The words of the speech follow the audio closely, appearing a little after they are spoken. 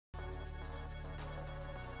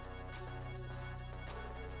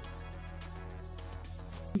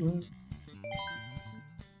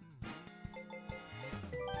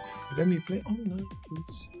Let me play online,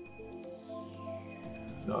 please.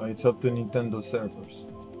 No, it's up to Nintendo servers.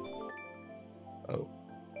 Oh.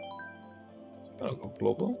 I'll go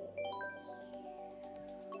global.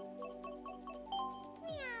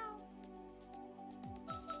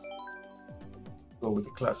 Go with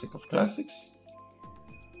the classic of classics.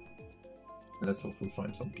 Let's hope we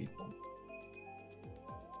find some people.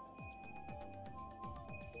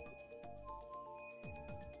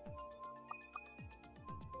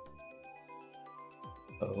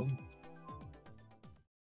 Oh.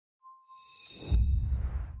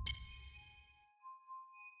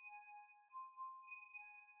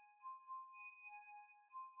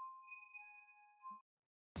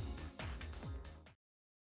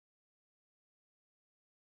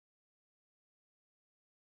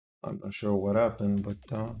 I'm not sure what happened, but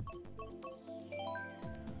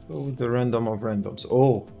oh, the random of randoms.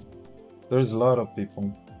 Oh, there's a lot of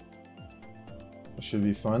people. It should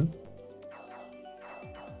be fun.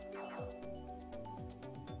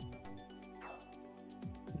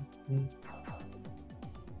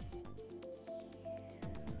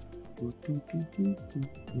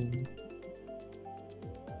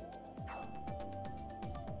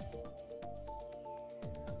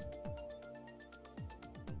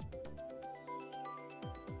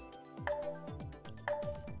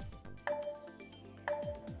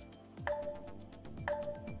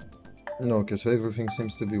 No, okay, so everything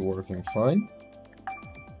seems to be working fine.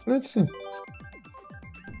 Let's see.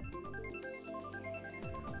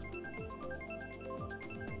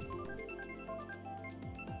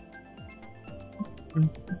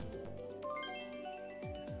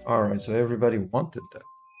 Alright, so everybody wanted that.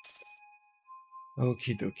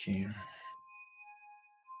 Okie dokie.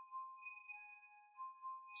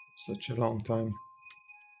 Such a long time.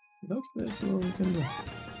 Nope, that's all we can do.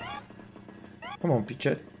 Come on,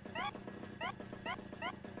 Pichet.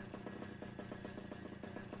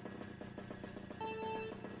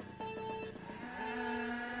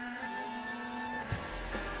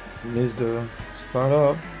 Missed the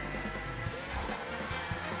startup.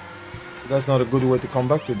 That's not a good way to come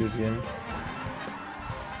back to this game.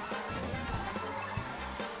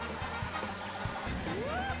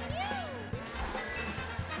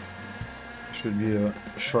 Should be a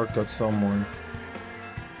shortcut somewhere.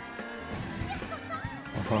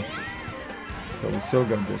 But we still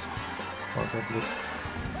got this part at least.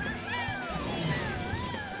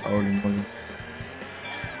 Holy moly.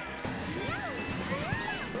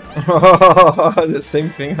 The same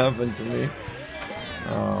thing happened to me.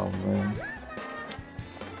 Oh man.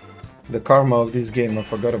 The karma of this game, I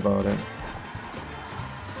forgot about it.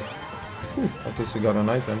 Whew, at least we got an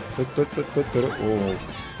item. Oh.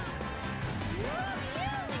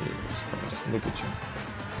 Jesus Christ, look at you.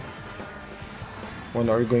 When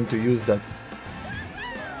are you going to use that?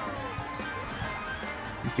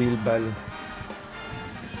 Bilbal.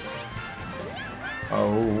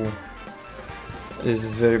 Oh. This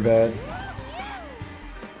is very bad.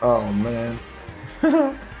 Oh man.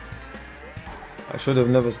 I should have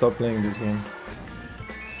never stopped playing this game.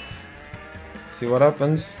 See what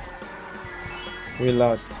happens? We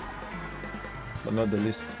last. But not the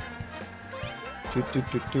least.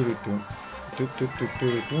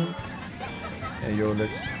 Hey yo,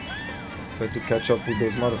 let's try to catch up with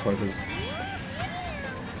those motherfuckers.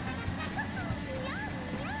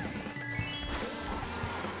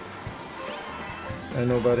 Ain't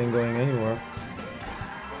nobody going anywhere.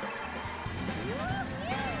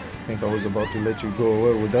 I think I was about to let you go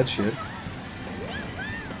away with that shit.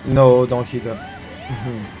 No, don't hit that.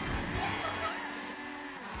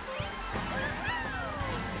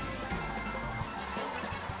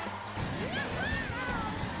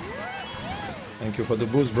 Thank you for the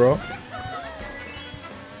boost, bro.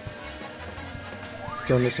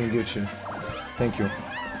 Still missing good shit. Thank you.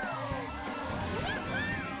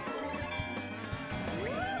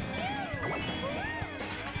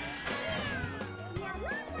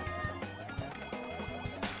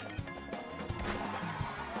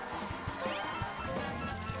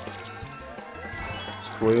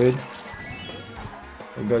 Squid.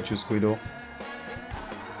 I got you, Squido.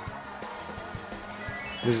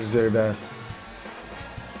 This is very bad.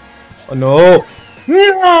 Oh no!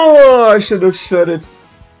 No! I should have shot it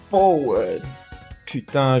forward.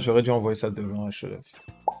 Putain, j'aurais dû envoyer ça devant. I should have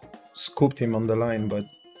scooped him on the line, but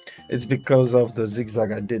it's because of the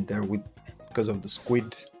zigzag I did there because of the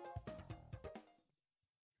squid.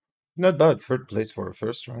 Not bad, third place for a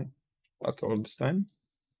first try. After all this time.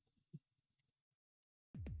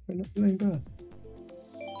 We're not doing bad.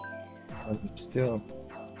 But still.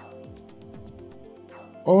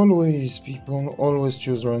 Always, people, always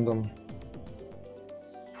choose random.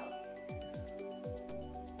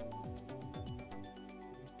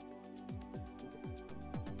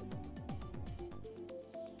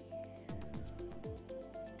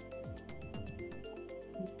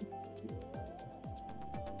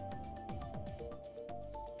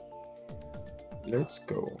 Let's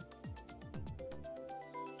go.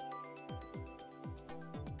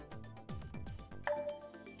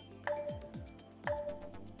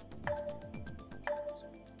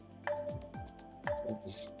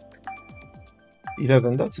 That's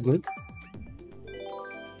 11, that's good.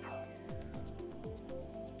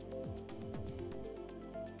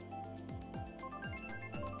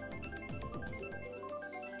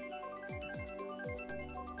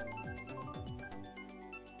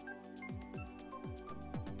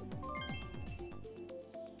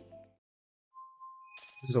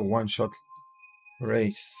 This is a one-shot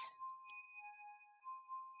race.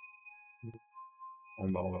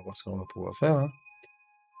 Bon, bah, on va voir ce qu'on va pouvoir faire. Hein.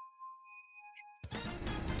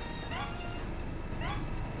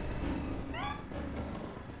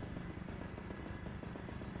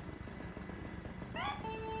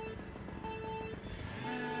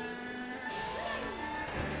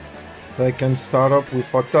 They can start up, we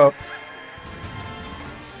fucked up.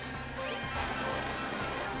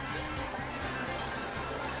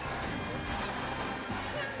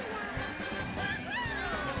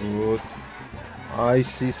 Good.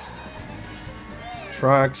 Icy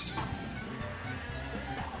tracks.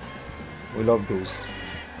 We love those.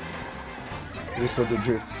 These for the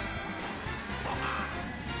drifts.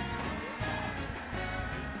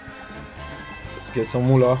 Let's get some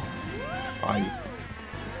moolah. Aye.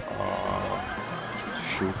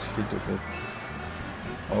 Shoot, he took it.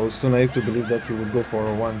 I was too naive to believe that he would go for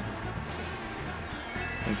a 1.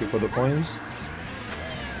 Thank you for the coins.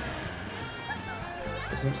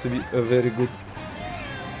 It seems to be a very good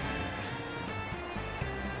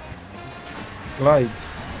glide.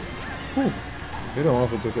 Whew. You don't know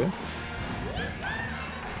if it's okay.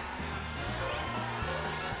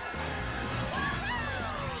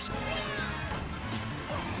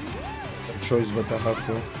 A choice, but I have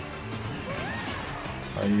to.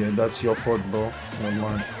 Yeah, that's your fault, bro. Not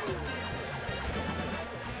mine.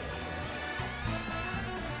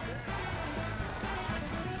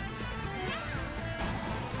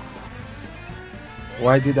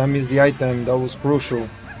 Why did I miss the item? That was crucial.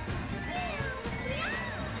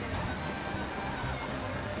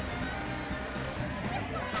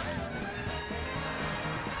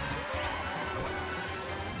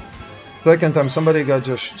 Second time somebody got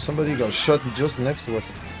shot just next to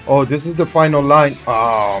us. Oh, this is the final line.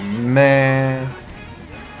 Oh man,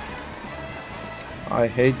 I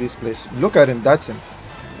hate this place. Look at him. That's him.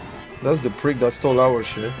 That's the prick that stole our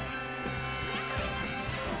shit.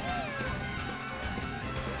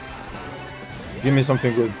 Give me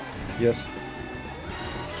something good. Yes.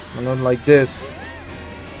 Not like this.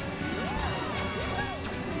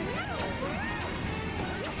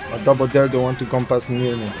 A double dare don't want to come past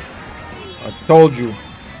near me. I told you.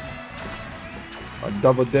 I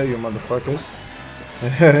double dare you, motherfuckers.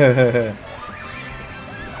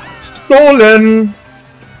 Stolen!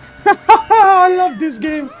 I love this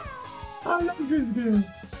game. I love this game.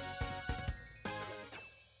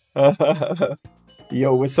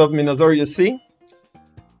 Yo, what's up, Minotaur? You see?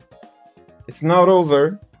 It's not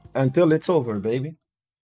over until it's over, baby.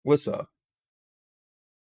 What's up?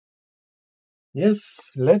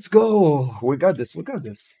 Yes, let's go. We got this. We got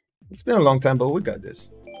this. It's been a long time, but we got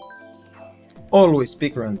this. Always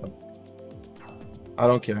pick random. I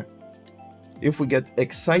don't care. If we get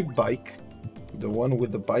Excite Bike, the one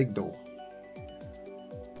with the bike though.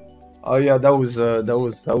 Oh yeah, that was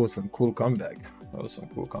some cool comeback. That was some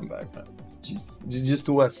cool comeback, man. Just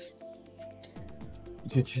to us.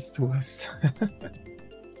 Just to us.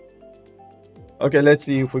 Okay, let's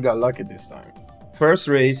see if we got lucky this time. First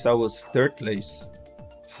race, I was 3rd place.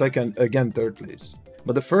 Second, again, 3rd place.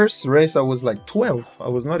 But the first race, I was like 12th. I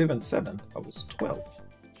was not even 7th. I was 12th.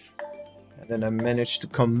 And then I managed to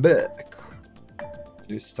come back.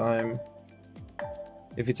 This time,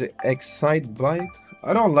 if it's an Excite Bike,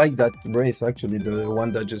 I don't like that race, actually, the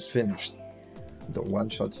one that just finished. The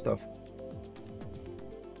one-shot stuff.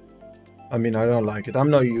 I mean, I don't like it. I'm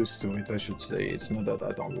not used to it, I should say. It's not that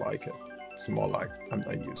I don't like it. It's more like I'm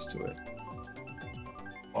not used to it.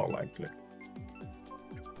 More likely.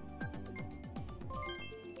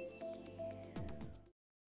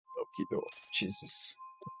 Okido. Jesus.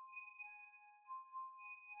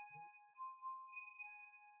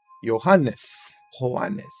 Johannes.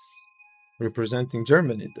 Representing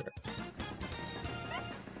Germany there.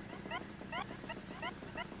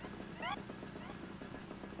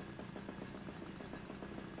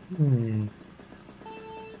 Hmm.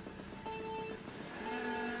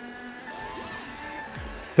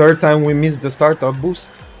 Third time we missed the startup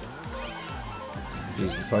boost.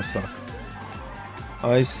 Jesus, I suck.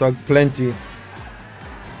 I suck plenty.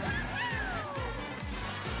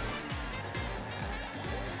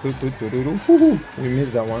 We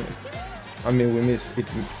missed that one. I mean, we missed it.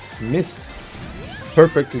 We missed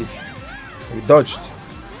perfectly. We dodged.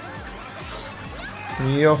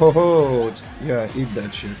 Yo ho ho! Yeah, eat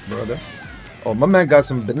that shit, brother. Oh, my man got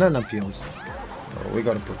some banana peels. Oh, we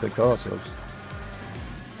gotta protect ourselves.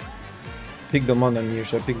 Pick the money,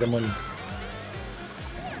 Mirsha. Pick the money.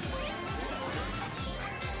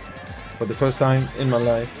 For the first time in my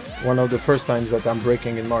life, one of the first times that I'm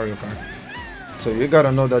breaking in Mario Kart. So you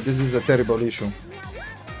gotta know that this is a terrible issue.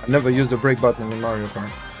 I never used the brake button in Mario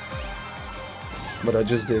Kart, but I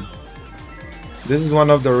just did. This is one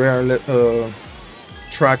of the rare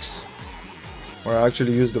tracks where I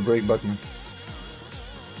actually use the brake button.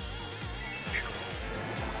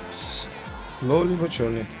 Slowly but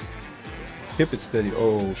surely. Keep it steady.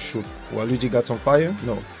 Oh shoot. Waluigi got on fire?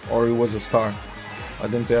 No. Or it was a star. I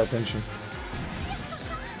didn't pay attention.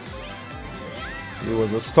 It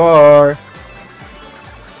was a star.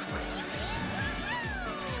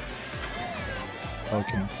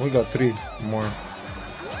 Okay, we got 3 more.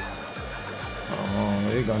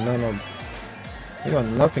 Oh, you got none of... You got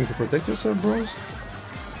nothing to protect yourself, bros?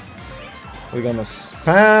 We're gonna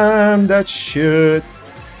spam that shit.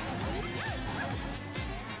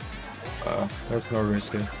 That's not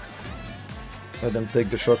risky. Let them take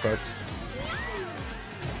the shortcuts.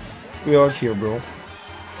 We are here, bro.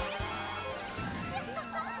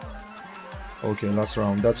 Okay, last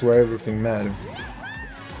round. That's where everything matters.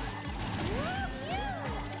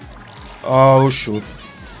 Oh shoot.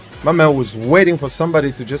 My man was waiting for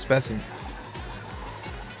somebody to just pass him.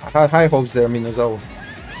 I had high hopes there, Minazawa.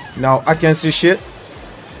 Now I can't see shit.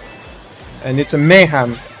 And it's a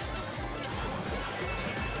mayhem.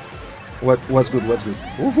 What's good? What's good?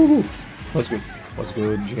 Woohoo! What's good? What's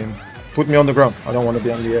good, Jim? Put me on the ground. I don't want to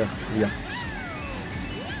be on the air. Yeah.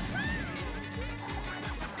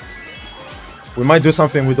 We might do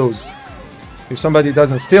something with those. If somebody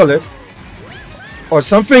doesn't steal it, or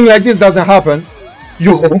something like this doesn't happen,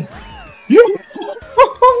 yo, we did.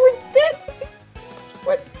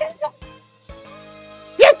 We did.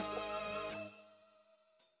 Yes.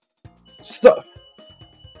 Sup.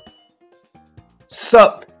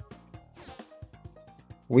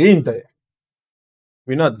 We in there.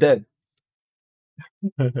 We're not dead.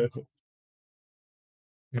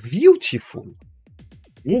 Beautiful.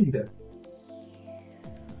 We in there.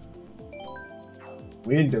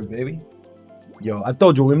 We in there, baby. Yo, I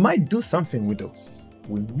told you we might do something with those.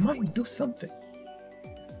 We might do something.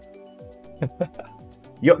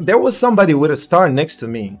 Yo, there was somebody with a star next to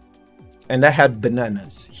me, and I had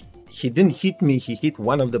bananas. He didn't hit me, he hit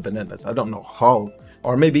one of the bananas. I don't know how.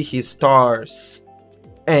 Or maybe his stars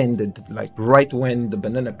ended like right when the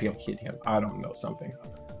banana peel hit him. I don't know, something.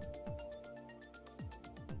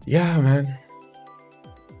 Yeah, man.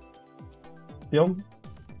 Yo.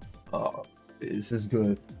 Oh, this is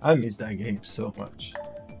good. I miss that game so much.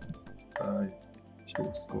 Shit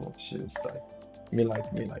was cool. Shit was tight. Me like.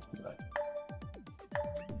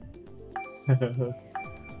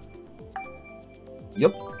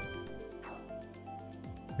 Yup.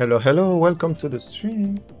 Hello, welcome to the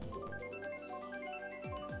stream.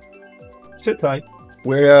 Sit tight.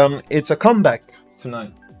 We're it's a comeback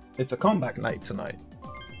tonight. It's a comeback night tonight.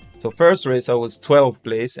 So first race I was 12th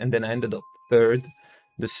place and then I ended up 3rd.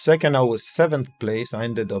 The second I was 7th place, I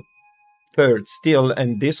ended up 3rd still,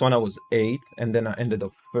 and this one I was 8th and then I ended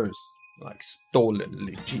up 1st. Like stolen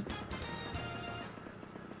legit.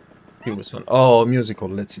 It was fun. Oh, musical,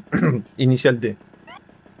 let's see. Initial D.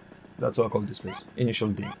 That's what I call this place. Initial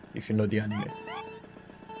D, if you know the anime.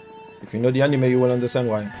 If you know the anime, you will understand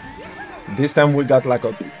why. This time we got like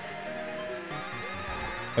a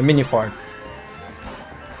mini part.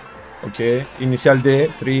 Okay, Initial D,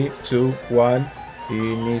 3, 2, 1.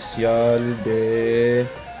 Initial D.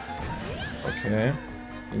 Okay,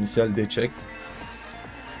 Initial D checked.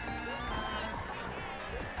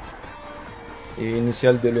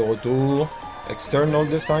 Initial D le retour. External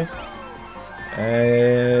this time.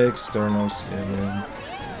 External 7.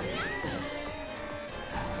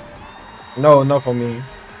 No, not for me.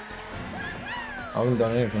 I haven't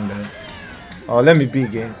done anything there. Oh, let me be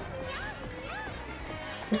game.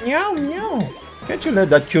 Meow, meow. Can't you let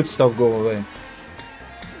that cute stuff go away?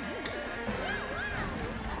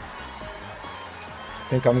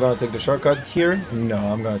 Think I'm gonna take the shortcut here? No,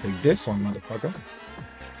 I'm gonna take this one, motherfucker.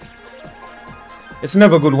 It's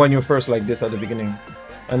never good when you're first like this at the beginning.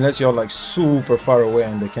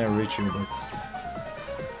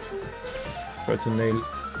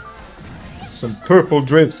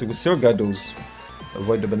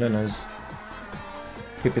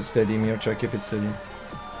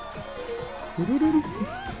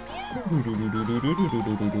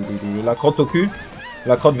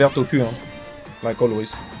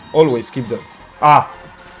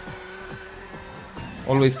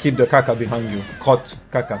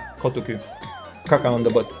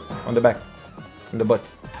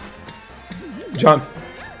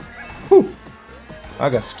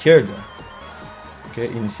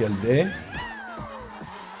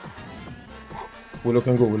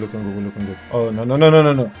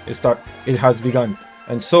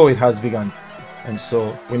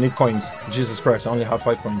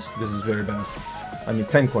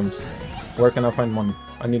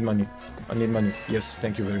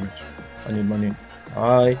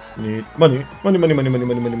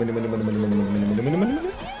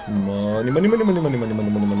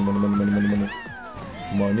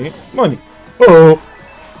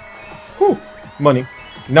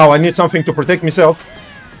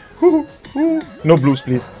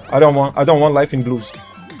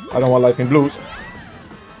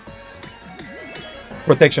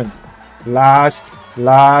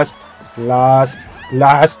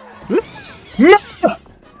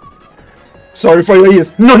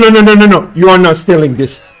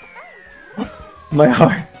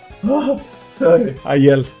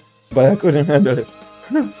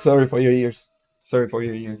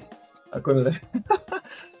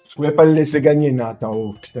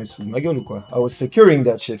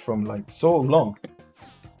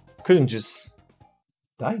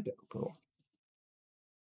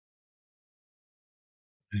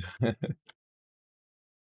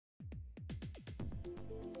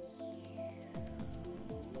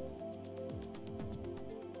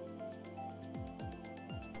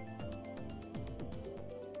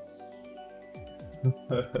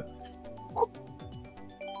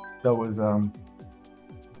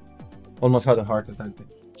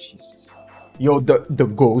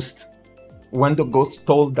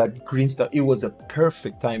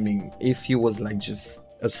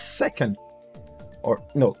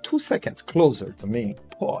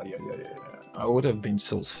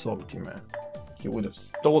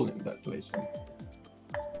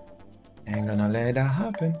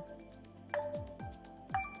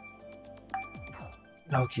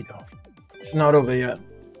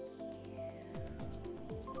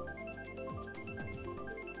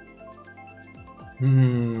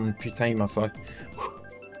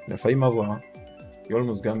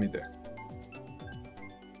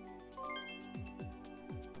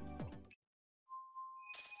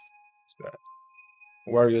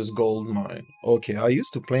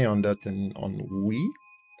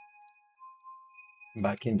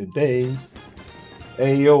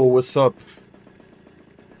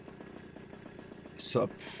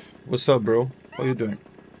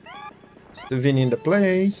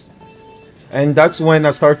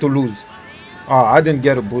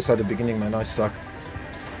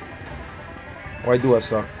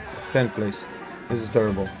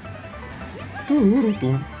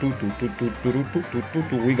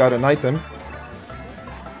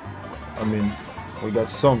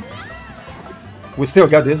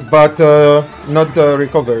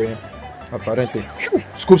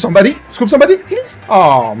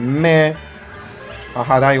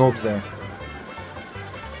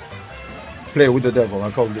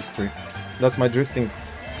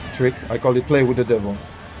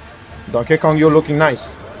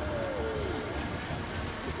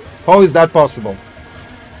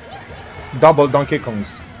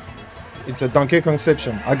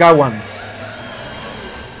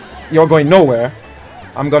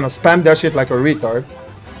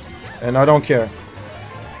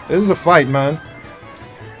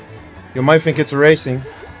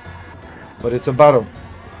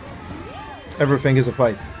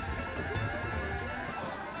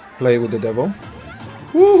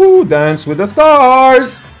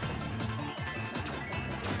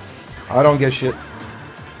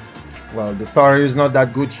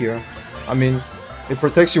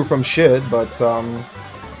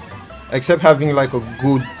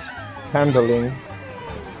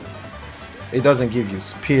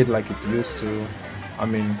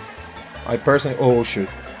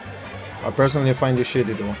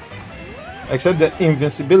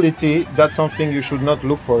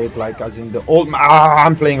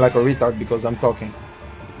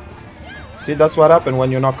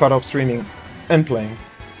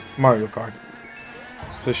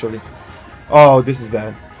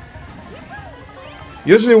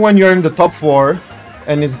 Usually when you're in the top 4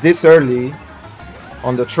 and it's this early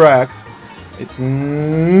on the track, it's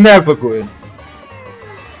never good.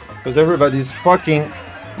 Because everybody's fucking...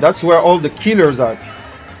 That's where all the killers are.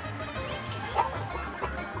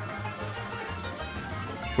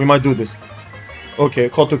 We might do this. Okay,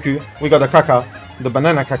 Kotoku. We got a caca. The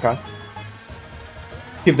banana caca.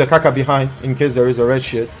 Keep the caca behind in case there is a red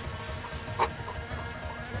shit.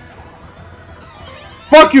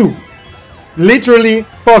 Fuck you! Literally,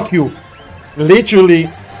 fuck you. Literally,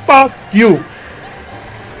 fuck you.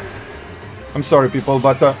 I'm sorry, people,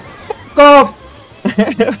 but fuck off!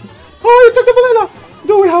 Oh, you took the banana!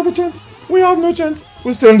 Do we have a chance? We have no chance.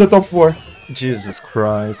 We're still in the top 4. Jesus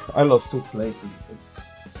Christ. I lost 2 places.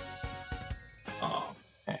 Oh,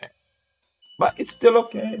 man. But it's still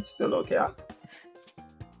okay. It's still okay.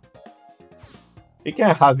 You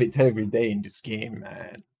can't have it every day in this game,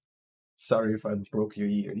 man. Sorry if I broke your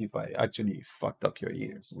ear, if I actually fucked up your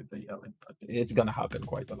ears with the yelling, but it's gonna happen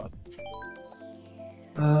quite a lot.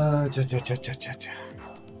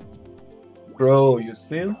 Bro, you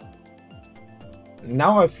see?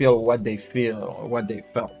 Now I feel what they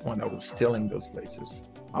felt when I was still in those places.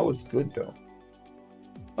 I was good though.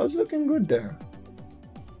 I was looking good there.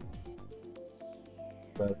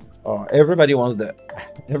 But oh, everybody wants the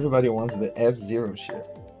F-Zero shit.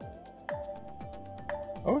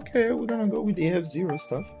 Okay, we're gonna go with the F-Zero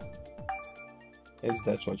stuff. If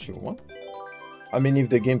that's what you want. I mean, if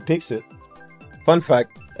the game picks it. Fun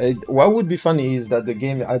fact, what would be funny is that the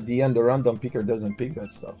game at the end, the random picker doesn't pick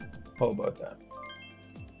that stuff. How about that?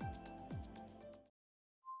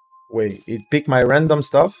 Wait, it picked my random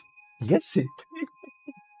stuff? Yes, it picked.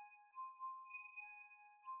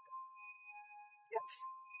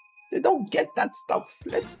 Yes. They don't get that stuff.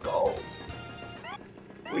 Let's go.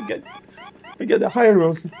 We get the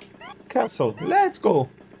Hyros castle. Let's go.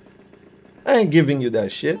 I ain't giving you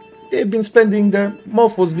that shit. They've been spending their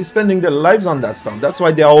mofos be spending their lives on that stuff. That's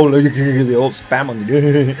why they all spam on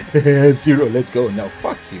the F-Zero. Let's go. Now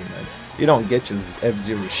fuck you, man. You don't get your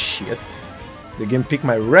F-Zero shit. The game picked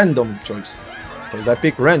my random choice. Because I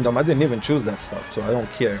picked random, I didn't even choose that stuff, so I don't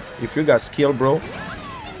care. If you got skill, bro,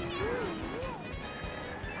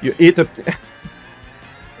 you eat a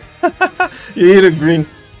you eat a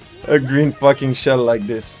green fucking shell like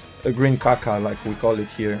this. A green caca, like we call it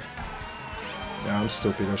here. Yeah, I'm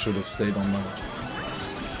stupid. I should have stayed on mine.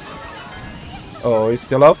 Oh, he's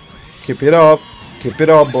still up? Keep it up. Keep it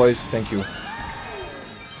up, boys. Thank you.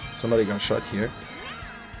 Somebody got shot here.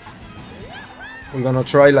 We're gonna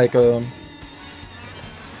try like the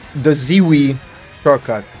Ziwi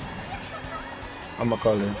shortcut. I'ma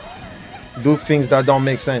call it. Do things that don't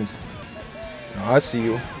make sense. No, I see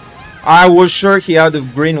you. I was sure he had the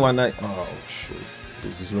green one. Oh shit.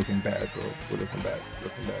 This is looking bad, bro. We're looking bad.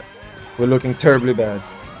 Looking bad. We're looking terribly bad.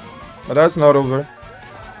 But that's not over.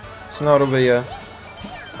 It's not over yet.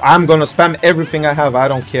 I'm gonna spam everything I have. I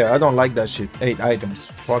don't care. I don't like that shit. 8 items.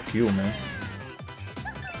 Fuck you, man.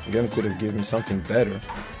 The game could have given me something better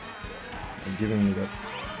than giving me that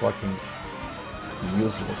fucking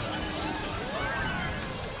useless.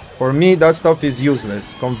 For me, that stuff is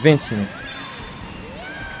useless. Convince me.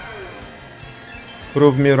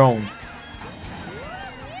 Prove me wrong.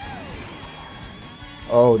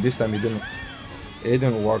 Oh, this time it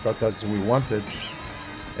didn't work out as we wanted.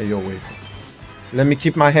 Hey, yo, wait. Let me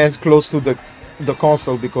keep my hands close to the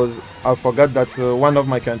console because I forgot that one of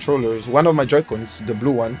my controllers, one of my Joy-Cons, the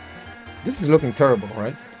blue one, this is looking terrible,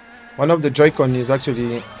 right? One of the Joy-Con is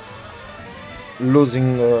actually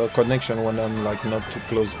losing connection when I'm like not too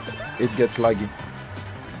close. It gets laggy.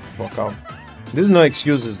 Fuck out. There's no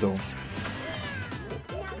excuses though.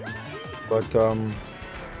 But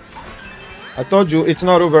I told you it's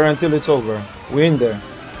not over until it's over. We're in there.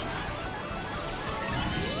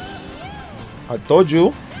 I told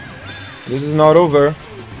you this is not over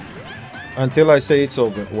until I say it's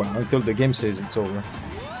over. Well, until the game says it's over.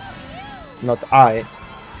 Not I,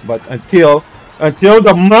 but until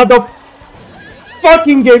the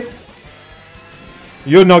motherfucking game.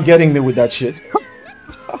 You're not getting me with that shit.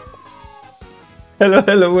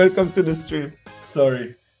 Hello, welcome to the stream.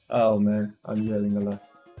 Sorry. Oh man, I'm yelling a lot.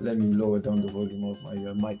 Let me lower down the volume of my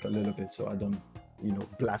mic a little bit so I don't, you know,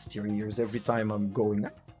 blast your ears every time I'm going.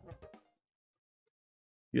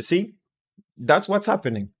 You see? That's what's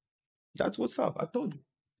happening. That's what's up. I told you.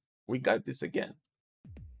 We got this again.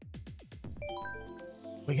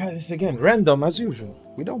 We got this again. Random as usual.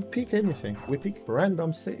 We don't pick anything. We pick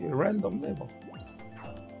random level.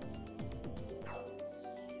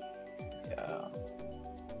 Yeah.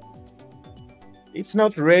 It's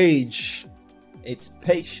not rage. It's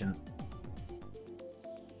patient.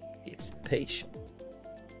 It's patient.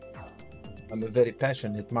 I'm a very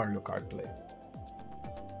passionate Mario Kart player.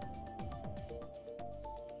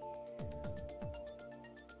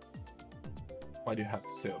 What do you have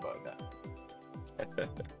to say about that?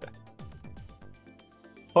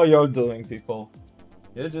 How y'all doing, people?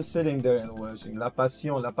 You're just sitting there and watching. La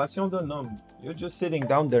passion d'un homme. You're just sitting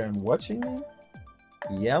down there and watching me?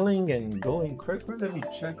 Yelling and going crazy. Let me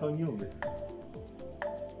check on you.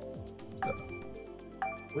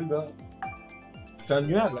 We got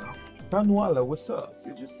Tanuala, what's up?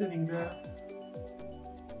 You're just sitting there.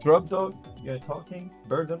 Drug dog, you're talking.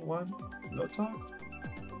 Burden one, no talk.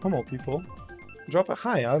 Come on, people. Drop a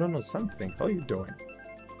hi, I don't know, something. How you doing?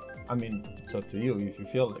 I mean, it's up to you if you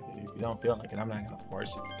feel like it. If you don't feel like it, I'm not gonna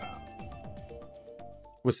force you.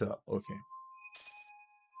 What's up? Okay.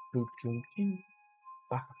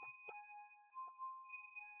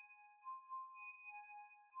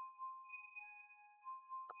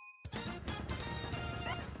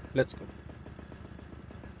 Let's go.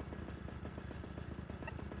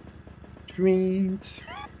 Dreams.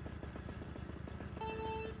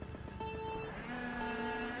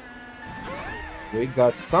 We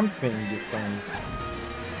got something this time.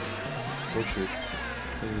 Oh shit.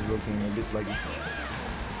 This is looking a bit like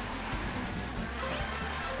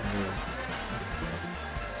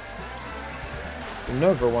you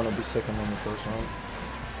never want to be second on the first round.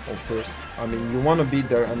 Or first. I mean, you want to be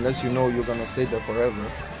there unless you know you're gonna stay there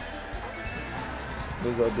forever.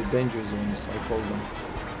 Those are the danger zones, I call them.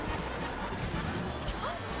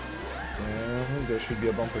 Yeah, there should be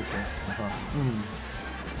a bumper here.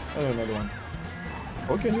 And another one.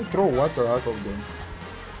 How can you throw water out of them?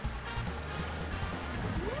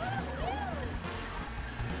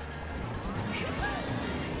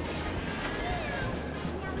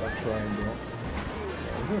 That triangle.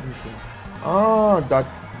 Ah, that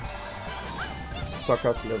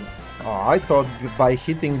suckers level. Oh, I thought by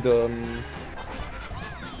hitting the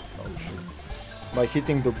by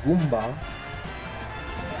hitting the Goomba.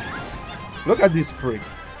 Look at this prick.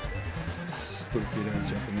 Stupid ass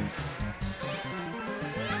Japanese.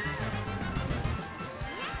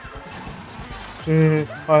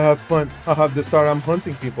 I have fun. I have the star. I'm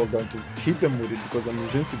hunting people down to hit them with it because I'm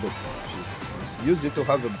invincible. Jesus Christ. Use it to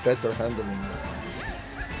have a better handling.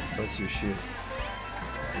 That's your shit.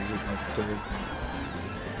 Use it like third.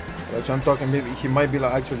 Which I'm talking, maybe he might be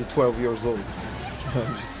like actually 12 years old.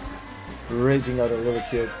 I'm just raging at a little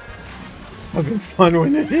kid. Having fun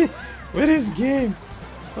with his game.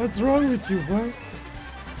 What's wrong with you, boy?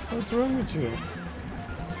 What's wrong with you?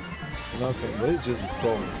 Nothing, but it's just the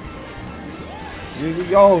salt.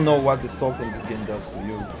 You all know what the salt in this game does to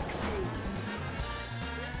you.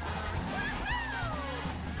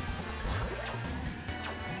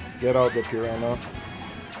 Get out the piranha.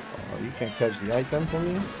 Oh, you can't catch the item for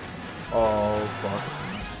me? Oh, fuck.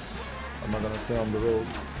 I'm not gonna stay on the road.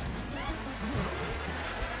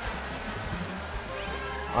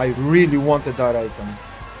 I really wanted that item.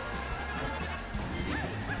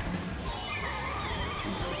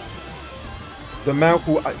 Jesus. The man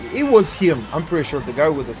who... it was him. I'm pretty sure the guy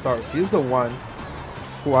with the stars. He's the one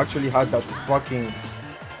who actually had that fucking...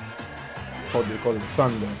 how do you call it?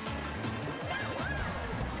 Thunder.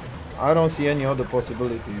 I don't see any other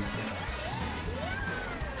possibilities.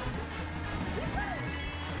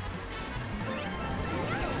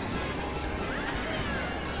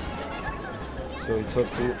 So it's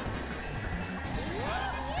up to...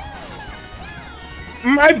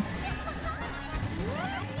 my...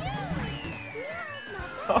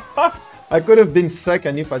 I could have been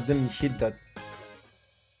second if I didn't hit that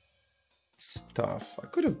stuff. I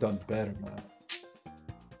could have done better, man.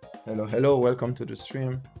 Hello, hello, welcome to the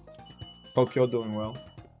stream. Hope you're doing well.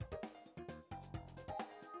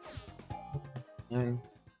 And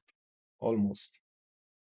almost.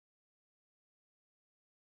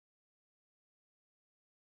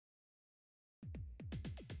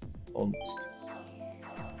 Almost.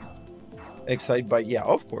 Excite bike, yeah,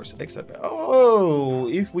 of course. Excite bike. Oh,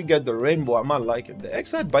 if we get the rainbow, I might like it. The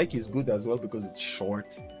Excite bike is good as well because it's short,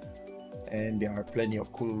 and there are plenty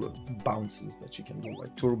of cool bounces that you can do,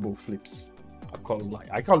 like turbo flips. I call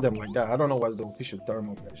them like that. I don't know what's the official term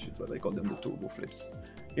of that shit, but I call them the turbo flips.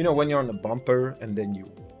 You know, when you're on a bumper and then you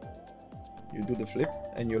do the flip,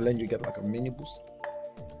 and then you get like a mini boost.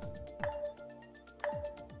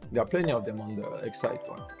 There are plenty of them on the Excite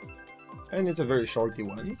one. And it's a very shorty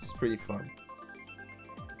one. It's pretty fun.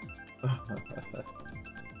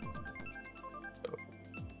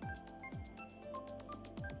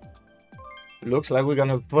 Looks like we're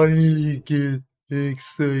gonna finally get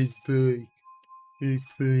Excite bike.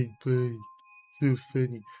 Excite bike. So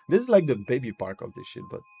funny. This is like the baby park of this shit,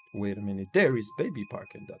 but Wait a minute. There is Baby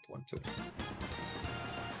Park in that one too.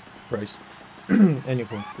 Christ.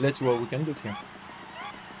 Anywho, let's see what we can do here.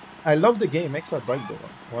 I love the game Excite Bike though.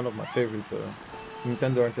 One of my favorite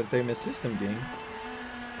Nintendo Entertainment System game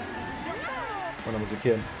when I was a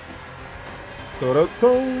kid. Pam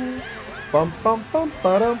pam pam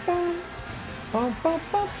param pam pam pam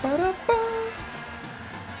pam param pam.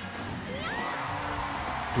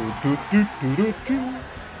 Do do do do do do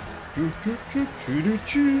do do do do do do.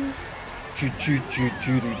 Choo choo choo choo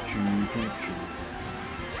choo choo choo.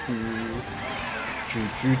 Choo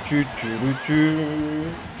choo choo choo choo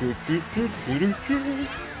choo choo choo choo choo.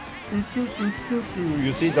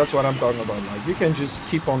 You see, that's what I'm talking about. Like, you can just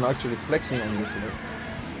keep on actually flexing on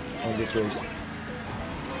this race.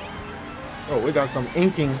 Oh, we got some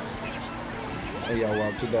inking. Oh yeah,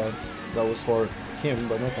 wow, too bad. That was for him,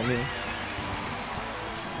 but not for me.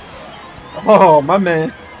 Oh, my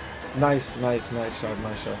man. Nice shot, nice shot.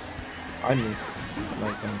 I missed.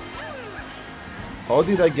 Like, how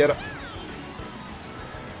did I get up?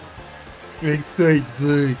 Excite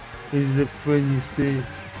Bike is the funniest thing.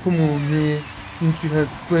 Come on, man. Don't you have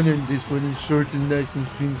fun on this one? It's short and nice and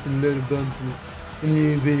sweet and let a bumpy.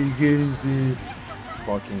 And everybody gets it.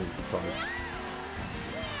 Fucking retards.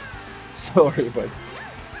 Sorry, but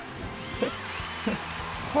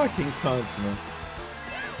fucking cunts, man.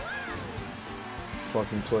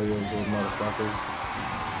 Fucking 12-year-old motherfuckers.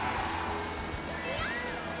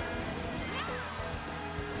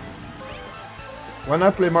 When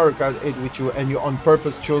I play Mario Kart 8 with you and you on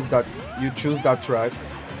purpose choose that track,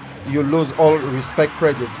 you lose all respect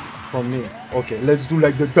credits from me. Okay, let's do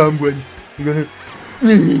like the dumb one. You're gonna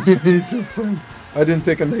it's so fun. I didn't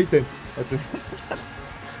take an item.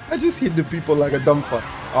 I just hit the people like a dumb fuck.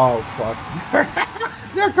 Oh fuck.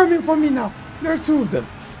 They're coming for me now. There are two of them.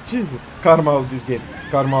 Jesus. Karma of this game.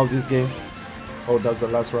 Karma of this game. Oh, that's the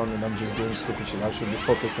last round and I'm just doing stupid shit. I should be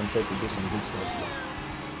focused and try to do some good stuff.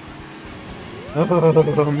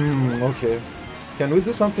 Okay. Can we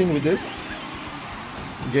do something with this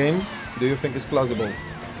game? Do you think it's plausible?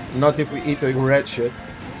 Not if we eat a red shit.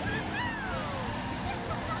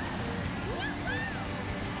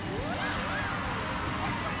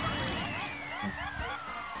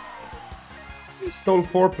 We stole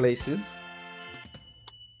 4 places.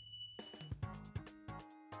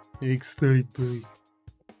 Excite Bike.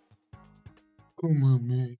 Come on,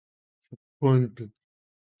 man.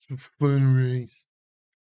 It's a fun race.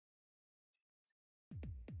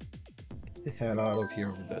 Get the hell out of here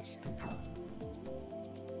with that stupid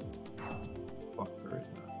fucker.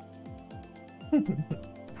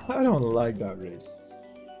 I don't like that race.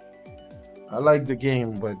 I like the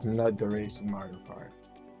game, but not the race in Mario Kart.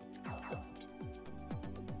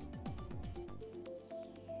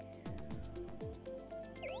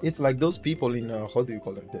 It's like those people in, how do you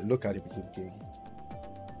call it? They look at it with the game.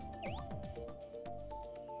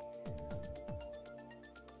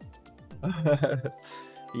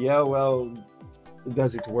 Yeah, well,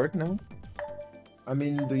 does it work now? I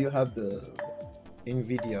mean, do you have the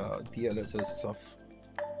NVIDIA DLSS stuff?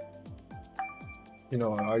 You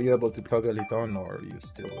know, are you able to toggle it on, or are you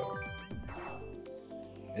still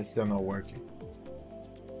it's still not working?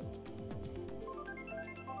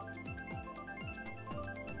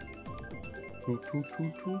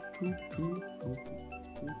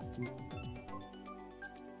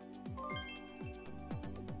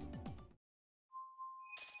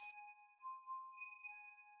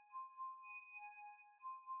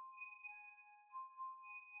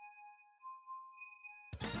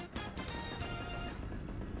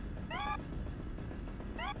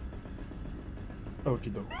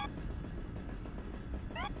 Okie doke.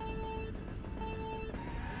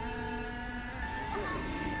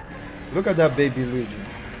 Look at that baby Luigi.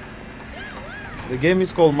 The game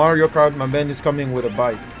is called Mario Kart. My man is coming with a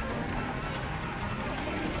bike.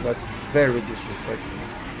 That's very disrespectful.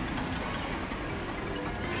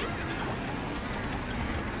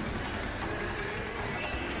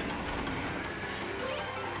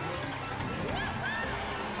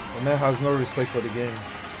 The man has no respect for the game.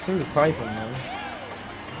 Sing the title, man.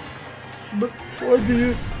 But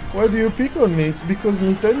why do you pick on me? It's because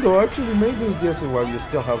Nintendo actually made this DLC. While you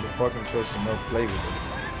still have the fucking choice to not play with it.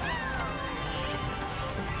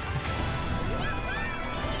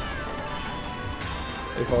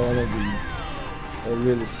 If I wanna be a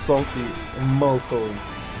really salty moto.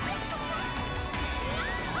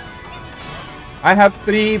 I have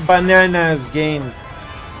 3 bananas game.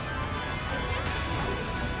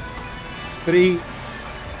 3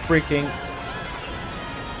 freaking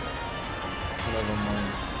never mind.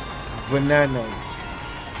 Bananas.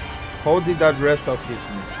 How did that rest of hit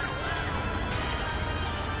me?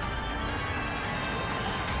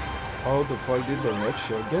 How the fuck did the red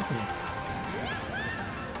shield get me?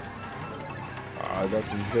 Ah,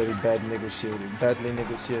 that's very bad negotiated. Badly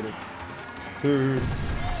negotiated. Dude.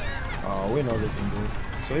 Oh, we know they can do.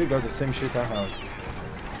 So you got the same shit I have.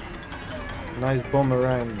 Nice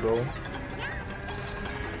boomerang, bro.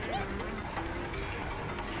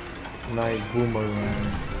 Nice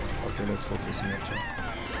boomerang. Okay, let's focus on that.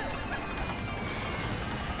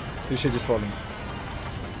 This shit is falling.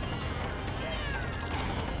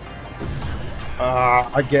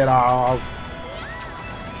 I get out.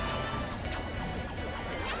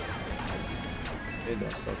 Hey,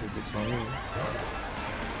 that started this on me.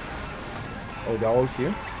 Oh, they're all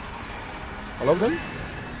here? All of them?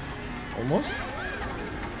 Almost?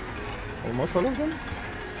 Almost all of them?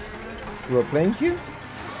 We were playing here?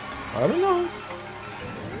 I don't know.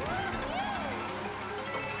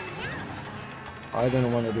 I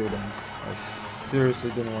didn't want to do that. I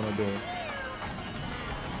seriously didn't want to do it.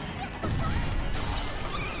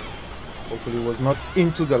 Hopefully it was not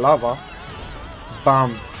into the lava.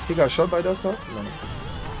 Bam. He got shot by that stuff? No.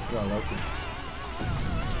 Not lucky.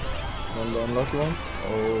 One the unlucky one?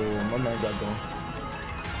 Oh, my man got done.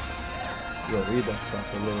 Yo, read that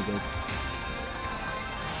stuff a little bit.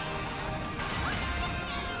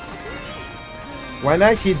 When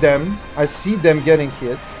I hit them, I see them getting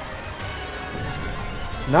hit.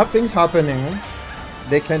 Nothing's happening.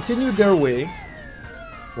 They continue their way.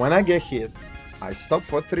 When I get hit, I stop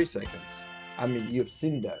for 3 seconds. I mean, you've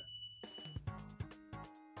seen that.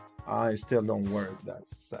 I still don't work.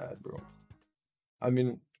 That's sad, bro. I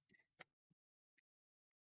mean,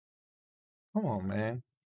 come on, man.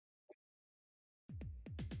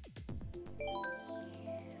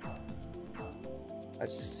 I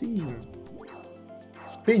see him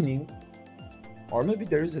spinning. Or maybe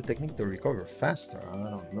there is a technique to recover faster. I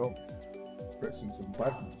don't know. Pressing some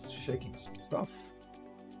buttons, shaking some stuff.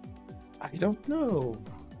 I don't know.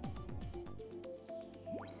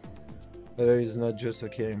 There is not just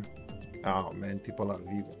okay. Oh man, people are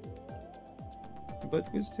leaving.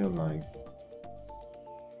 But we're still like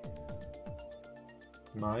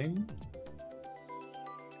 9,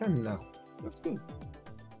 10 now. That's good.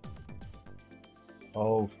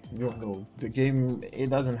 Oh, you know, the game, it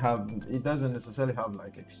doesn't necessarily have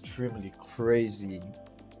like extremely crazy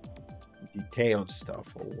detailed stuff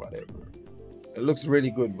or whatever. It looks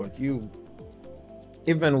really good, but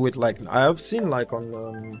even with like, I have seen like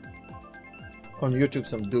on YouTube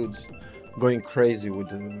some dudes going crazy with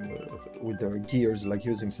their gears, like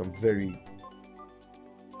using some very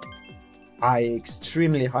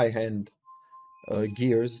extremely high-end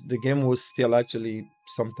gears. The game was still actually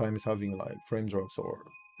sometimes having like frame drops, or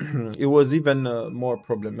it was even more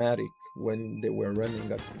problematic when they were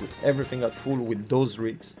running everything at full with those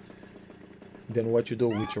rigs than what you do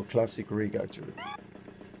with your classic rig actually.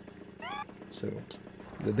 So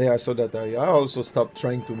the day I saw that, I also stopped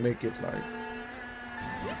trying to make it like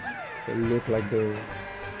look like the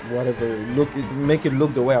whatever make it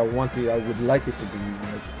look the way I want it. I would like it to be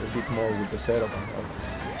like a bit more with the setup I have.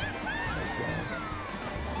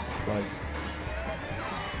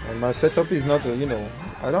 And my setup is not, you know,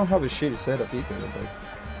 I don't have a shitty setup either, but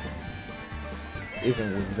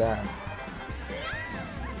even with that,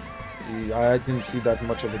 I didn't see that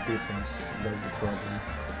much of a difference. That's the problem.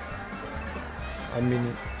 I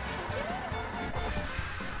mean,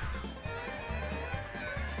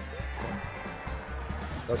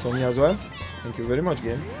 that's on me as well. Thank you very much,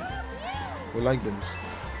 game. We like those.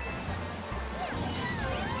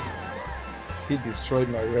 He destroyed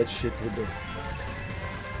my red shit with the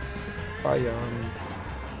fire.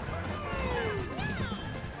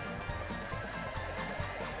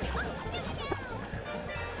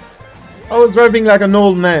 I was driving like an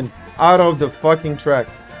old man out of the fucking track.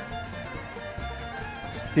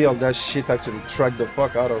 Still, that shit actually tracked the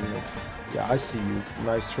fuck out of me. Yeah, I see you.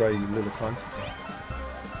 Nice try, you little cunt.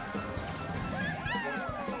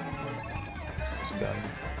 This guy.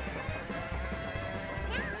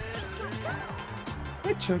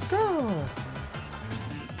 Let you go.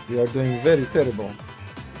 You are doing very terrible.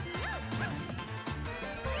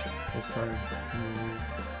 This time.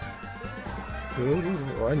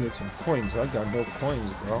 Oh, I need some coins. I got no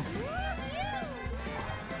coins, bro.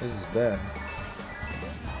 This is bad.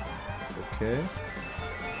 Okay.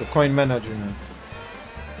 The coin management.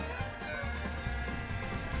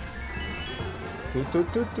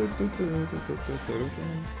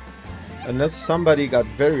 Unless somebody got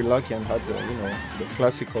very lucky and had the, you know, the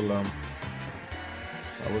classical, I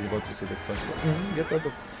was about to say the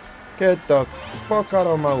classical. Get the fuck out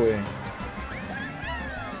of my way.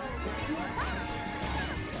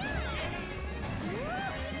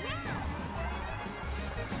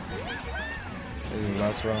 This is the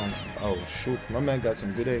last round. Oh shoot, my man got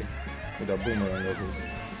some good aim with that boomerang of his.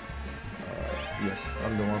 Yes,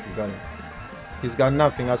 I'm the one who got him. He's got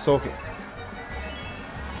nothing, I saw him.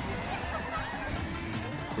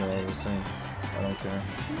 Yeah, I was saying, I don't care.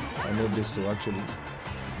 I need this to actually.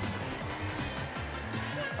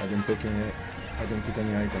 I didn't pick any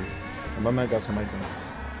item. And my man got some items.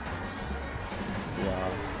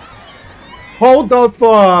 Wow. Hold the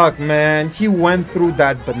fuck, man! He went through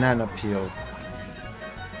that banana peel.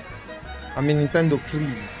 I mean, Nintendo,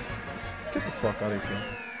 please. Get the fuck out of here.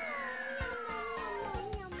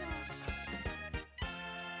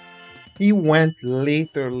 He went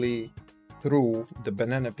literally through the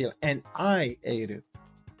banana peel and I ate it.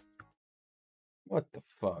 What the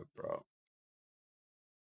fuck, bro?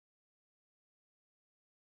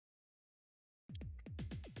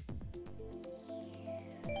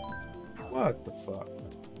 What the fuck?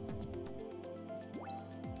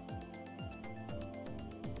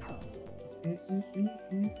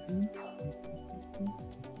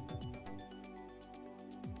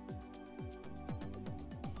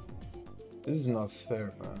 This is not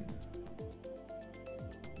fair, man.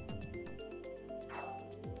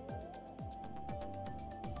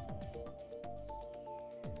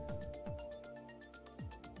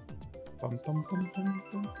 Pum, pum, pum, pum,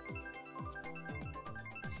 pum.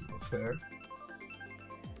 It's not fair.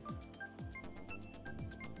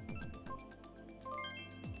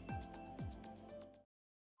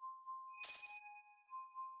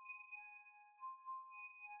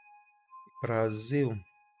 Brazil.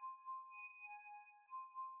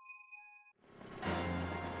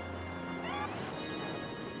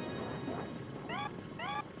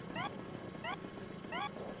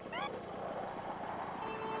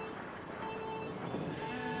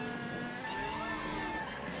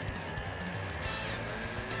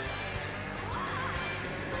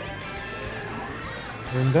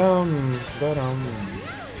 And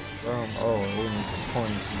oh, we need some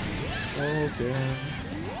points. Okay.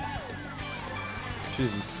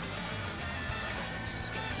 Jesus.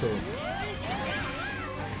 Cool.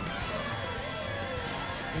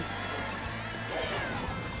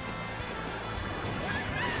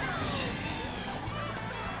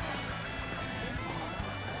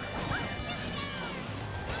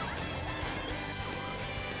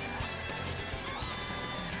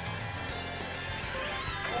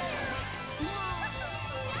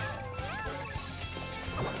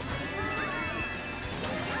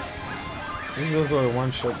 This is also a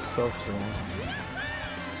one-shot stuff, so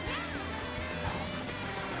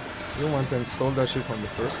you want to install that shit from the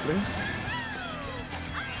first place?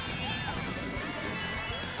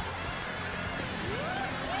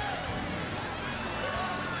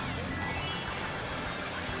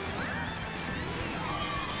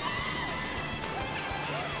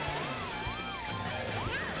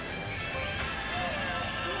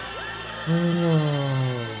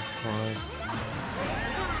 Oh, Christ.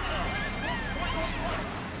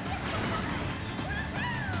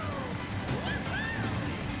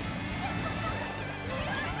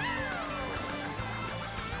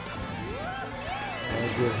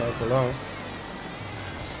 Good help a lot.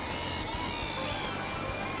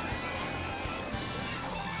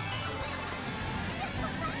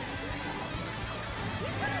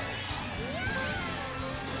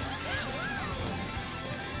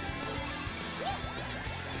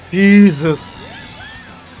 Jesus!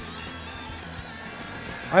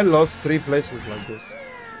 I lost 3 places like this.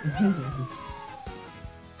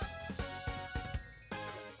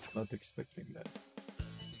 Not expecting that.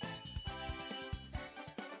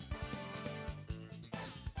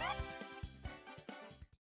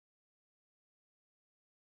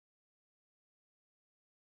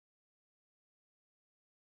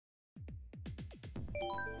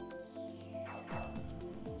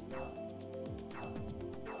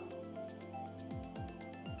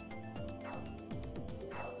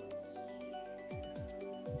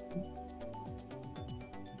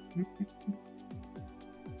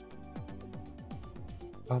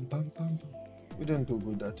 Bam, bam, bam. We didn't do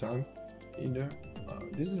good that time either.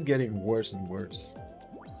 This is getting worse and worse.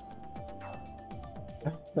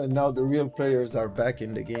 And now the real players are back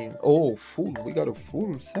in the game. Oh, full. We got a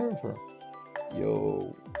full server.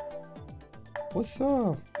 Yo. What's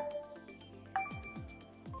up?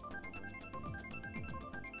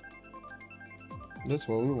 That's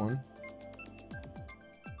what we want.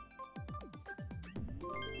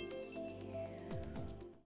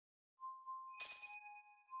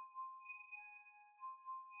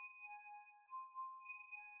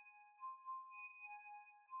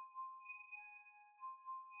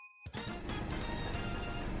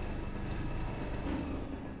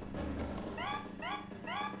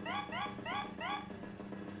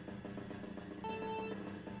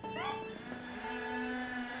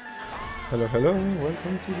 Hello, hello,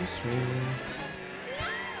 welcome to the stream.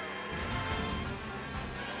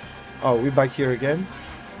 Oh, we're back here again?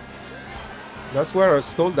 That's where I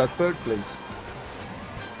stole that third place.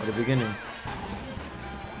 At the beginning.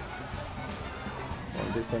 Well,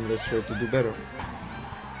 this time let's try to do better.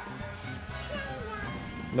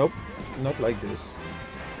 Nope, not like this.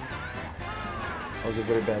 That was a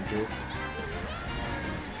very bad drift.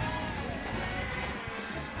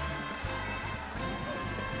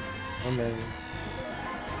 Oh man.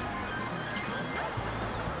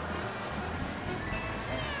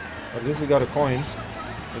 At least we got a coin.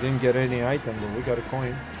 We didn't get any item, but we got a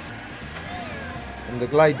coin. And the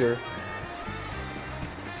glider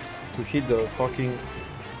to hit the fucking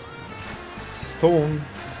stone.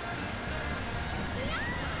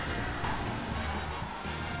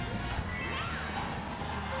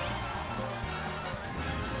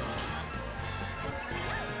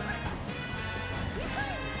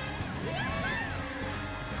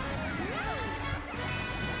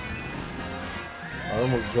 I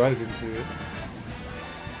almost drive into it.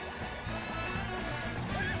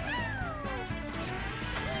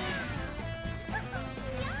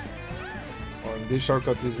 This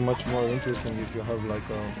shortcut is much more interesting if you have like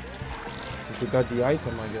if you got the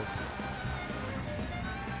item, I guess.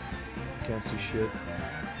 Can't see shit.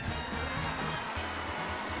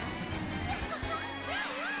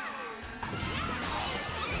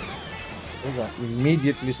 We got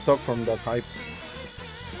immediately stuck from that hype.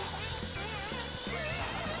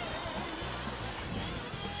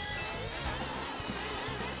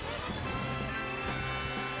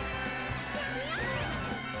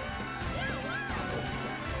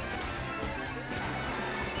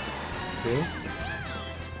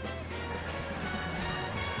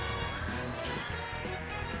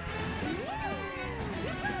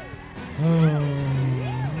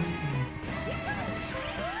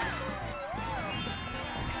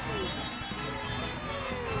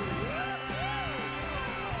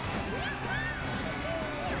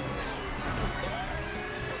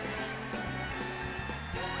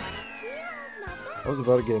 I was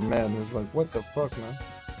about to get mad. I was like, what the fuck, man?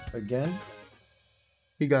 Again?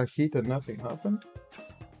 He got hit and nothing happened?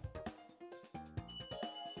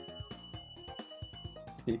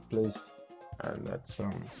 Fifth place. And that's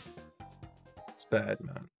it's bad,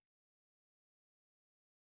 man.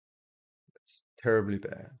 It's terribly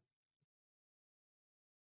bad.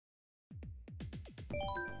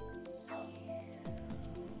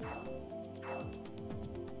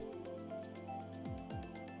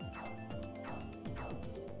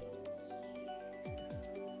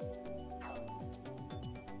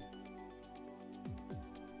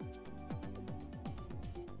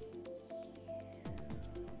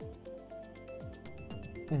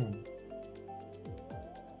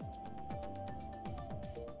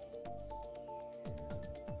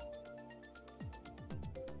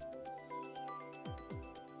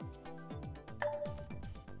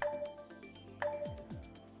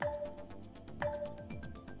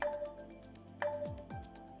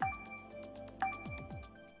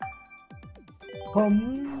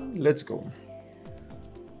 Let's go.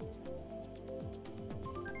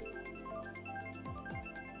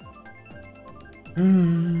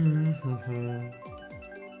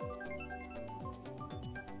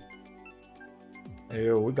 Hey,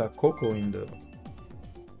 yo, we got Coco in the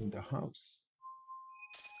house.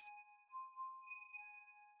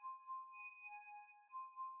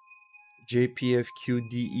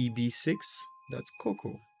 JPFQDEB6. That's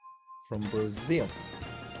Coco from Brazil.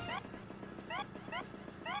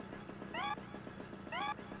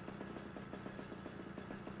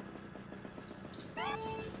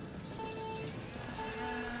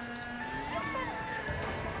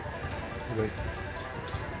 Wait.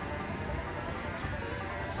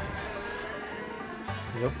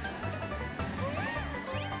 Yep.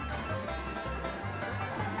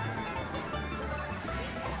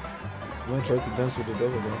 I'm gonna try to dance with the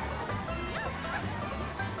devil though.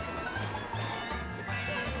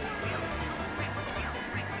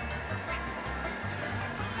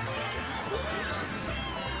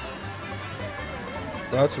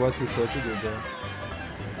 That's what you try to do there.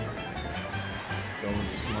 That was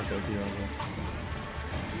a smart idea as well.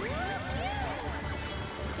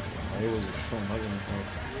 It was a strong, not gonna help.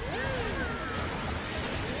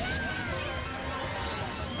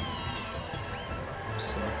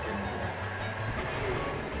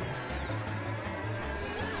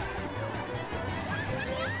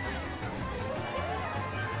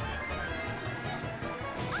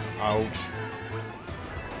 Ouch.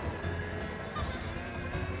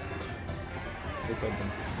 Look at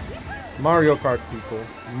them. Mario Kart, people.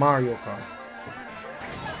 Mario Kart.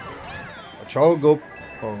 Y'all go.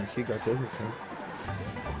 Oh, he got everything.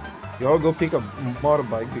 Y'all go pick a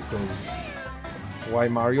motorbike because why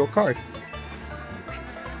Mario Kart?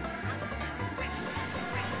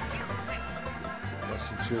 That's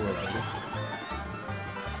what you already.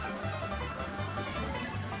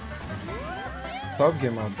 Stop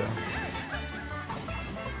game out there.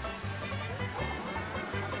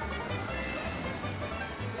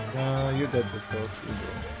 You got this stuff.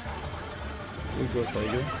 You go,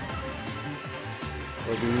 Tiger.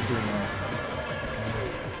 What do you do now?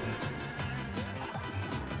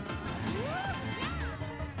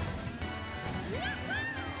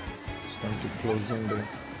 It's time to closing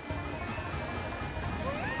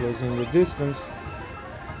the distance.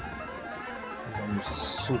 I'm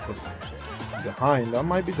super behind. I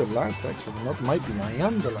might be the last actually. Not might be, I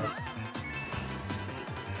am the last.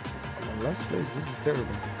 I'm in last place. This is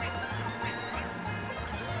terrible.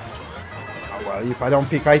 Oh, well, if I don't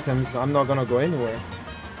pick items, I'm not gonna go anywhere.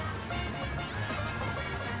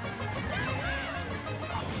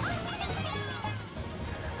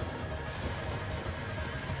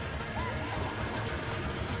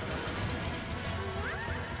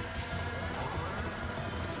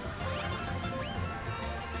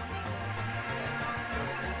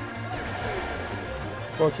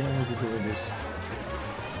 What can I need to do with this?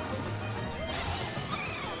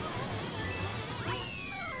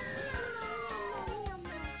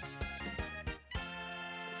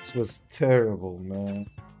 This was terrible, man.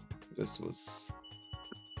 This was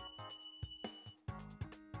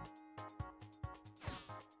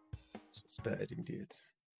bad indeed.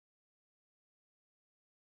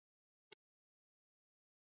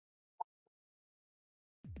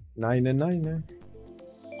 Nine and nine, man.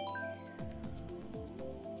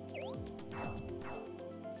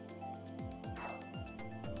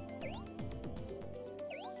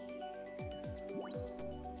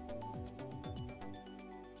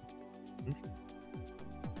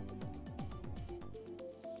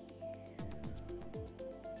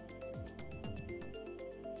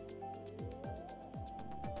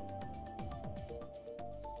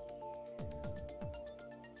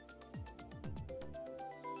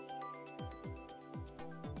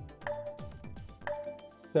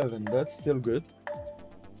 Seven, that's still good.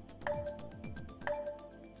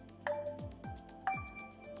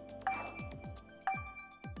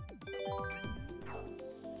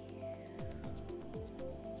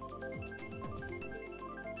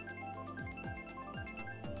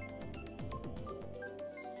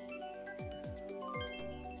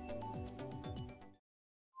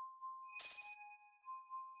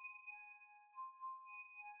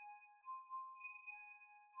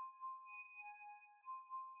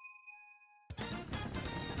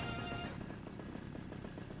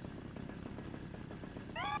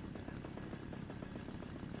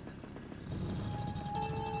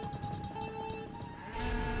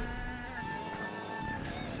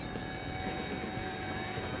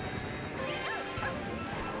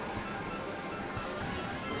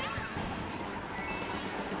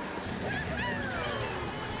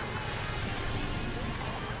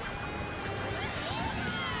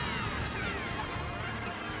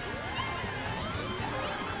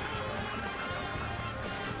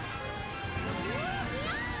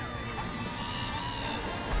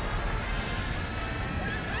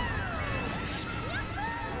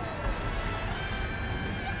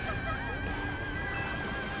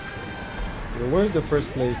 Where's the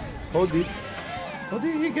first place? How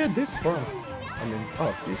did he get this far? I mean,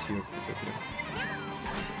 oh, this here. Okay.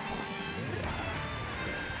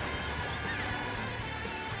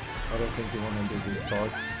 I don't think you want to do this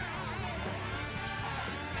talk.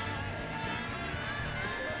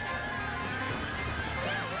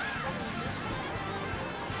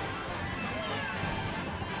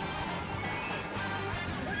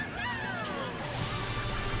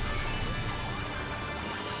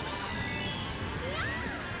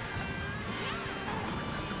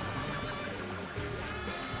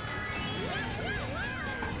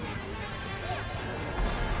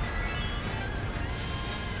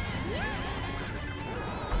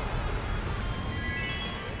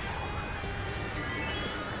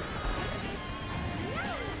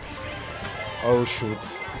 Oh shoot.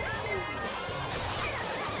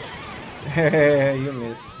 Hey, you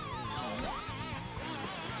miss.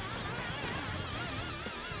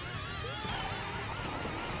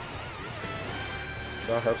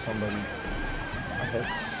 Do I have somebody? I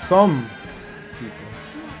had some people.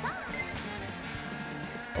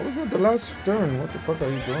 I was not the last turn. What the fuck are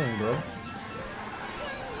you doing, bro?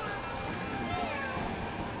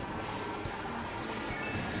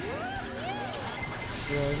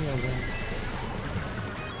 Yeah,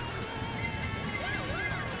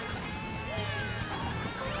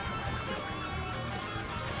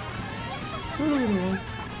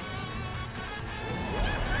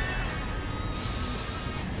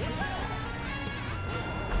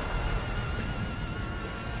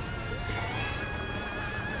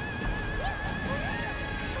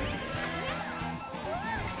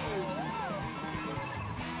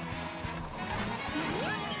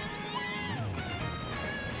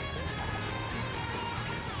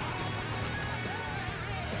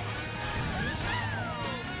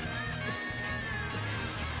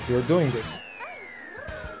 You're doing this.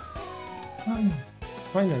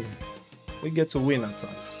 Finally, we get to win at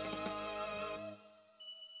times.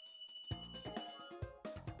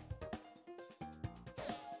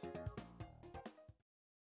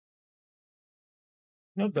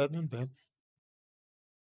 Not bad, not bad.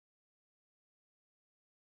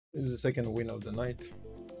 This is the second win of the night.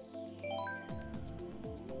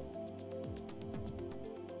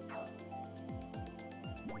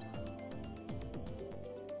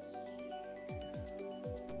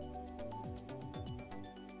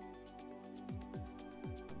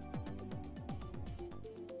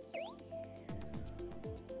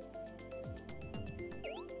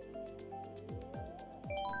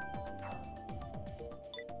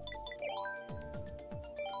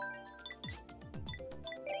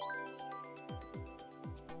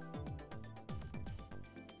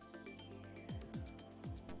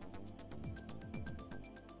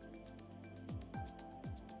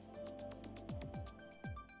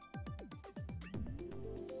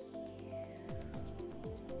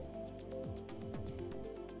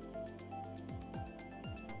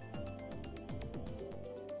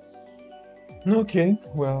 Okay,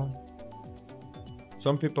 well,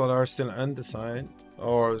 some people are still undecided,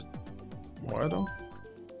 or I don't.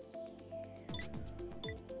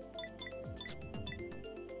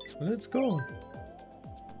 Let's go.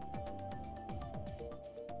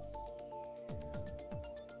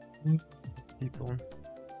 People.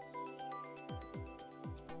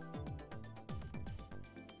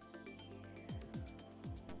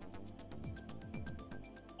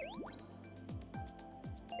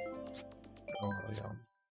 Oh, yeah.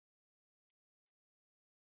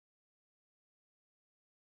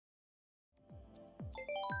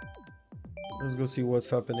 Let's go see what's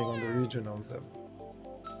happening on the regional level.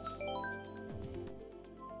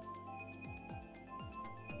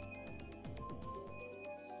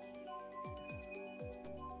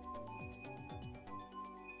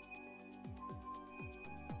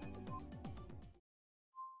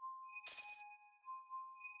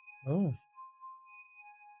 Oh.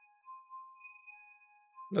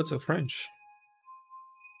 Lots of French.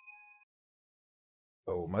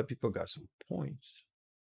 Oh, my people got some points.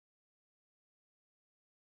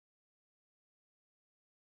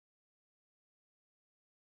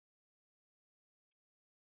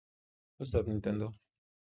 What's up, Nintendo?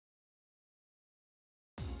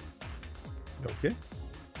 Okay.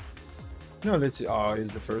 No, let's see. Oh,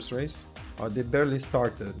 it's the first race. Oh, they barely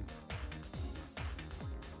started.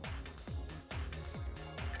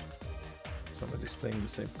 Somebody's playing the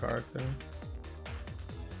same character.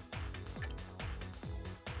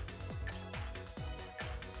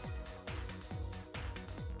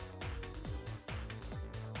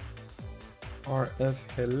 RF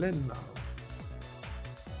Helena.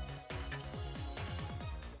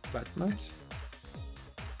 Batman.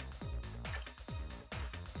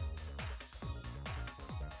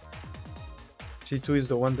 G2 is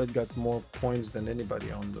the one that got more points than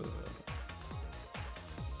anybody on the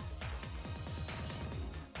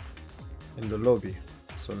in the lobby.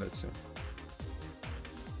 So let's see.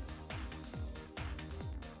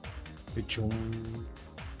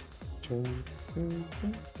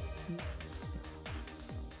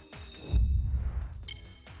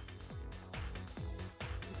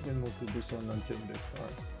 Then we'll do this one until they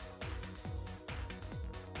start.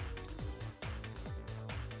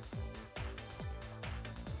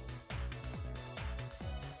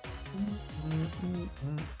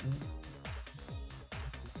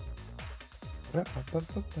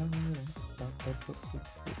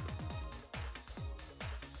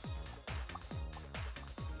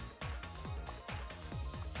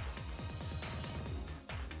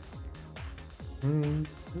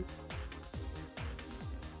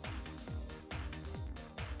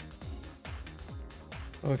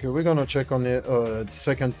 Okay, we're gonna check on the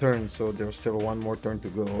second turn, so there's still one more turn to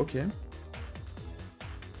go. Okay.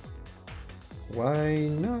 Why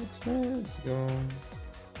not? Let's go.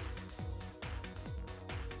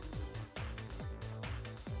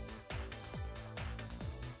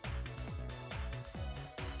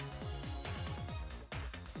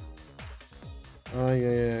 Oh,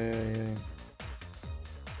 yeah.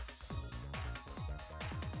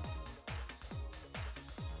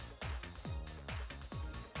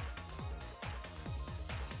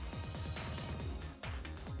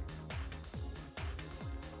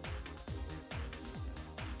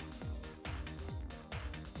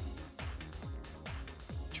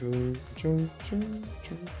 Choo.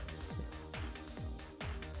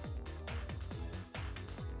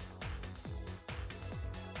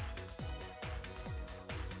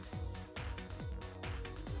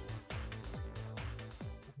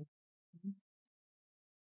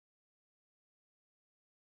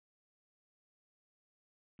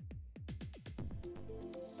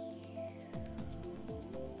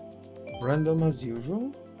 Random as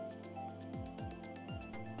usual.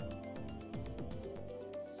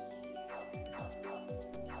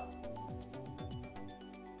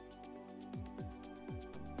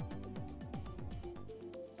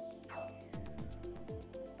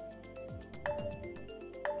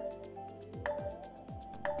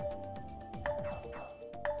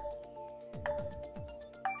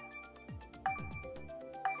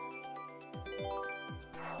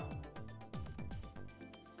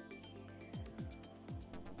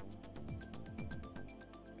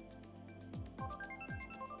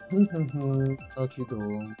 Okay,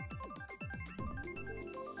 though.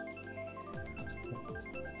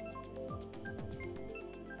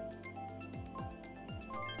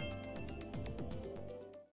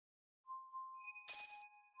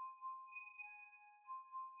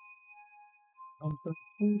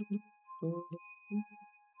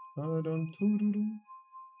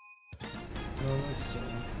 Let's see.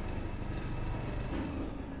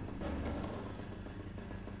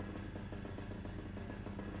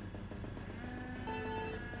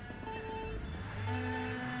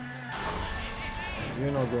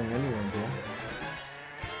 You're not going anywhere, bro.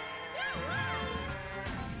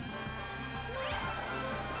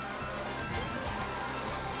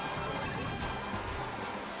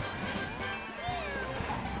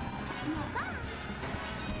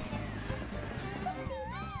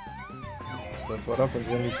 That's what happens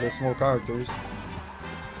when you play small characters.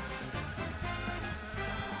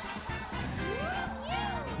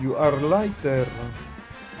 You are lighter.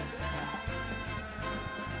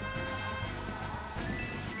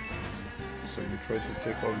 So you try to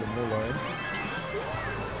take all the moolah.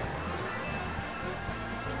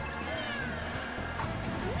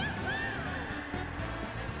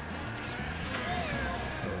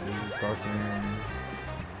 This is starting.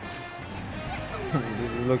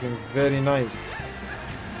 This is looking very nice.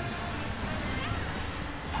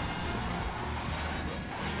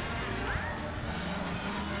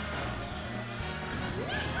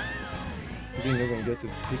 He didn't even get to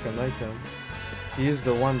pick an item. He is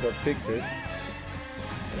the one that picked it.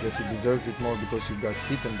 I guess he deserves it more because he got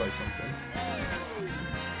hit by something.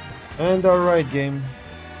 And alright, game.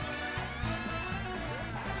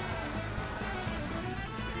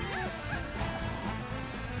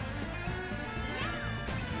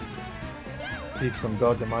 Pick some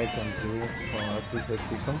goddamn items, dude. Well, at least let's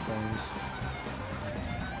pick some coins.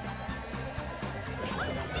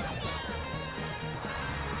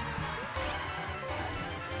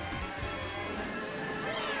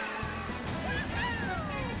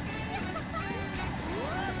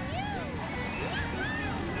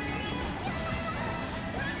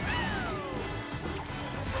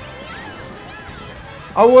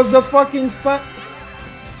 I was a fucking fan.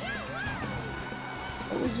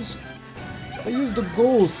 I used the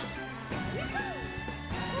ghost.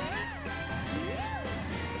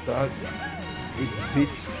 That it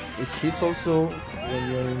hits also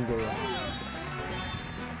when you're in the.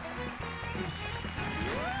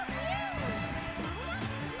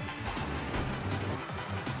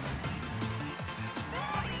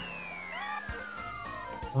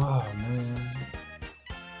 Oh man.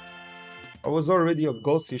 I was already a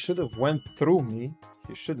ghost. He should have went through me.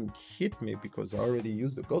 He shouldn't hit me because I already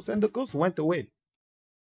used the ghost and the ghost went away.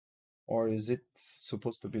 Or is it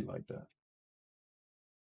supposed to be like that?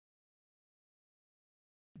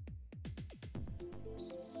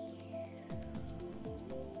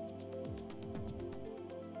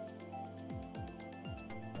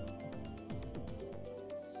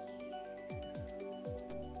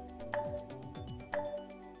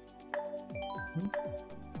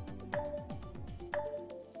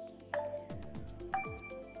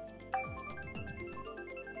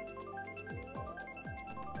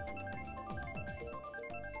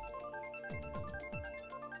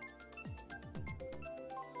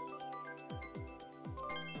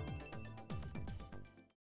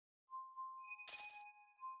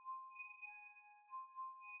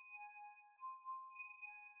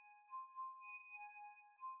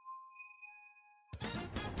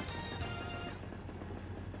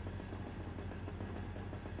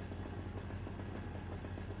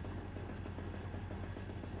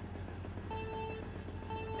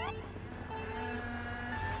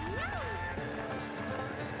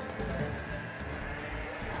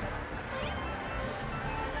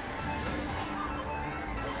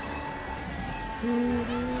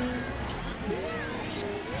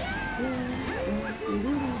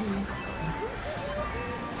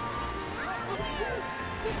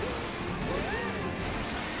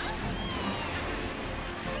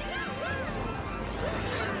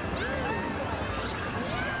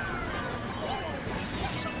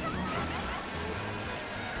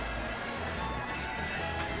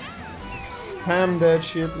 spam that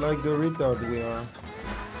shit like the retard we are.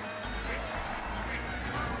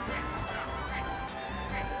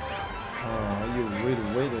 Oh, you really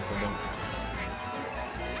waited for them.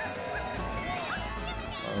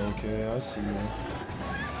 Okay, I see you.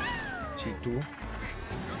 G2.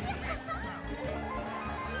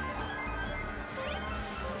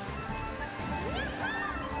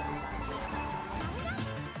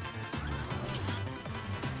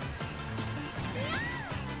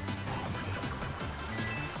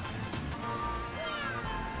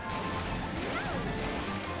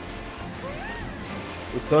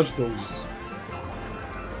 We touch those.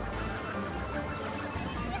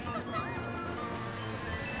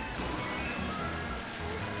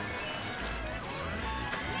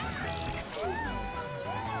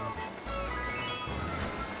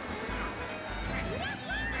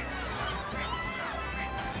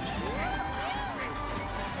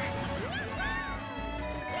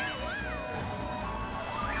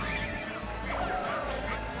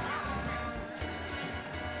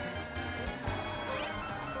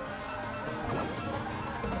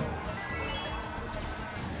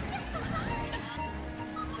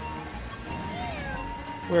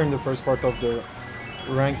 We're in the first part of the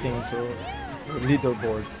ranking, so the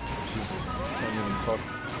leaderboard. Jesus, can't even talk.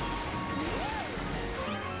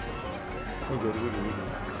 We're good, we're good, we're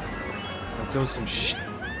good. I've done some shit.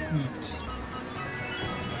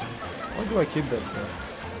 Why do I keep that stuff?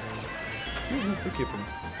 Use this to keep him.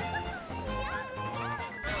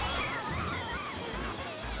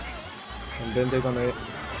 And then they're gonna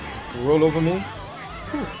roll over me.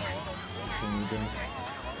 Whew.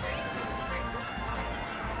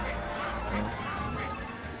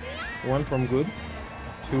 One from good.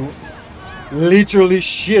 Two. Literally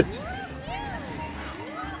shit.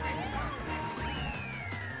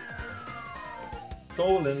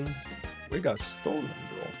 Stolen. We got stolen,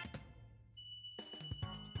 bro.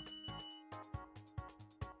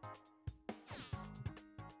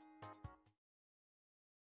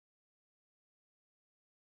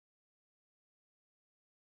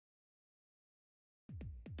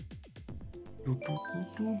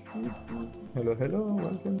 Hello, hello,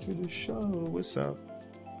 welcome to the show. What's up?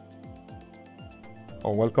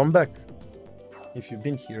 Or welcome back. If you've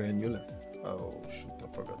been here and you left. Oh shoot,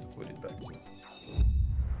 I forgot to put it back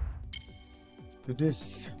to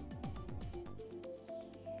this.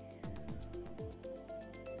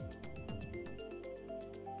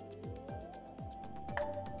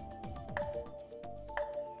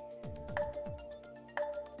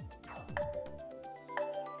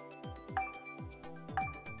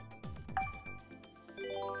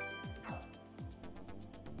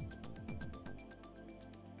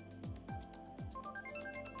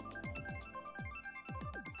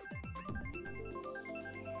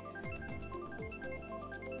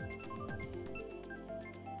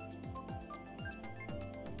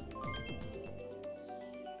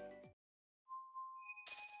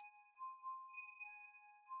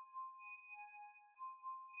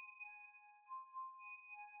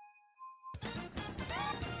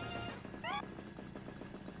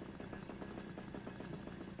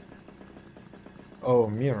 Oh,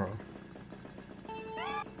 mirror.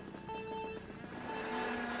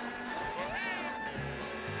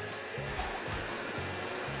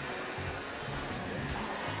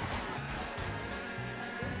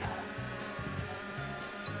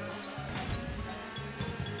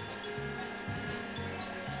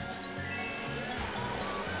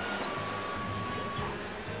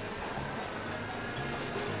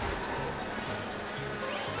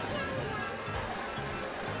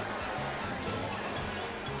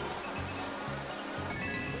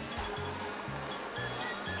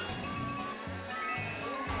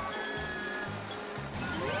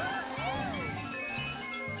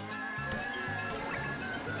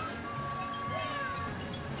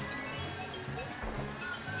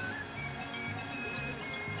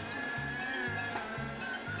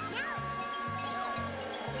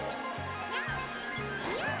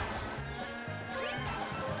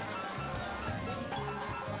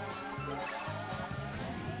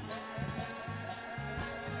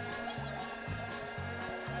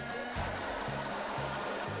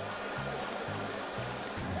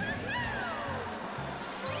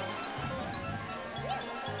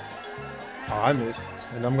 Oh, I missed.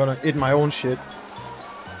 And I'm gonna eat my own shit.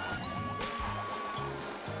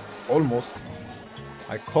 Almost.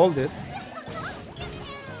 I called it.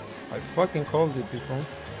 I fucking called it before.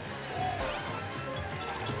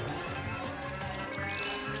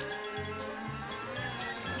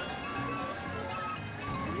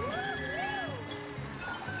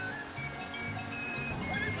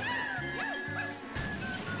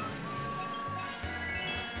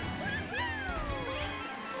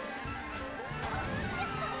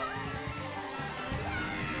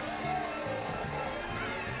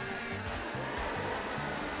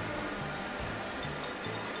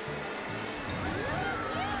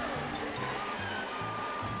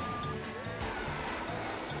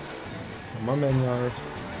 My man yard.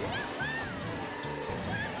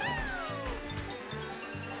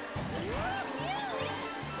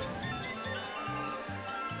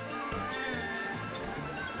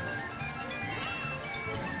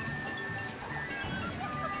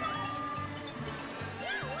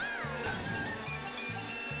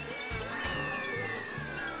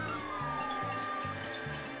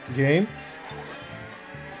 Game?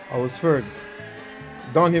 I was third.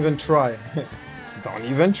 Don't even try. Don't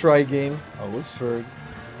even try, game. I was third.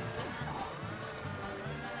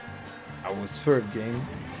 I was third, game.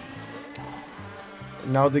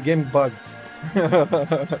 Now the game bugged.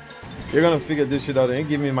 You're gonna figure this shit out and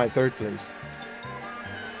give me my third place.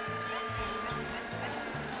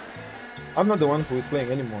 I'm not the one who is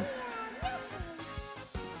playing anymore.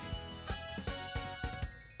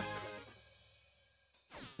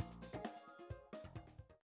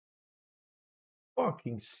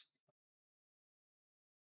 Fucking.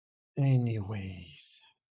 Anyways.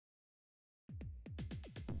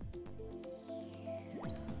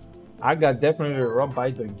 I got definitely robbed by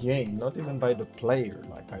the game, not even by the player.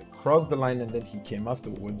 Like, I crossed the line and then he came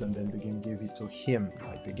afterwards and then the game gave it to him.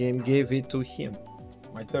 Like, the game gave it to him.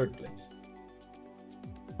 My third place.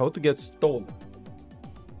 How to get stolen?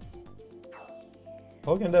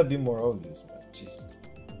 How can that be more obvious? Like, Jesus.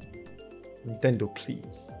 Nintendo,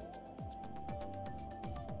 please.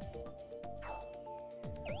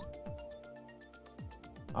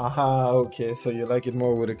 Aha, okay, so you like it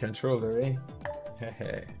more with a controller, eh?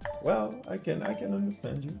 Well, I can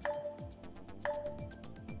understand you.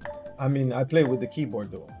 I mean, I play with the keyboard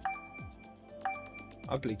though.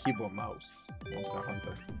 I play keyboard mouse, Monster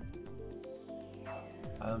Hunter.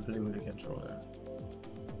 I don't play with the controller.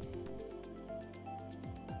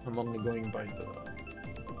 I'm only going by the...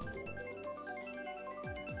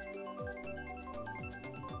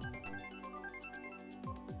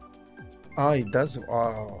 Ah, it does.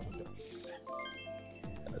 Oh,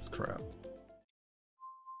 that's crap.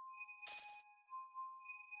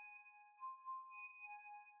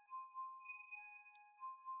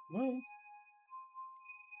 Well,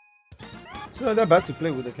 it's not that bad to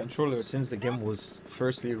play with the controller since the game was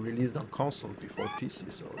firstly released on console before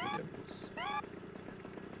PC, so the game was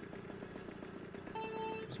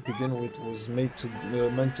to begin with was meant to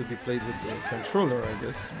be played with the controller, I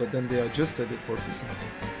guess, but then they adjusted it for PC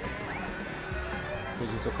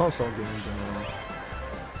because it's a console game in general.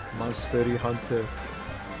 Monster Hunter.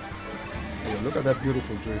 Hey, look at that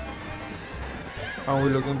beautiful drift. Aren't we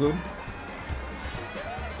looking good?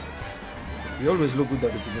 We always look good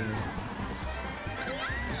at the beginning.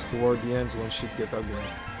 It's toward the ends when shit get ugly.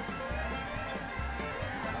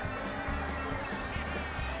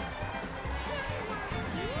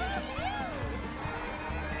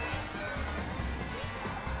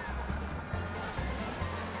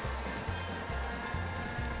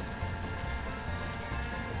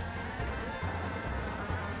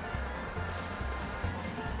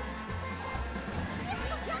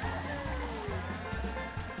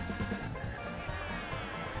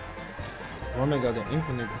 One got the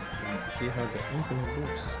infinite. He had the infinite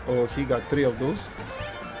boots. Oh, he got 3 of those.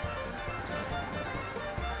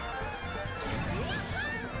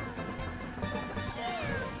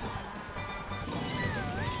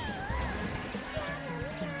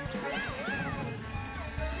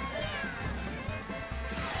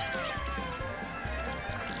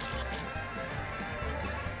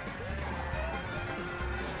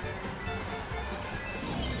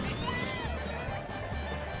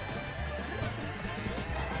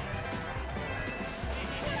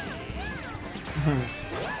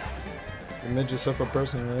 You made yourself a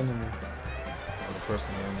personal enemy. Or a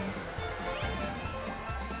personal enemy.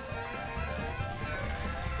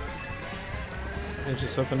 You made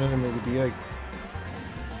yourself an enemy with the egg.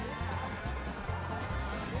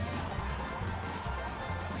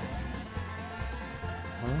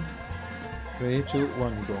 Huh? 3, 2,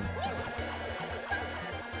 1, go.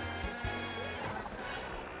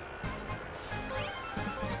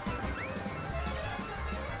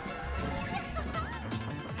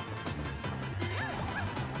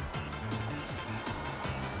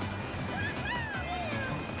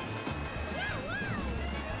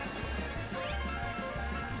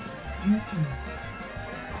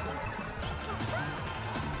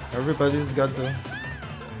 Everybody's got the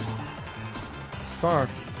star.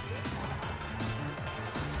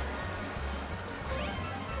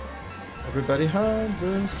 Everybody had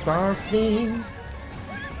the star thing.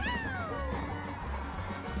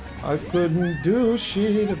 I couldn't do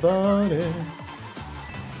shit about it.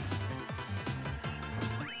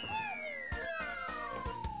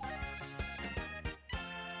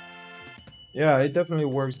 Yeah, it definitely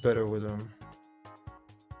works better with them.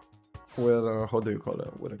 with how do you call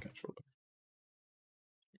it? With a controller.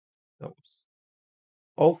 That was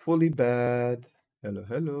awfully bad. Hello,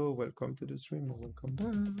 hello. Welcome to the stream. Welcome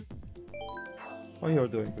back. How you're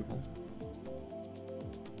doing, people?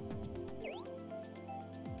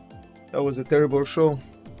 That was a terrible show.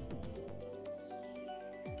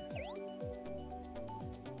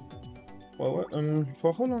 Well,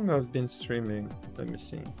 for how long I've been streaming? Let me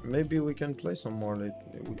see. Maybe we can play some more.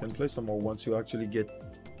 We can play some more once you actually get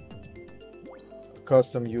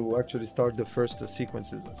accustomed. You actually start the first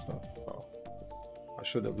sequences and stuff. Oh, I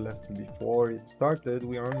should have left before it started.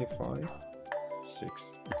 We are only 5,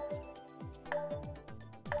 6.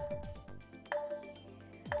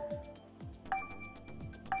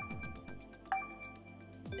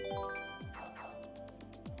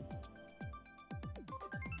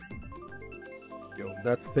 Yo,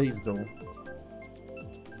 that face though.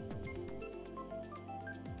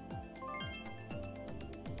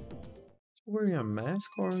 Wearing a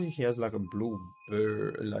mask or he has like a blue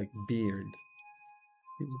beard?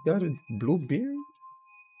 He's got a blue beard?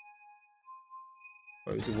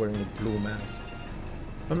 Or is he wearing a blue mask?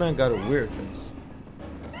 My man got a weird face.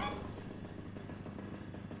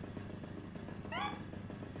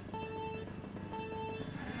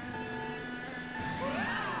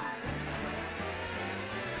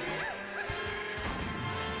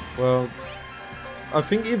 Well, I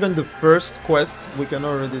think even the first quest we can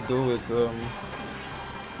already do with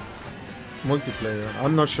multiplayer.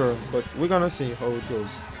 I'm not sure, but we're gonna see how it goes.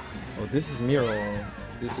 Oh, this is mirror.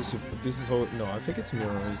 This is how. No, I think it's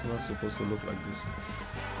mirror. It's not supposed to look like this.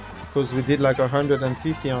 Because we did like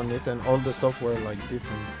 150 on it, and all the stuff were like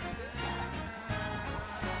different.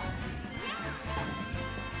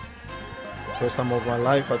 First time of my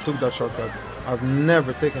life, I took that shortcut. I've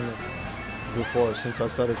never taken it before since I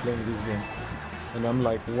started playing this game, and I'm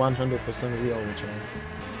like 100% real with you.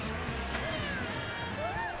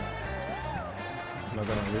 I'm not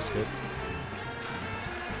gonna risk it.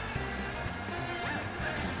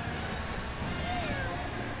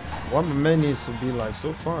 What man needs to be like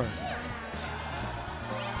so far?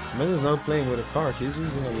 Man is not playing with a car, he's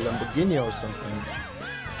using a Lamborghini or something.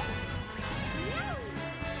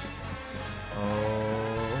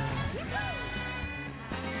 Oh.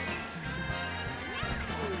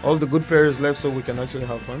 All the good players left so we can actually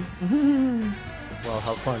have fun. Well,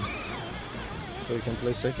 have fun. So we can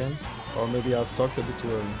play second. Or maybe I've talked a bit too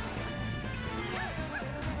early.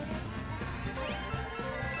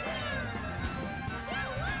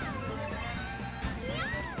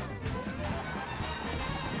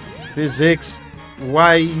 Physics,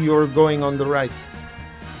 why you're going on the right?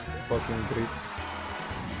 Fucking Brits.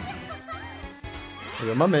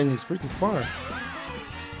 Yeah, my man is pretty far.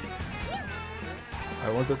 I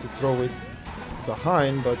wanted to throw it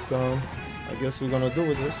behind, but I guess we're gonna do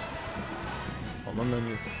with this. Oh, my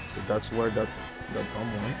man, so that's where that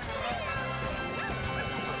bomb went.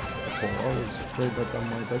 Oh, I was afraid that I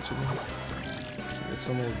might actually get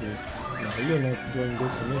some of this. No, you're not doing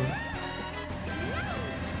this to me.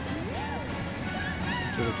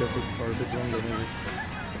 Should have kept it for a bit longer maybe.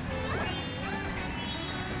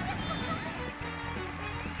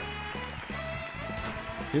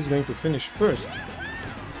 He's going to finish first.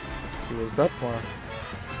 He was that far.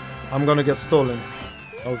 I'm gonna get stolen,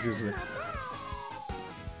 obviously.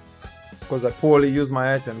 Because I poorly used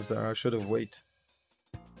my items there, I should have waited.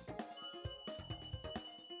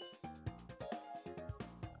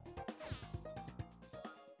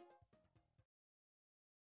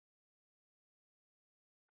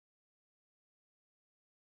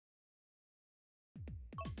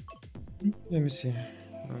 Let me see.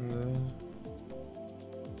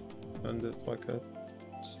 And the pocket.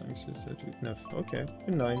 5, 6, 7, 8, 9. Okay,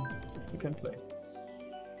 9. We can play.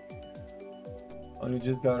 And we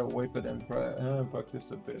just gotta wait for them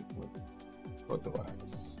practice a bit with proto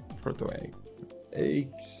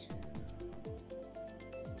eggs.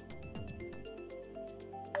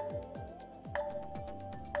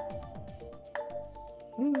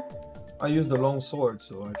 I use the long sword,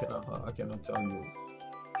 so I cannot tell you.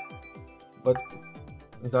 But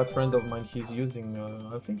that friend of mine, he's using,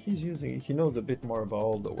 I think he knows a bit more about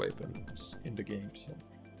all the weapons in the game, so.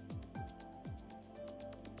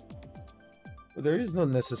 But there is not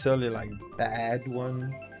necessarily like bad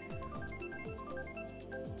one.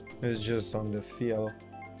 It's just on the feel.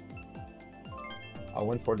 I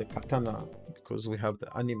went for the katana because we have the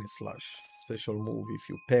anime slash special move if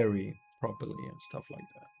you parry properly and stuff like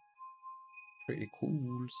that. Pretty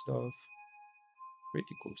cool stuff.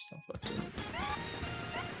 Pretty cool stuff actually.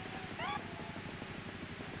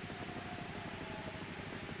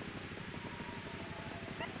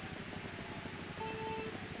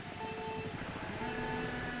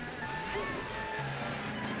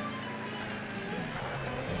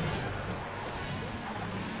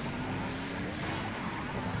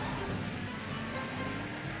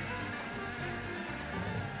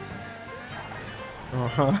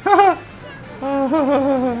 I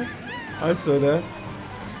saw that.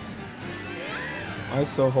 I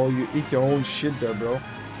saw how you eat your own shit there, bro.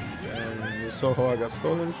 And you saw how I got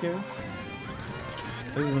stolen here.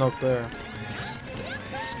 This is not fair.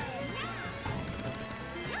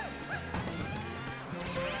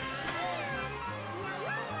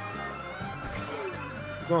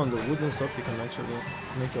 Go on the wooden stuff, you can actually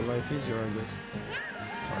make your life easier, I guess.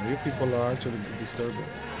 You people are actually disturbing.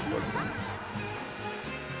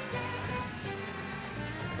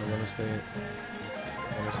 I'm gonna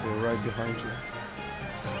stay right behind you.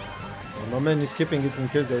 My man is skipping it in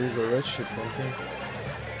case there is a red ship from him.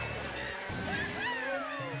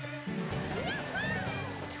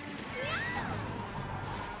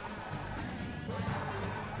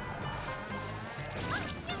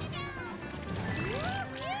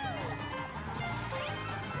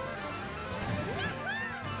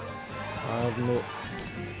 I have no...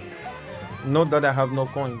 Not that I have no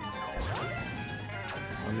coin.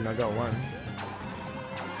 I mean, I got one.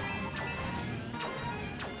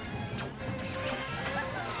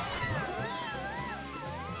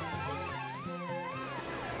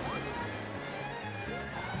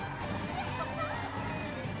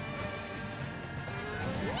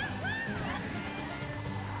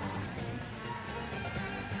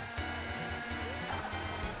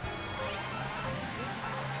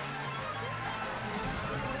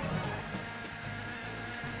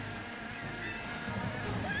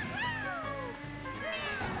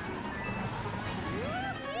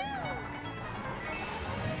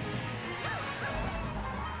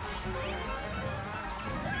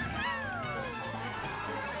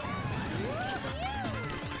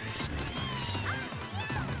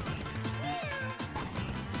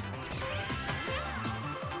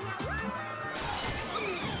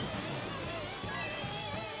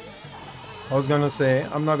 I was gonna say,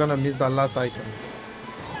 I'm not gonna miss that last item.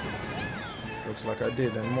 Looks like I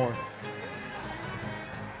did, and more.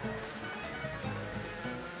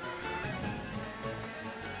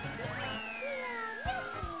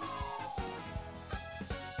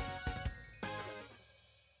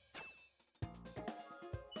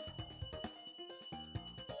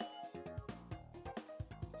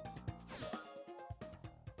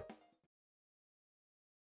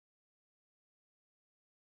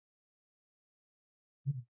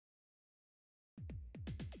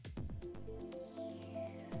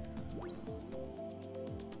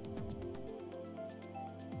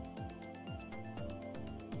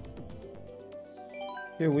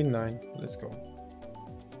 Okay, win 9. Let's go.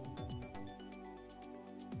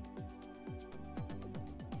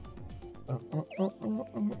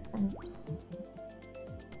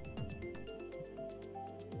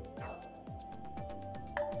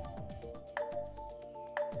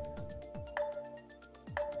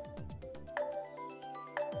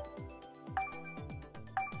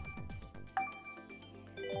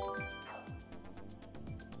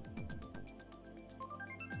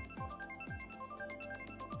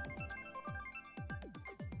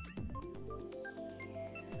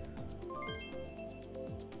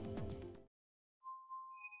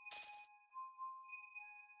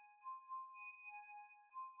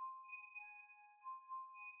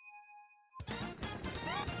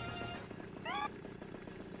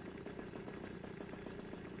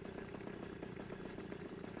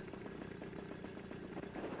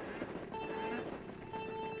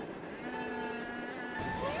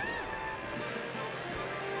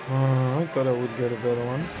 I thought I would get a better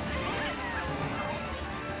one.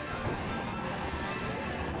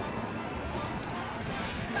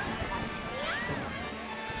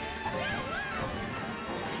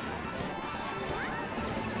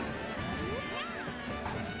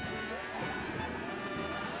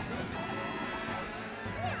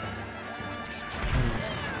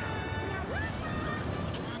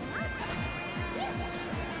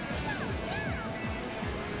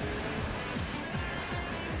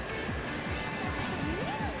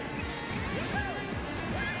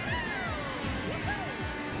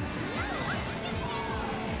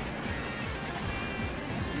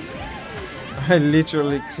 I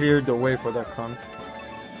literally cleared the way for that cunt.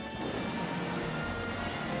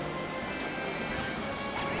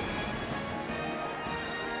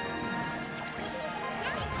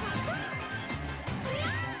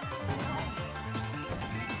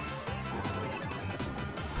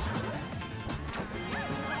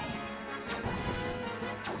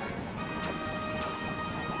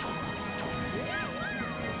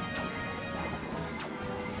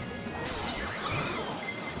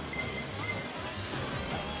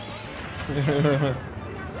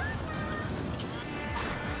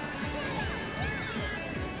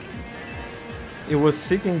 It was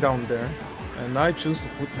sitting down there, and I choose to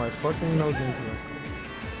put my fucking nose into it.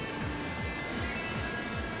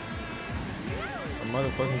 I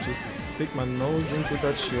motherfucking choose to stick my nose into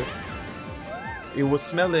that shit. It was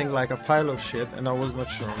smelling like a pile of shit, and I was not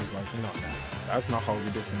sure. I was like, you know, that's not how we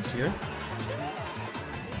do things here.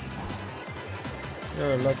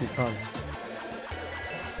 You're a lucky cunt.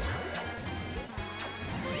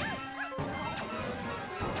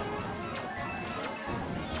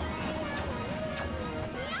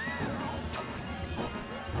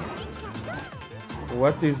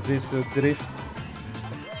 What is this drift?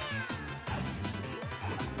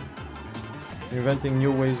 Inventing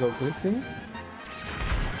new ways of drifting?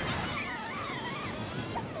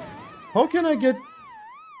 How can I get...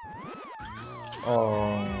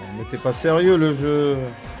 Oh, mais t'es pas sérieux le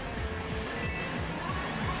jeu.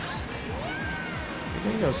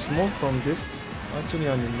 Getting a smoke from this actually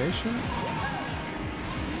animation?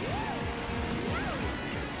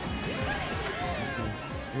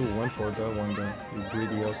 You went for that one then, you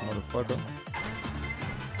greedy ass motherfucker.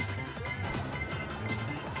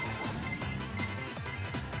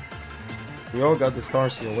 We all got the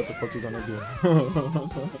stars here, what the fuck you gonna do?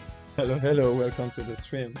 Hello, hello, welcome to the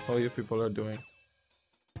stream. How you people are doing?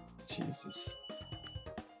 Jesus.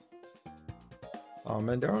 Oh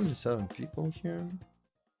man, there are only 7 people here.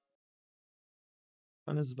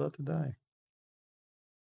 Fun is about to die.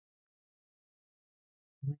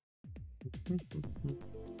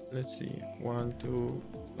 Let's see. 1, 2.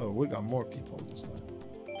 Oh, we got more people this time.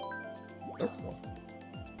 Let's go.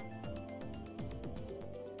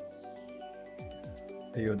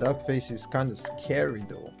 Hey, yo, that face is kind of scary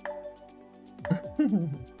though.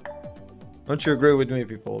 Don't you agree with me,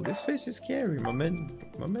 people? This face is scary. My man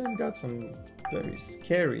got some very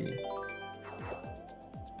scary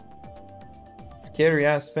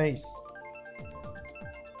ass face.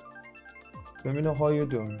 Let me know how you're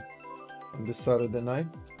doing on this Saturday night.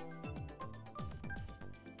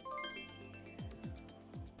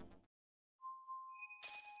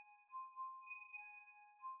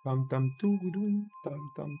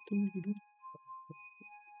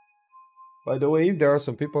 By the way, if there are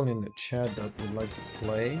some people in the chat that would like to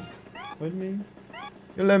play with me,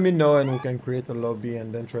 you let me know and we can create a lobby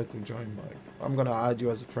and then try to join. Like, I'm gonna add you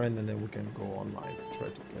as a friend and then we can go online and try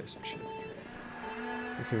to play some shit.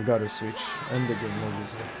 If you've got a Switch and the game,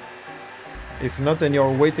 obviously. If not, and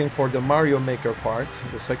you're waiting for the Mario Maker part,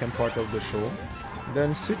 the second part of the show,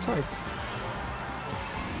 then sit tight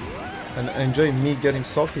and enjoy me getting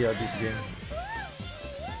salty at this game.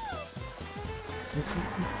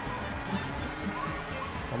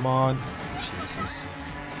 Come on. Jesus.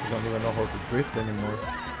 I don't even know how to drift anymore.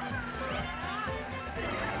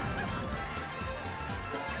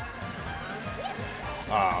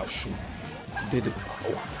 Ah, shoot. Did it.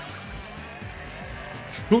 Oh.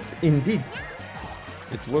 Shoot, indeed.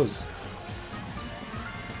 It was.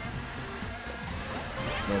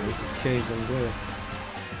 There was a case in there.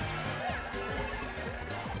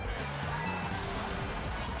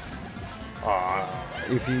 Ah,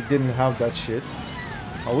 if he didn't have that shit,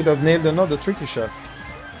 I would have nailed another tricky shot.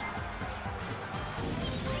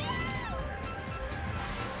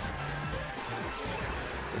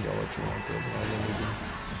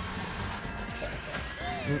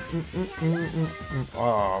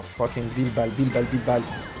 Oh, fucking Bilbal.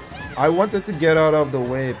 I wanted to get out of the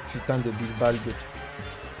way, putain de Bilbal.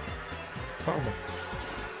 Pardon.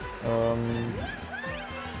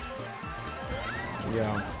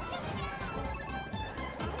 Yeah.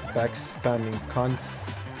 Back spamming cunts.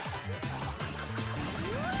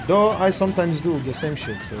 Though I sometimes do the same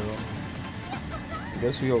shit, so I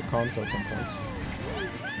guess we all cunts at some points.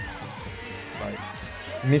 Like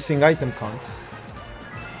missing item cunts.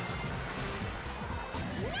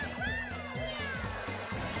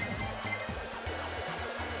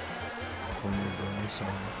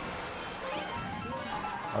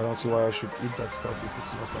 I don't see why I should eat that stuff if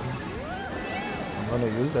it's not funny. I'm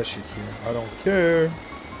gonna use that shit here. I don't care.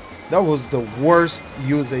 That was the worst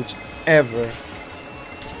usage ever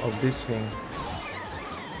of this thing.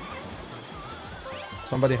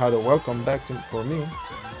 Somebody had a welcome back for me.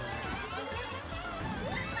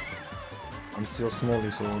 I'm still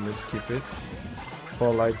smelly, so let's keep it.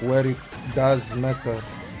 But like where it does matter.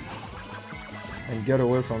 And get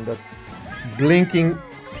away from that blinking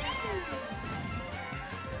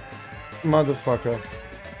motherfucker.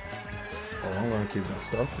 Oh, I'm gonna keep that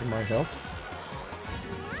stuff. It might help.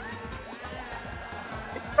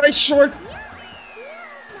 Right short.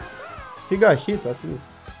 He got hit at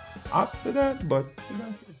least. After that, but he got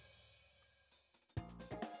hit.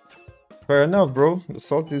 Fair enough, bro. The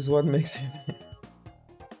salt is what makes it.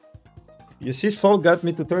 You see, Soul got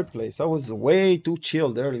me to third place. I was way too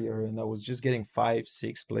chilled earlier, and I was just getting 5,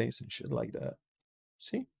 6 place and shit like that.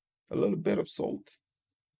 See? A little bit of salt.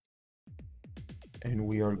 And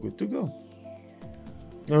we are good to go.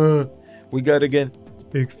 We got again.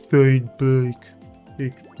 Excite bike.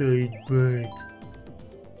 Excite bike.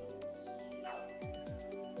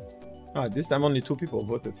 This time only 2 people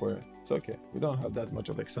voted for it. It's okay. We don't have that much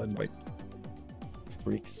of excitement. Bike.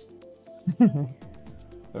 Freaks.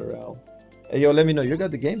 Around. Hey, yo, let me know. You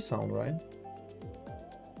got the game sound, right?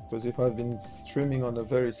 Because if I've been streaming on a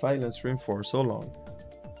very silent stream for so long,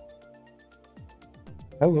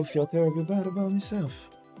 I will feel terribly bad about myself.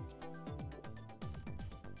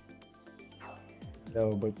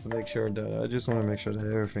 No, but to make sure that I just want to make sure that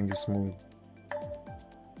everything is smooth.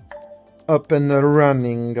 Up and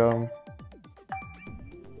running.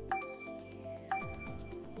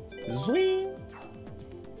 Zwing.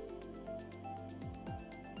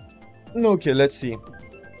 Okay, let's see.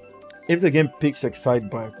 If the game picks Excite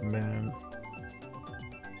Bike, man.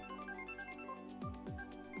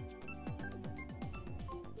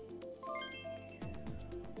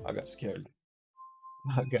 I got scared.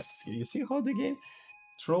 I got scared. You see how the game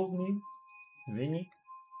trolled me? Vinny?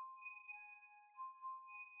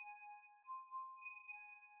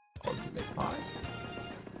 Ultimate high.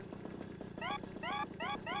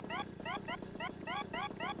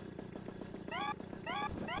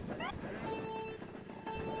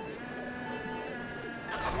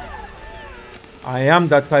 I am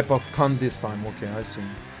that type of cunt this time. Okay, I see.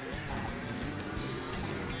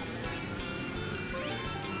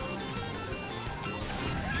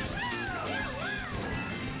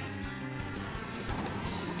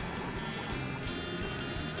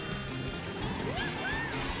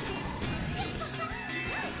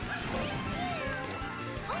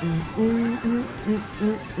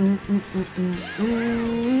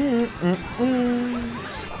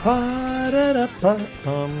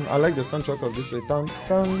 I like the soundtrack of this play. Dun,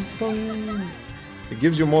 dun, dun. It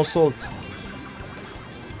gives you more salt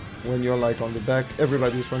when you're like on the back.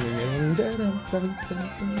 Everybody's running in.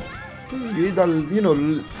 You eat that, you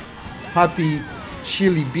know, happy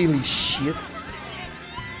chili billy shit.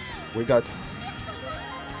 We got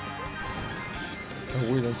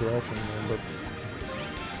a weird interaction, man, but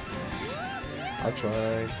I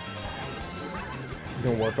tried. It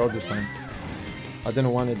didn't work out this time. I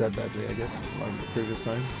didn't want it that badly, I guess, like the previous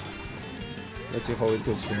time. Let's see how it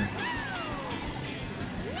goes here.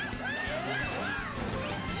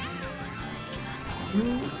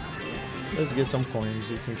 Let's get some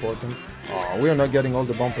coins, it's important. Oh, we are not getting all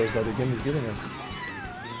the bumpers that the game is giving us.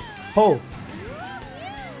 Oh!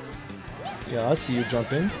 Yeah, I see you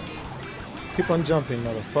jumping. Keep on jumping,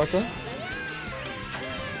 motherfucker.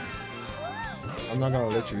 I'm not gonna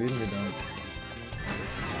let you leave me down.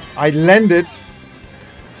 I landed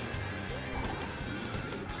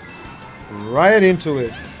right into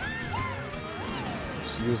it.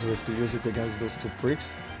 It's useless to use it against those 2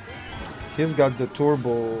 pricks. He's got the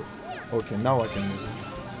turbo. Okay, now I can use it.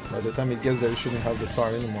 By the time it gets there, it shouldn't have the star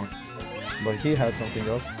anymore. But he had something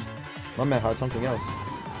else. My man had something else.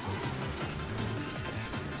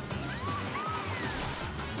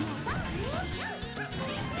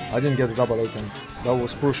 I didn't get the double item. That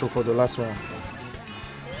was crucial for the last round.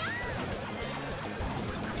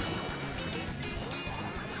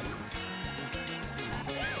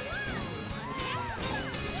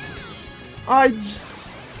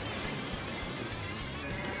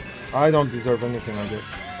 I don't deserve anything, I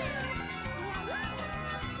guess.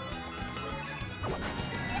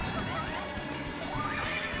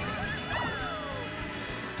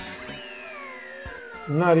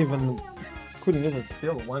 Not even... Couldn't even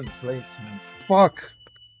steal 1 place, man. Fuck!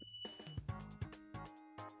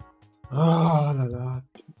 Ah là là,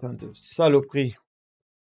 putain de saloperie.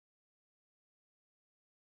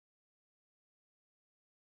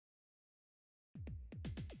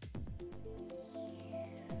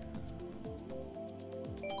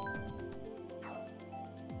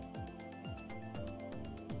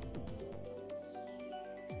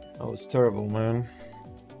 That was terrible, man.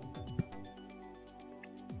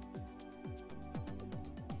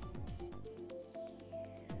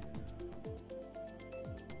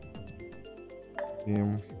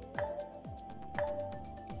 Yeah.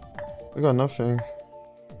 I got nothing.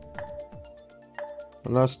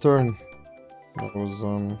 The last turn. That was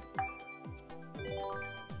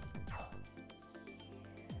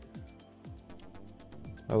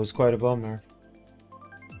that was quite a bummer.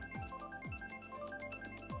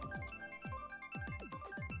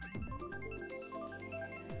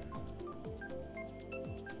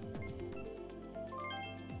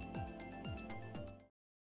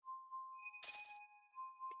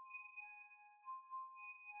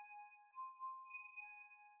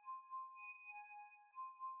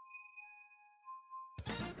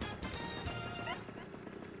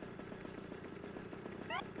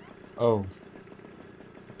 Oh,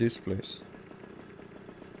 this place.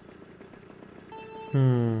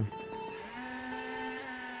 Hmm.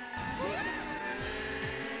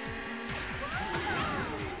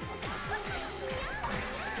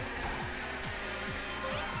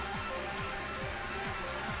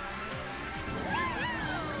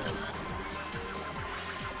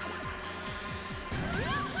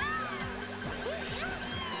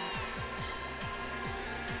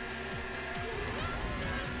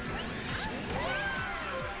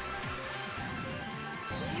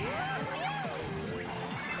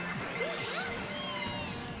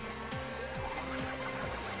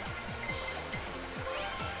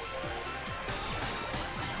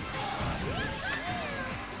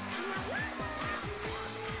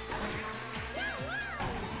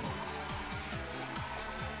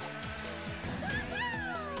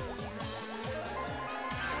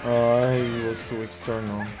 He was too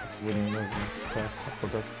external. Wouldn't let me pass. I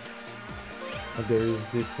forgot. There is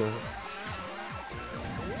this.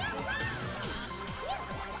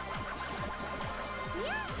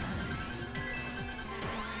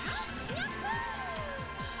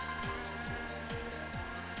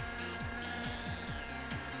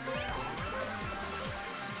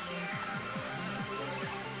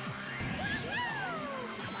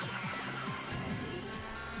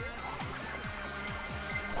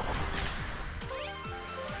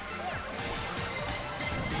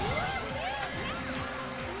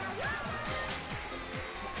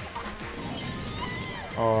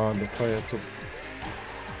 The fire took.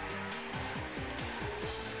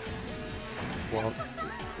 Well,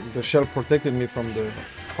 the shell protected me from the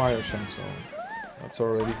fire shell, so that's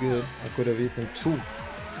already good. I could have eaten 2.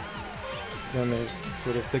 Then I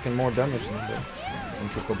could have taken more damage than that.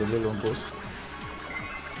 Thank you for the little boost.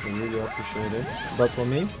 I really appreciate it. That's for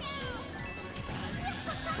me.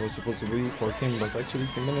 It was supposed to be for him, but actually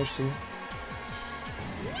he managed to.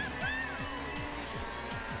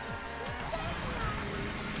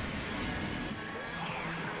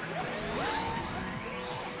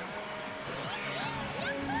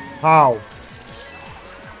 How?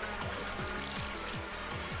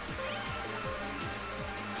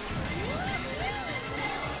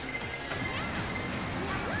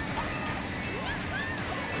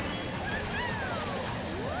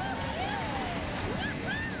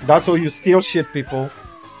 That's how you steal shit, people.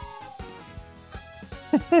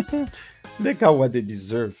 They got what they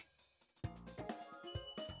deserve.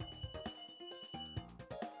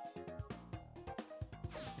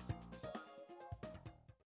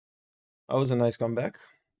 That was a nice comeback.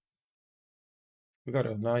 We got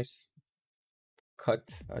a nice cut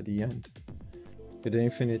at the end with the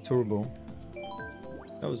infinite turbo.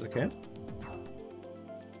 That was okay.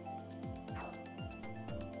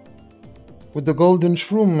 With the golden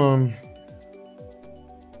shroom,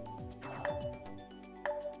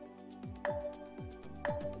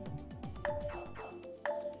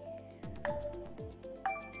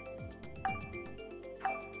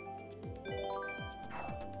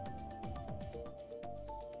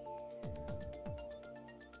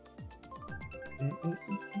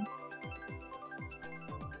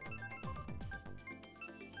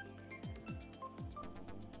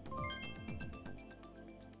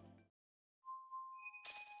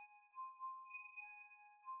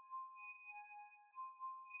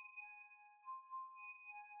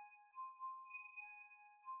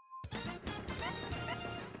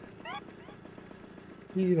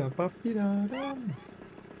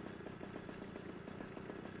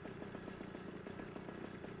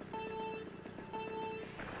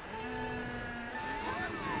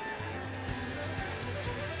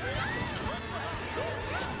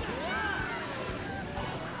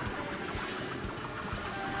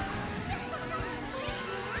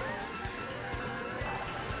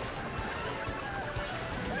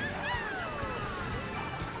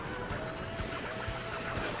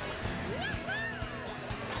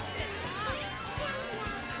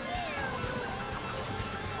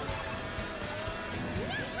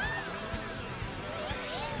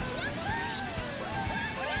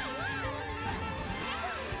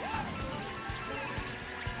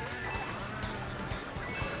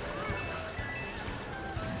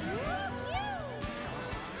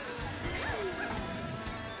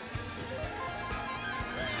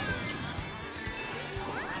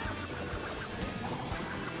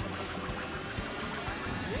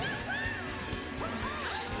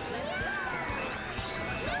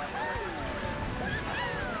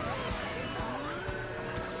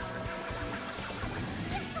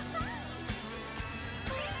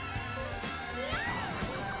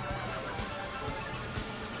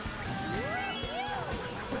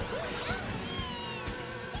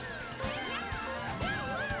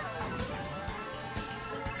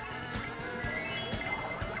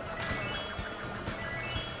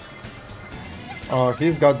 Oh,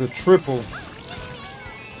 he's got the triple.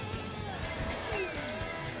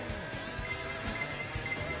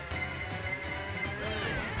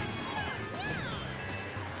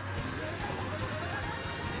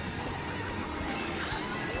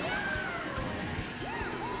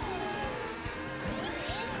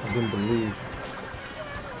 I didn't believe.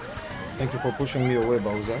 Thank you for pushing me away,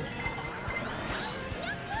 Bowser.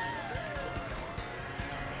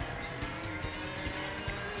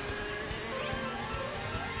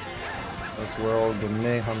 That's where all the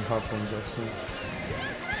mayhem happens, I see.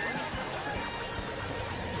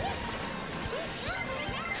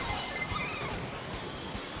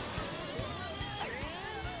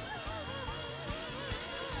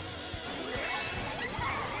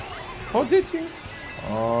 How did he?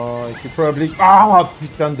 Oh, he probably... Ah,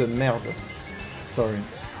 putain de merde. Sorry.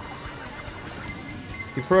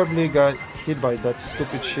 He probably got hit by that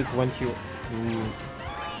stupid shit when he...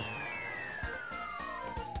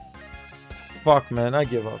 Fuck, man, I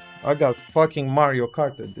give up. I got fucking Mario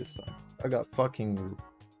Kart at this time. I got fucking...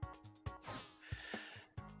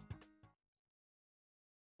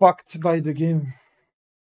 fucked by the game.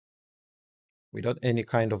 Without any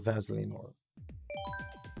kind of Vaseline or...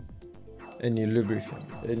 any lubricant,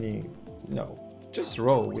 any... No. Just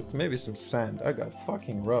roll with maybe some sand. I got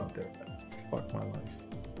fucking rubbed there. Fuck my life.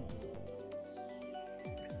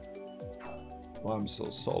 Oh, I'm so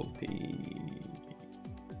salty.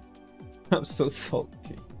 I'm so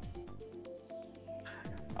salty.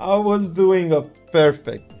 I was doing a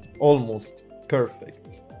perfect, almost perfect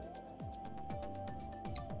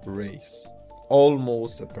race.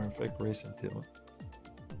 Almost a perfect race until...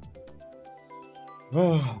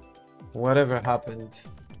 whatever happened,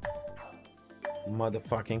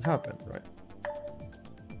 motherfucking happened, right?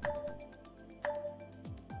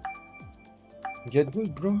 Get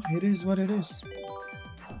good, bro. It is what it is.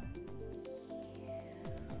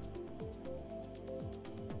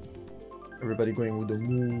 Everybody going with the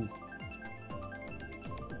moo.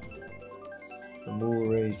 The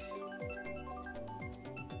moo race.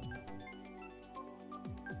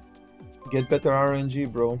 Get better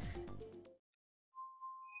RNG, bro.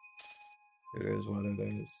 It is what it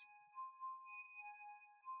is.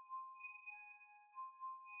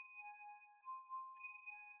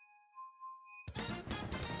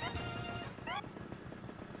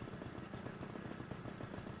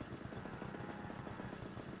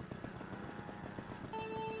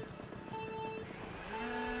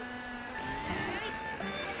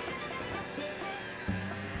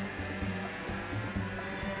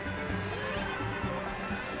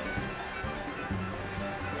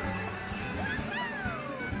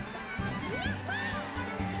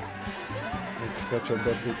 Catch up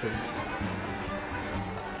that people.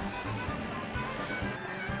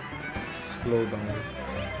 Slow down.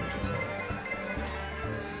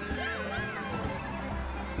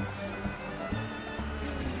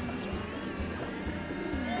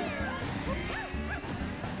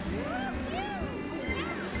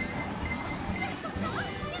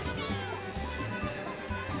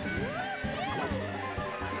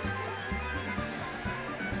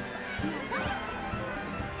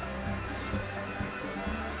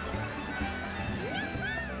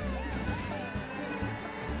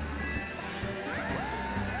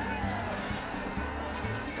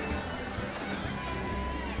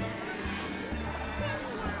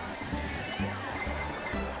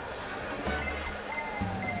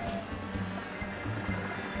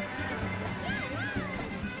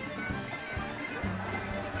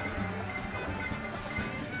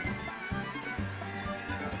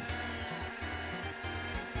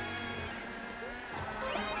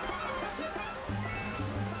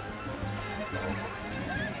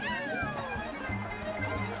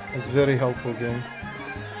 It's very helpful game.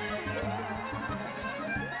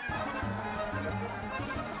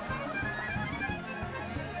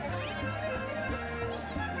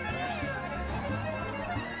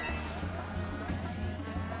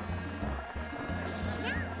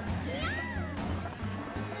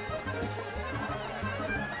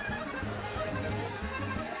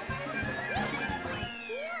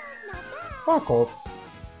 Fuck off.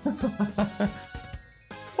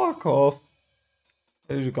 Fuck off.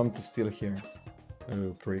 Why did you come to steal here?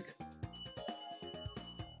 You prick.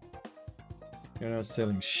 You're not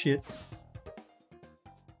selling shit.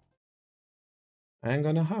 Ain't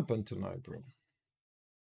gonna happen tonight, bro.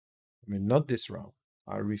 I mean, not this round.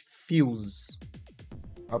 I refuse.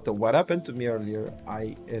 After what happened to me earlier,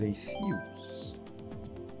 I refuse.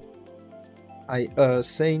 I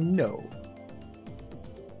say no.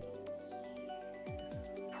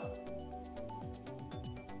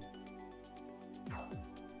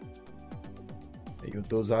 Hey, yo,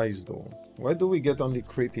 those eyes though. Why do we get only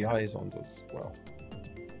creepy eyes on those? Well,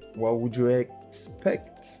 what would you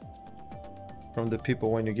expect from the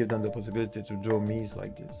people when you give them the possibility to draw me's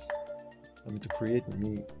like this? I mean, to create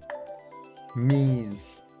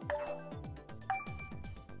me's.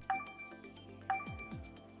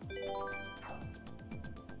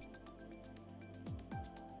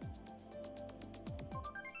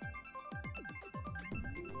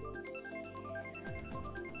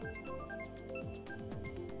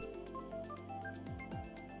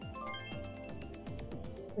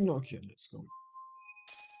 Okay, let's go.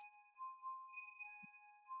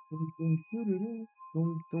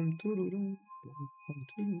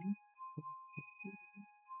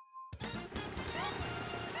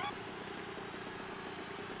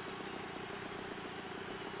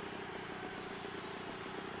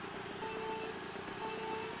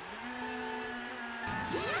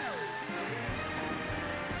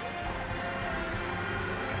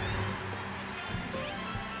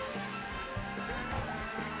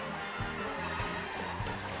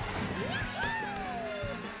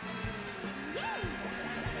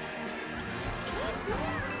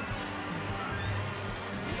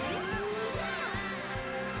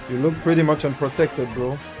 You look pretty much unprotected,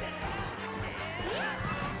 bro.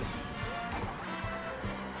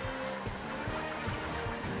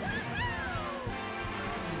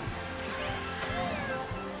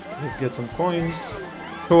 Let's get some coins.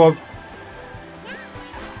 Show up.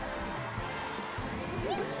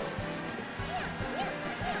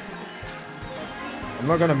 I'm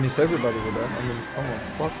not gonna miss everybody with that. I mean, come on,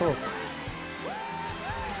 fuck off.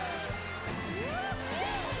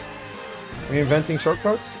 Reinventing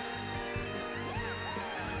shortcuts?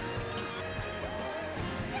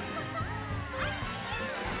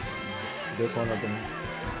 This one again.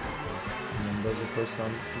 And that's the first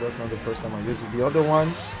time. That's not the first time I used it. The other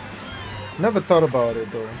one, never thought about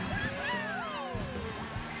it though.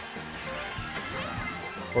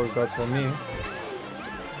 Of course, that's for me.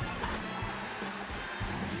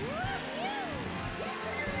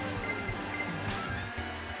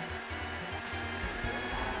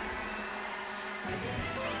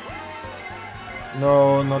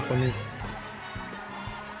 No, not for me.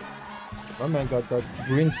 My man got that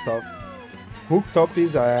green stuff. Hooked up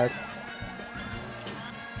his ass.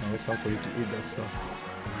 No, it's not for you to eat that stuff.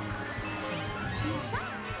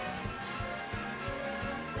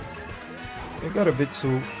 You got a bit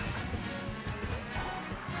too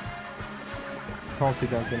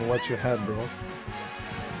confident in what you had, bro.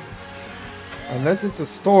 Unless it's a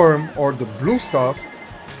storm or the blue stuff,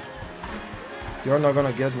 you're not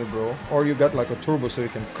gonna get me, bro. Or you got like a turbo so you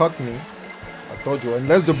can cut me. I told you,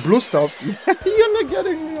 unless the blue stuff, you're not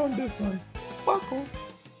getting me on this one. Fuck off.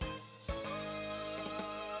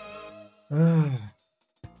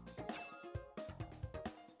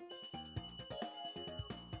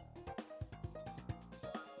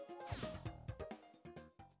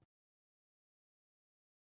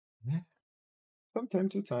 From time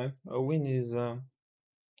to time, a win is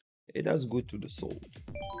it does good to the soul.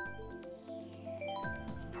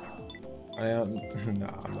 I am nah,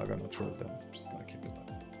 I'm not gonna throw them. I'm just gonna keep it up.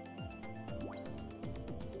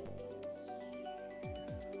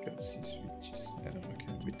 Can see switches. Yeah,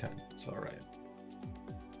 okay, we 10. It's alright.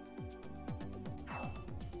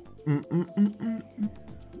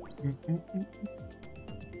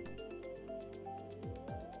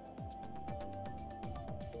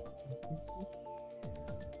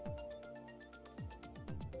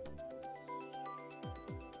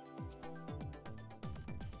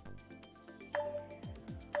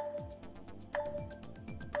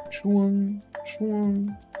 Shwung,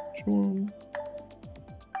 shwung, shwung.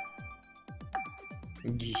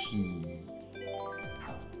 Gee.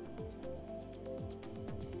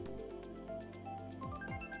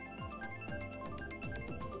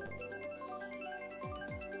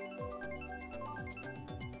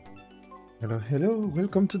 Hello, hello,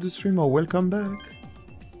 welcome to the stream or welcome back.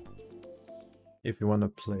 If you want to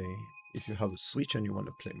play, if you have a Switch and you want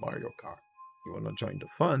to play Mario Kart, you want to join the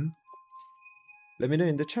fun, let me know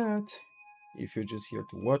in the chat. If you're just here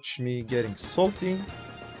to watch me getting salty,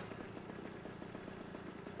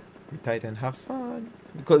 be tight and have fun,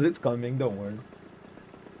 because it's coming, don't worry.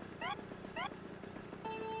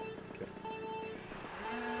 Okay.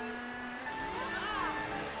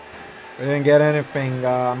 We didn't get anything,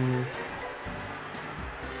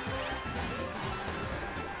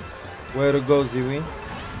 where to go, Ziwi?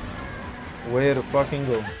 Where to fucking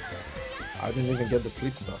go? I didn't even get the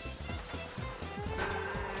flip stuff.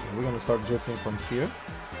 We're gonna start drifting from here.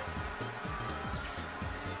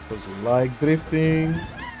 Because we like drifting.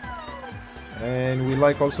 And we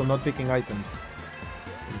like also not picking items.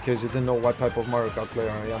 In case you didn't know what type of Mario Kart player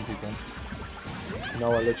I am, people.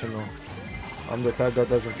 Now I'll let you know. I'm the type that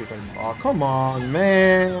doesn't pick on. Oh, come on,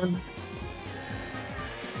 man!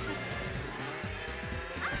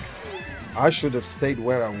 I should have stayed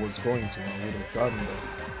where I was going to. I would have gotten there.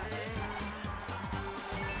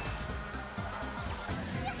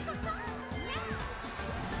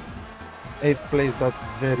 8th place, that's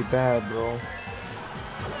very bad, bro.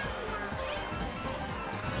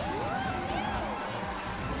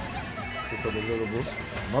 Look for the little boost.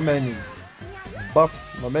 My man is buffed.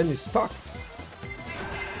 My man is stuck.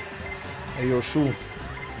 Hey, yo, Shu.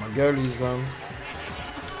 My girl is,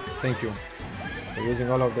 thank you for using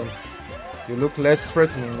all of them. You look less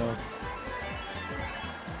threatening now.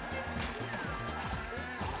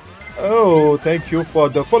 Oh, thank you for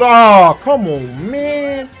the follow. Oh, come on,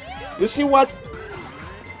 man. You see what?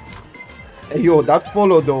 Hey, yo, that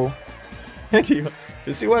follow though.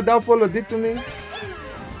 You see what that follow did to me?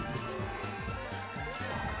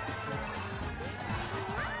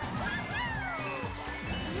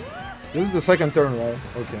 This is the second turn, right?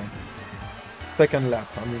 Okay. Second lap.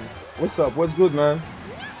 I mean, what's up? What's good, man?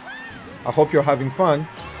 I hope you're having fun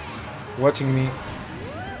watching me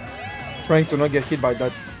trying to not get hit by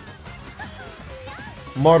that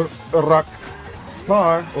rock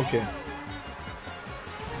star. Okay.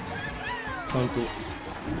 It's time to...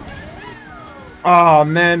 Ah,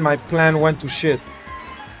 man, my plan went to shit.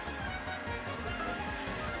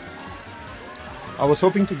 I was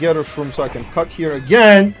hoping to get a shroom so I can cut here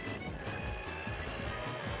again.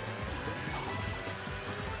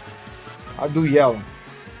 I do yell.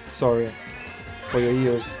 Sorry for your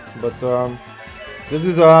ears, but this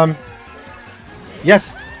is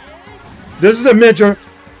yes, this is a major.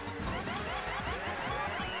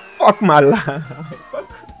 Fuck my life.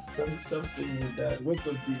 Done something with that. What's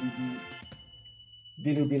up, DVD?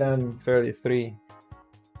 Dilly Dylan 33,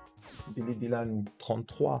 Dilly Dylan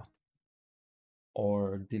 33,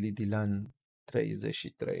 or Dilly Dylan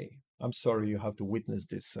 33. I'm sorry you have to witness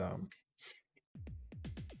this.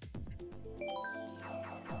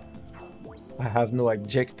 I have no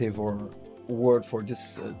adjective or word for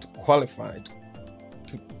this to qualify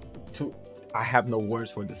to I have no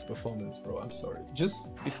words for this performance, bro. I'm sorry.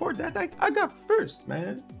 Just before that, I got first,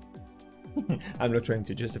 man. I'm not trying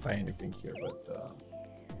to justify anything here, but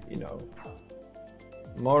you know,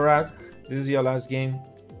 Morak, this is your last game.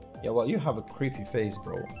 Yeah, well, you have a creepy face,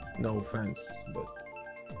 bro. No offense, but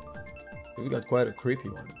you got quite a creepy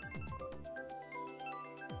one.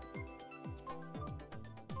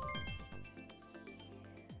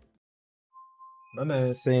 My man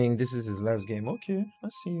is saying this is his last game. Okay, I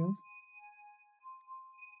see you.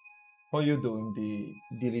 How you doing, the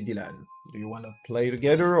Dilly Dylan? Do you want to play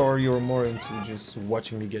together, or you're more into just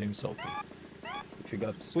watching me getting salty? If you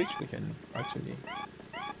got the Switch, we can actually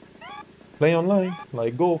play online.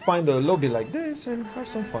 Like, go find a lobby like this and have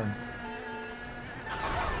some fun.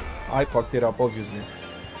 I fucked it up, obviously.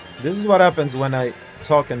 This is what happens when I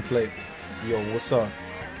talk and play. Yo, what's up?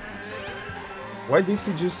 Why did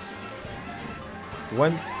he just...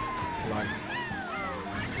 went like...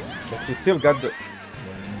 But he still got the...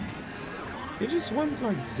 He just went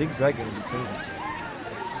like zigzagging between us.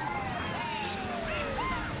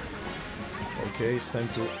 Okay, it's time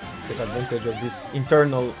to take advantage of this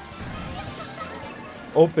internal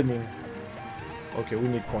opening. Okay, we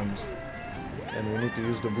need coins. And we need to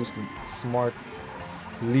use the boosted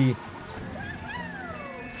smartly.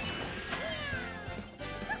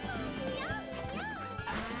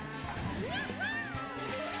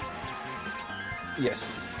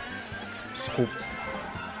 Yes. Scooped.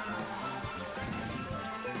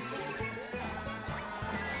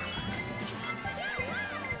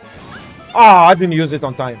 Ah, I didn't use it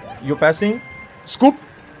on time. You passing? Scooped?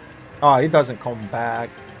 Ah, it doesn't come back.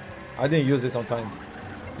 I didn't use it on time.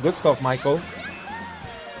 Good stuff, Michael.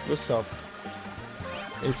 Good stuff.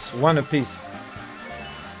 It's one apiece.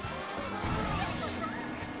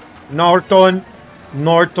 Norton.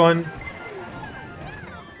 Norton.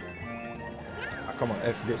 Ah, come on,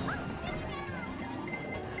 F this.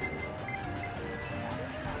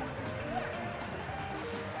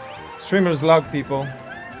 Streamer's luck, people.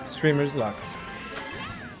 Streamer's luck.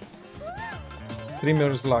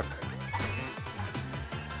 Streamer's luck.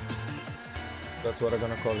 That's what I'm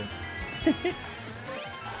gonna call it.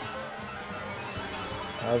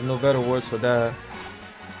 I have no better words for that.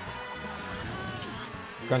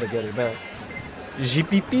 Gonna get it back.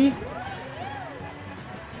 JPP.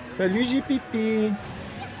 Salut JPP.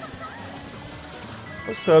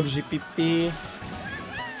 What's up JPP?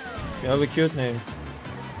 You have a cute name.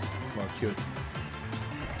 Well, cute.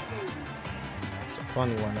 It's a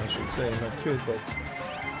funny one, I should say. Not cute, but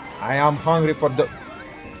I am hungry for the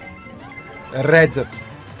red.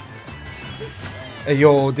 Hey,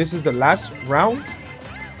 yo, this is the last round?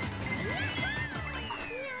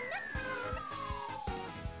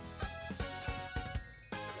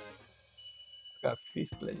 Got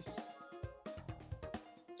 5th place.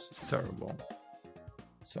 This is terrible.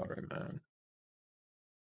 Sorry, man.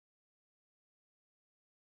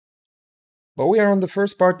 But we are on the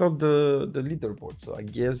first part of the leaderboard, so I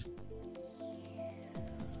guess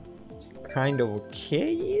it's kind of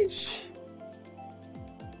okay-ish.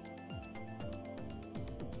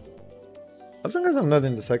 As long as I'm not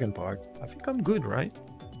in the second part, I think I'm good, right?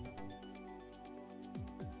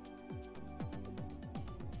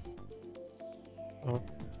 Oh.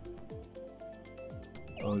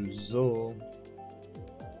 Also,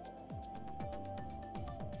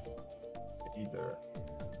 either.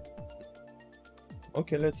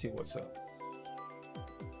 Okay, let's see what's up.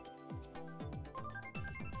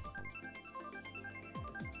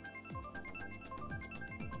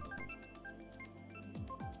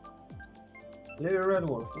 Little Red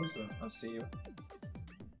Wolf, what's up? I see you.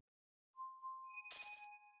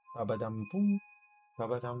 Babadam boom,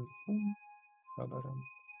 babadam boom, babadam,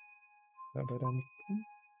 babadam boom.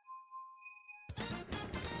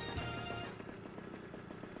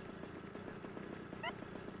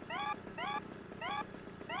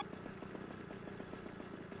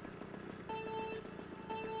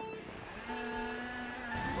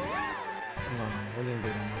 No, I didn't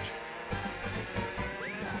get much.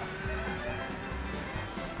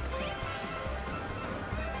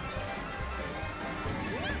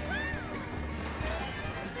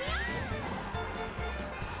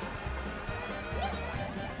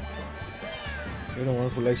 You're the one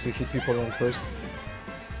who likes to hit people on first.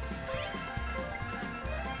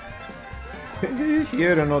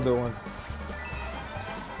 Here, another one.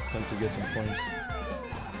 Time to get some points.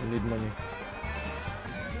 We need money.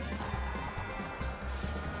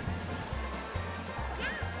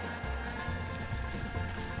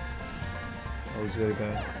 That was very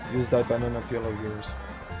bad. Use that banana peel of yours.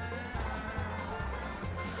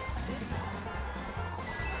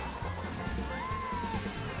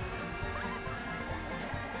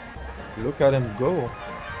 Look at him go.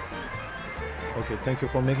 Okay, thank you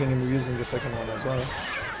for making him using the second one as well.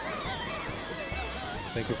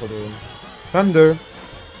 Thank you for the thunder.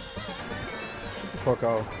 Fuck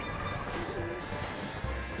out.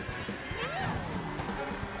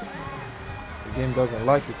 The game doesn't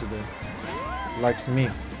like you today. It likes me.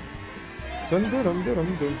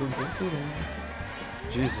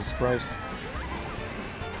 Jesus Christ.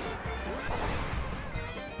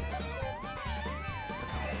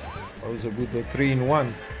 That was a good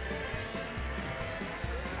 3-in-1.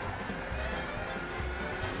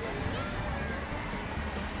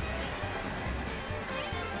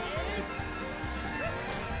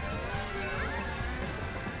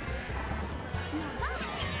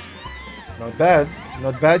 Not bad.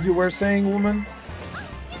 Not bad, you were saying, woman?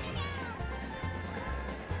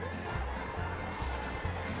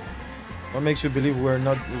 What makes you believe we're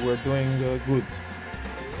doing good?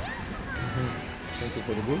 Thank you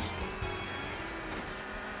for the boost.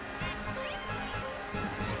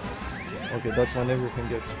 Okay, that's when everything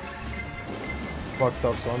gets fucked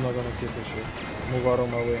up, so I'm not gonna keep this shit. Move out of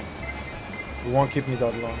my way. You won't keep me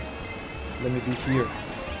that long. Let me be here.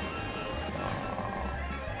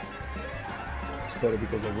 It's better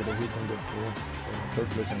because I would have hit on the third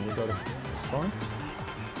place and we got a storm.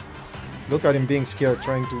 Look at him being scared,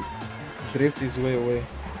 trying to drift his way away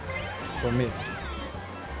from me.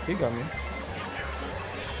 He got me.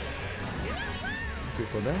 Thank you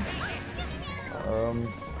for that.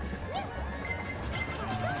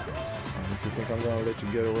 If you think I'm gonna let you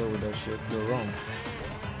get away with that shit, you're wrong.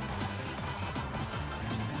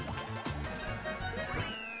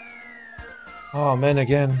 Oh man,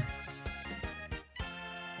 again.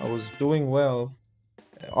 I was doing well.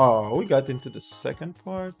 Oh, we got into the second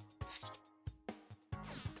part.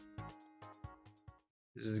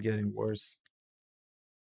 This is getting worse.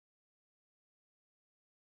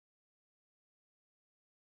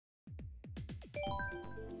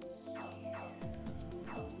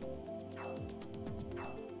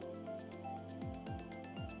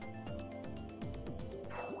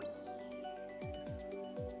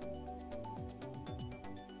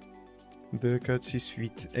 The cut is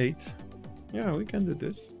 8. Yeah, we can do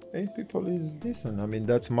this. 8 people is decent. I mean,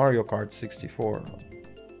 that's Mario Kart 64.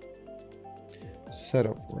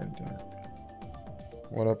 Setup right there.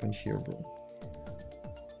 What happened here, bro?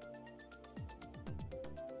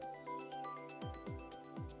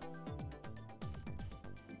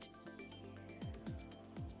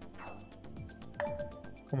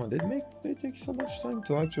 Come on, they take so much time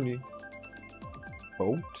to actually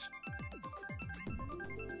vote.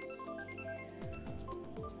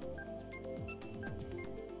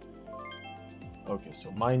 Okay,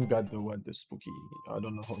 so mine got the spooky, I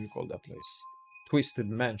don't know how you call that place. Twisted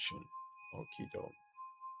Mansion. Okay, though.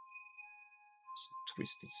 Some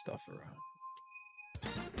twisted stuff around.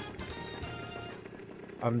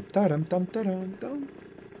 Taram tam taram tam.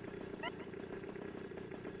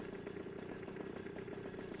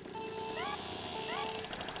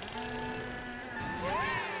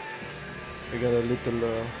 We got a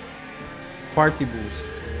little party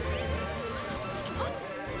boost.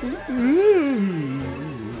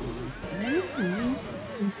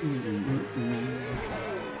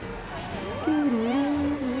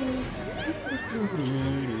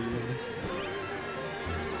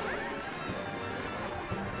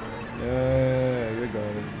 Yeah, we got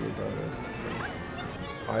it, we got it.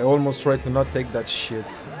 I almost tried to not take that shit.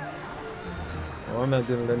 Oh man,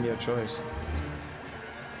 didn't let me a choice.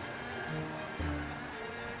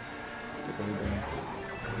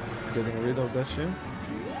 Getting rid of that shit.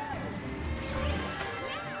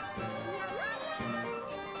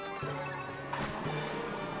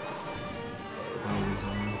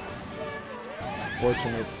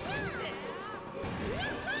 Fortunate.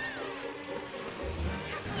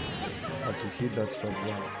 How to hit that stuff.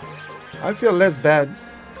 Wow. I feel less bad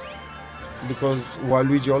because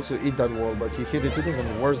Waluigi also hit that wall, but he hit it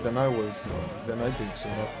even worse than I did. So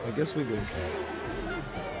I guess we're good.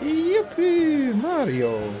 Yippee,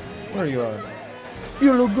 Mario! Where you are?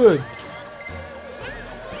 You look good.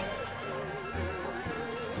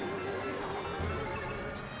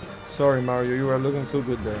 Sorry, Mario, you are looking too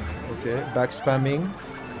good there. Okay, back spamming.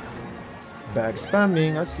 Back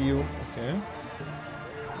spamming, I see you. Okay.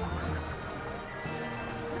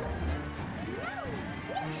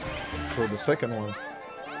 So the second one.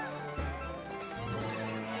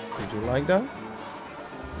 Did you like that?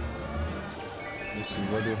 Let's see,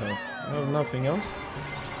 what do you have? No, nothing else?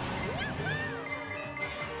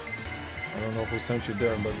 I don't know who sent you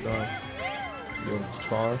there, but you're a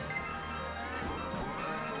star.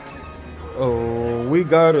 Oh, we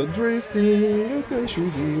got a drifting, okay,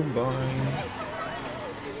 should be combined.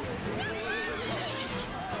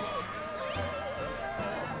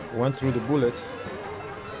 Went through the bullets.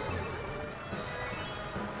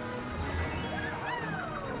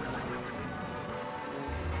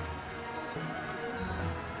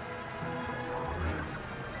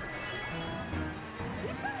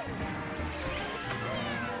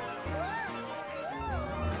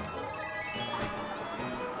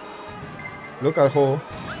 Look at how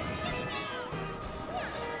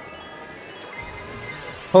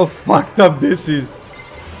fucked up this is.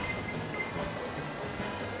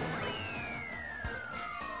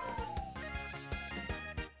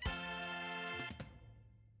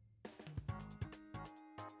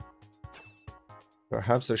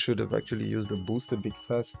 Perhaps I should have actually used the boost a bit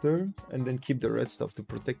faster and then keep the red stuff to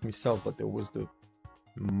protect myself, but there was the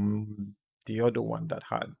other one that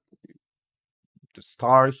had the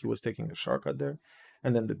star. He was taking a shortcut there,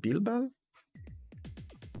 and then the Bilbal.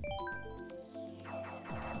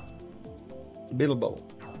 Bilbo.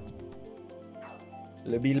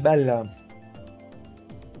 Le Bilbal.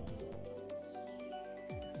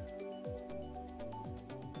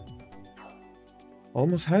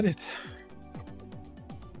 Almost had it.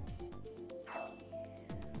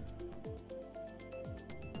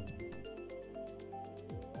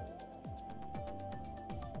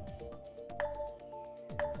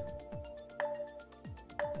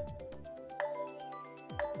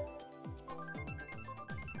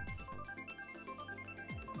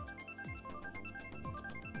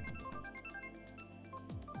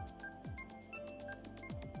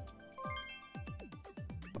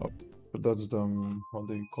 That's the how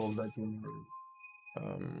do you call that in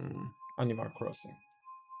Animal Crossing?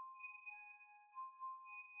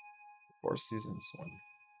 Four Seasons one.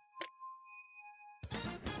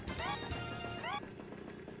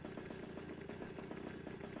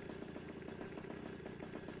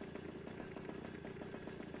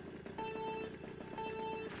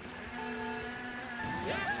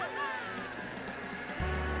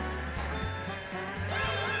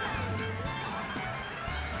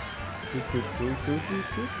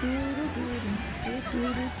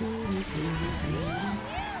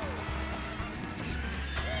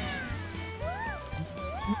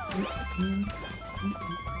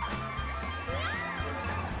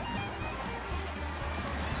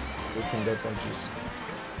 Looking that I just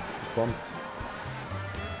bumped.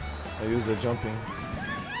 I use the jumping,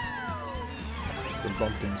 the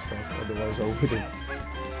bumping stuff, otherwise I would have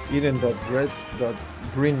eating that that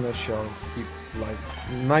green shell. Keep like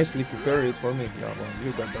nicely prepare it for me. Yeah, well,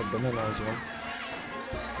 you got that banana as well.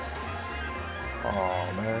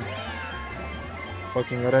 Oh man,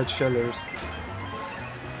 fucking red shellers.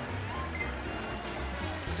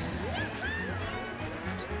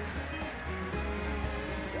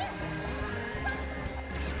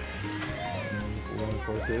 One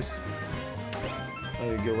for this. Now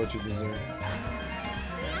you get what you deserve.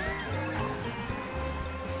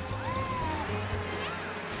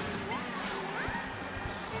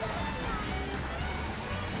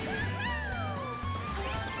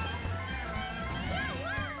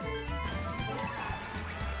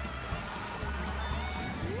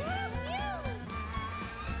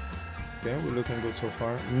 Okay, we're looking good so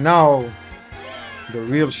far. Now, the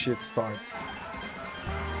real shit starts.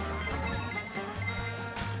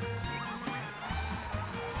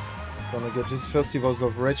 Gonna get just festivals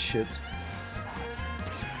of red shit.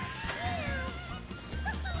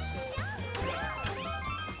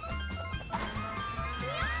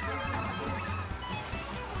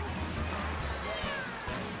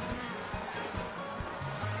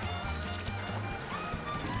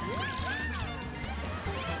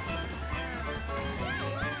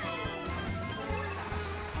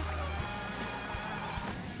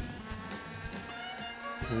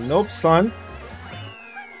 Nope, son.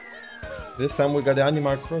 This time we got the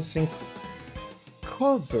Animal Crossing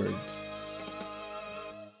covered.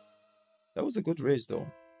 That was a good race though.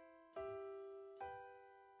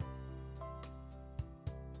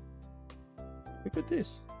 Look at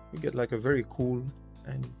this. We get like a very cool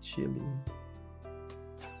and chilly.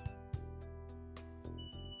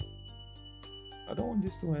 I don't want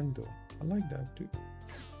this to end though. I like that too.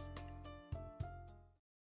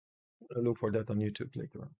 I'll look for that on YouTube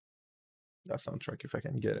later on. That soundtrack if I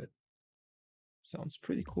can get it. Sounds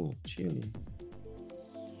pretty cool, chilly.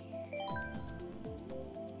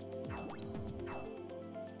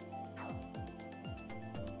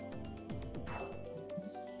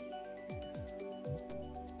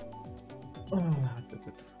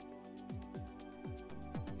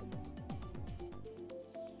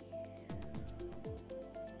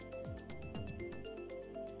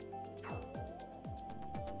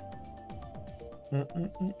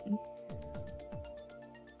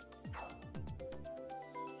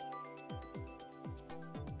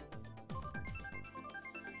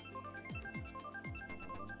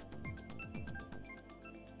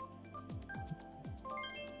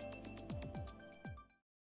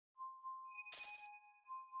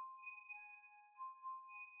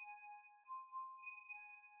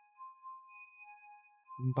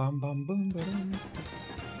 Bam bam bam bam.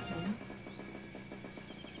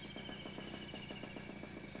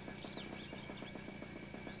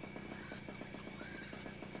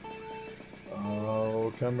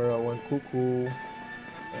 Oh, camera went cuckoo,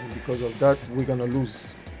 and because of that, we're gonna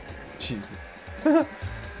lose. Jesus.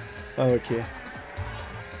 Okay.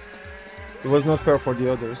 It was not fair for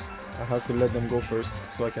the others. I have to let them go first,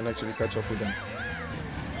 so I can actually catch up with them.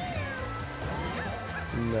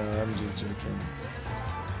 No, I'm just joking.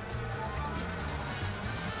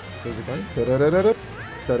 There's a gun.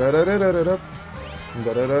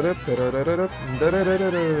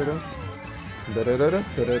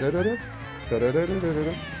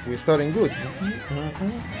 We're starting good.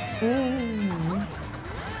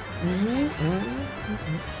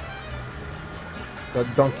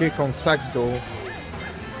 That Donkey Kong sax though.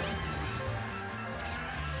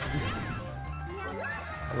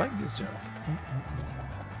 I like this jump.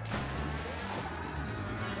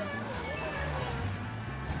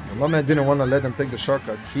 My man didn't want to let him take the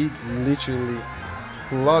shortcut. He literally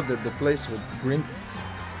flooded the place with green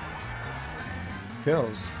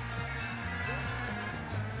pills.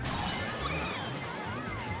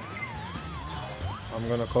 I'm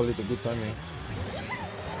gonna call it a good timing.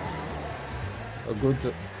 A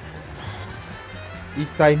good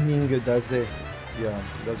timing does it. Yeah,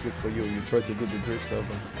 that's good for you. You try to do the drift stuff,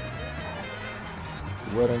 but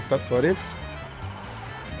you weren't cut for it.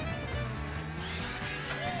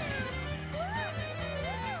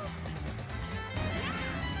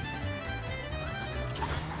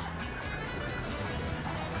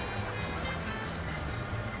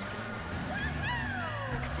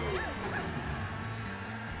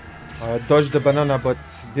 I dodged the banana, but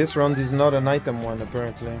this round is not an item one,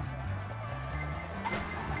 apparently.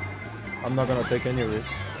 I'm not gonna take any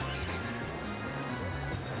risk.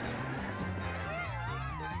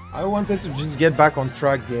 I wanted to just get back on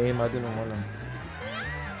track game, I didn't wanna...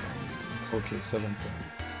 Okay, 7 points.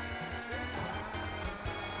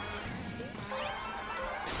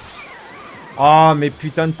 Ah, mais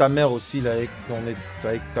putain de ta mère aussi, là, avec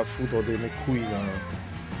ta foudre de mes couilles, là.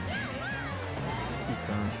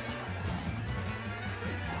 Putain.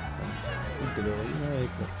 De l'heroïne, avec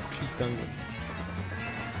la putain de...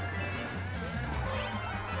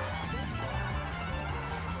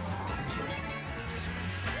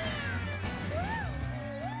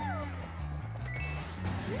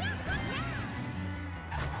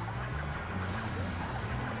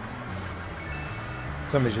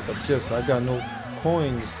 Putain, mais j'ai pas de pièces. I got no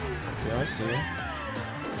coins. Yeah, I see.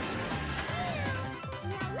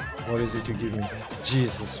 What is it you give me?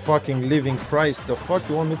 Jesus fucking living Christ. The fuck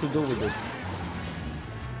you want me to do with this?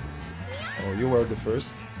 Oh, you were the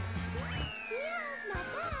first.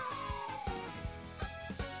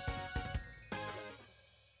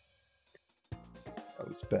 That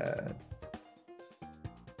was bad.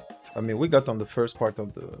 I mean, we got on the first part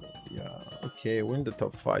of the... Yeah, okay, we're in the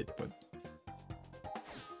top 5, but...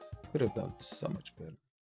 Could have done so much better.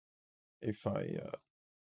 If I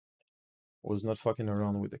was not fucking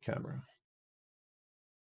around with the camera.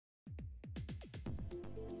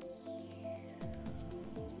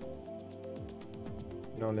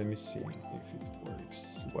 Now let me see if it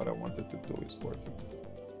works. What I wanted to do is working.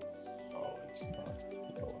 Oh, it's not.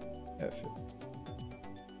 No, F it.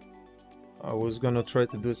 I was gonna try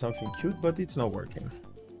to do something cute, but it's not working.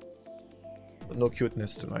 But no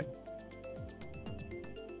cuteness tonight.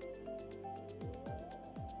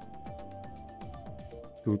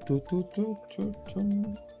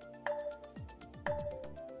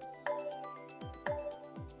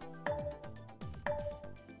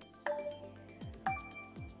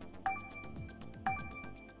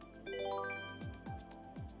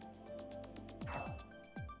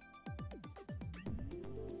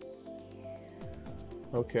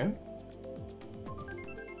 Okay.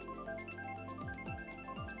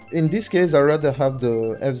 In this case, I'd rather have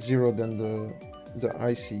the F0 than the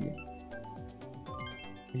IC.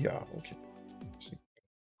 Yeah, okay. See.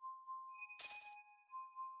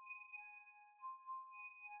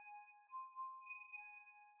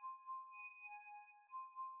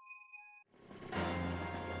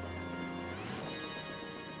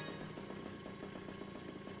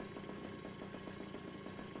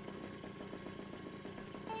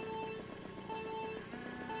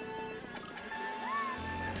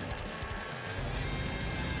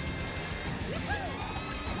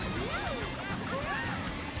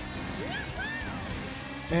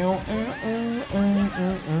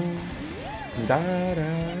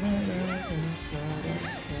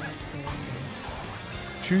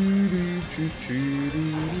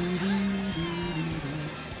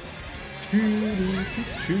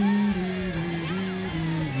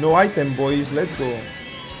 No item, boys. Let's go.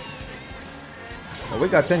 Oh, we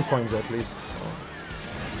got 10 coins at least. Oh.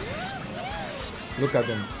 Look at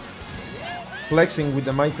them. Flexing with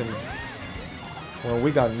them items. Well,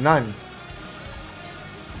 we got none.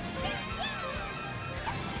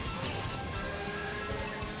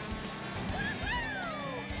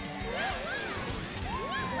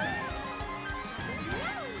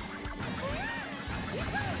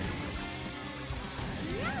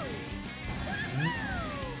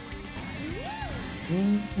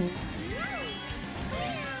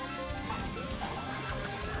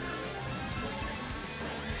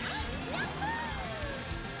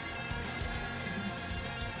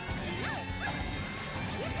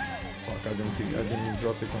 I didn't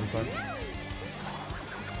drop it on time.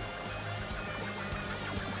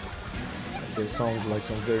 They sound like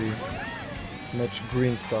some very much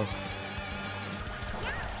green stuff.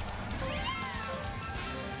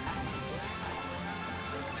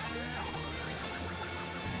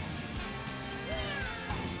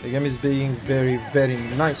 The game is being very, very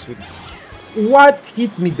nice with... What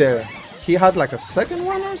hit me there? He had like a second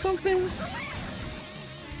one or something?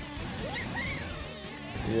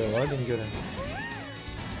 Yeah, well, I didn't get it.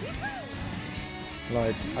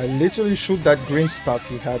 Like, I literally shoot that green stuff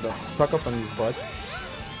he had stuck up on his butt.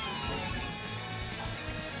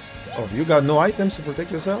 Oh, you got no items to protect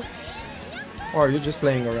yourself? Or are you just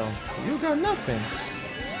playing around? You got nothing.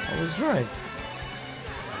 I was right.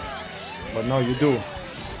 But now you do.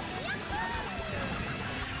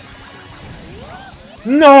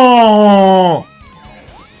 No!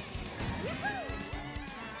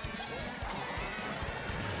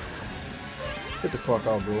 Get the fuck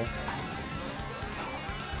out, bro.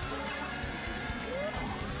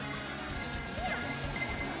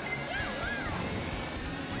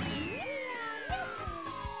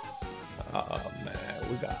 Oh man,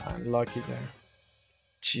 we got unlucky there.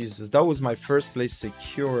 Jesus, that was my first place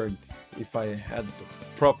secured if I had the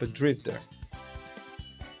proper drift there.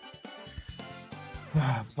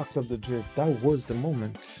 Ah, fucked up the drift. That was the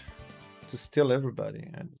moment to steal everybody,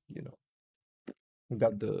 and you know,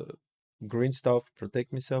 got the green stuff,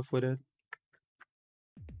 protect myself with it,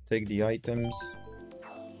 take the items.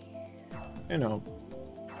 You know,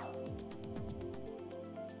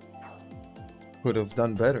 could have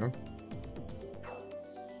done better.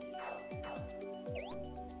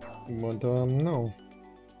 But no.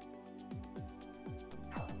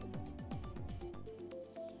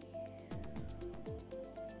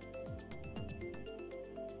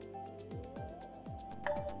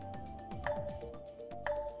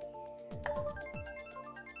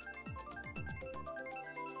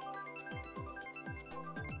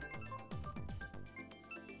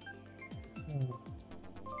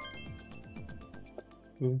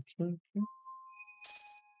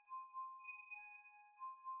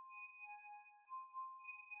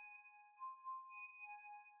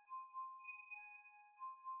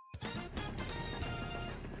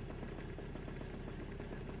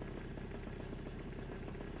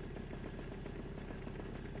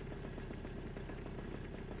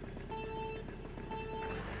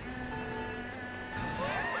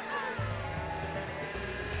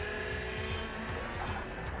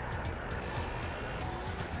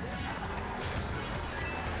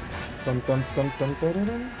 Dum dum dum dum dum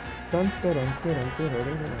dum dum dum dum dum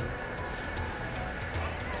dum.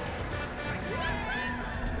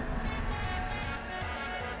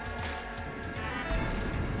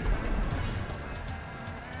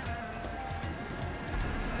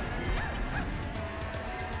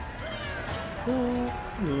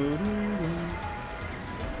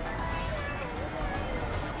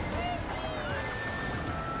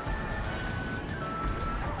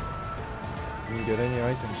 Didn't get any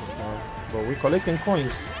items so far, but we're collecting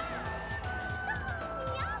coins.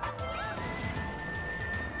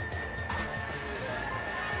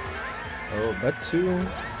 Oh, that too.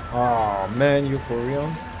 Oh man, you for real?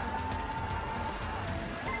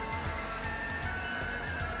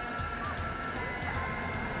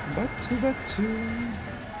 That too.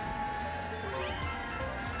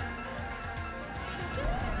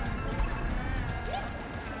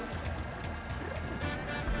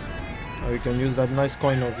 Oh, you can use that nice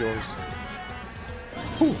coin of yours.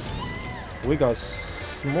 Whew. We got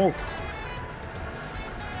smoked.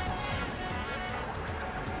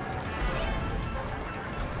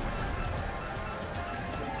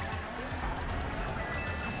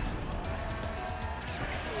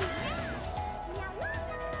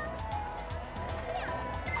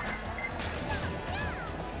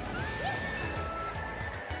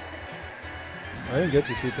 I didn't get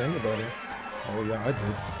to shoot anybody. Oh yeah, I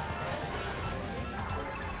did.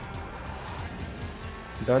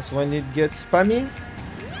 That's when it gets spammy.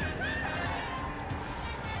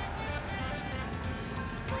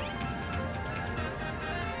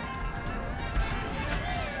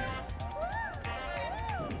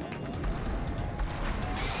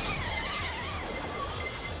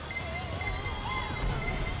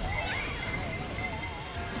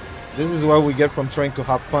 This is what we get from trying to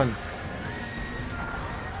have fun.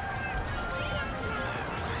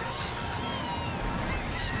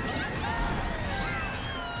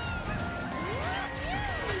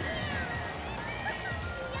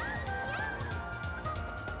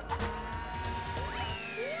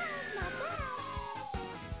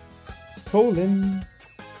 Stolen.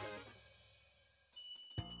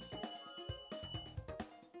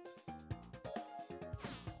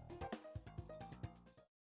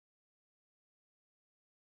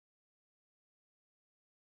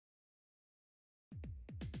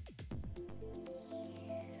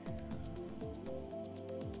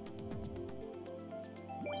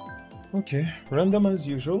 Okay, random as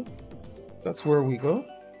usual. That's where we go.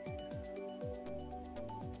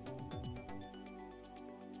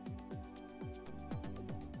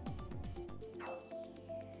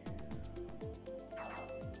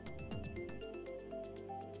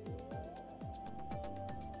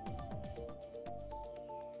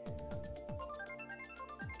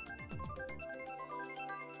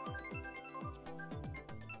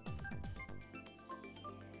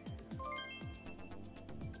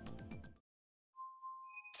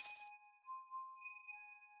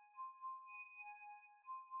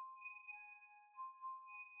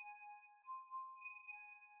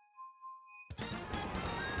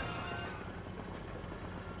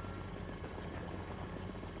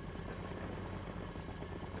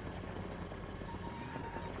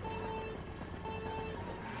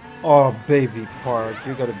 Oh, baby park,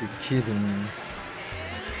 you gotta be kidding me.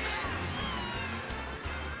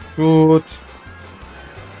 Good.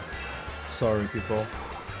 Sorry, people.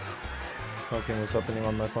 Something was happening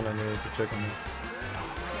on my phone. I needed to check on it.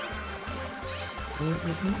 Nice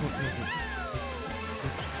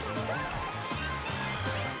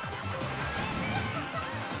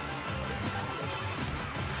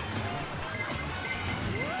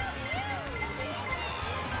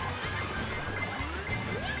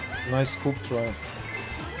scoop try.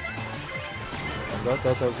 I got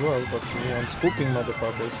that as well, but me, I'm scooping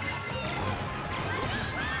motherfuckers.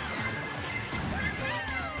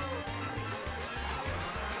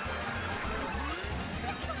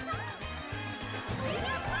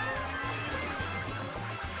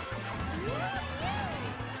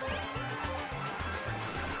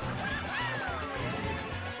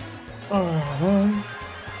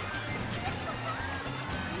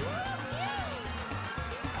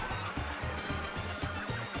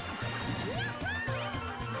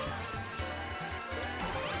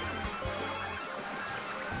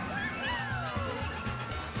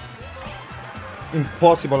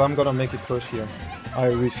 Impossible, I'm gonna make it first here. I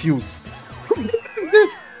refuse.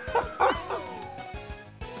 This!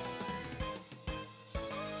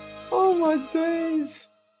 Oh my days!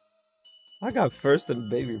 I got first in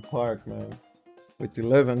Baby Park, man. With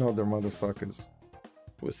 11 other motherfuckers.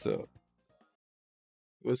 What's up?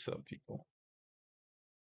 What's up, people?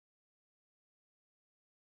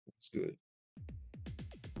 It's good.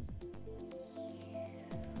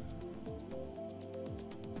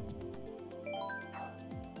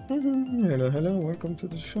 Hello, hello, welcome to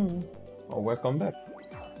the show. Or welcome back.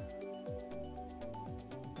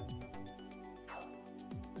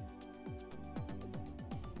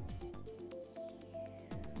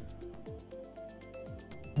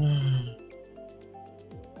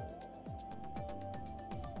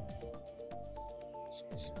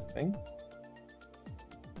 Something.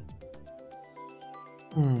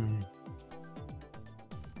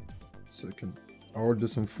 Second. I ordered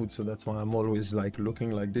some food, so that's why I'm always like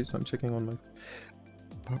looking like this. I'm checking on my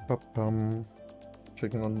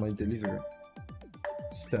checking on my delivery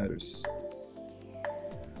status.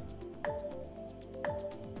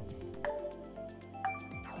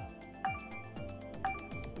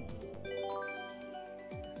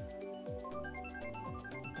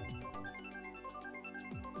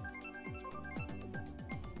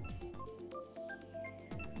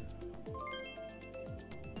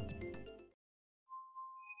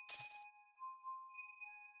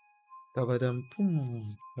 Tabadam pum,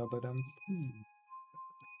 tabadam pum.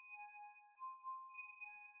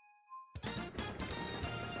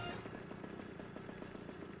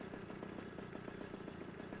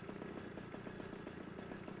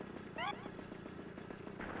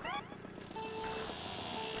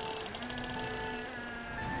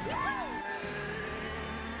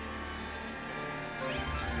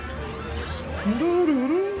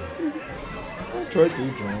 I'll try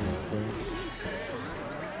to join.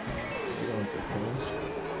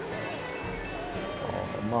 Oh,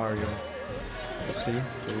 Mario. You see?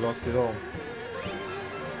 We lost it all.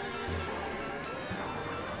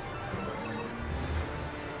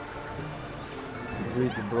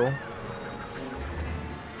 Greedy, bro.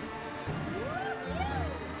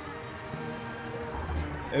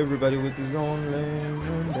 Everybody with his own lane,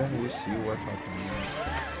 and then we see what happens.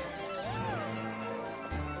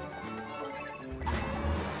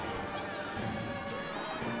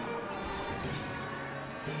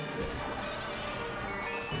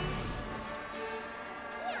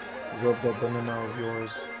 Drop that banana of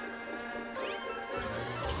yours.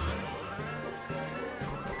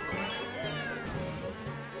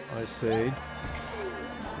 I said,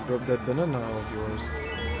 drop that banana of yours.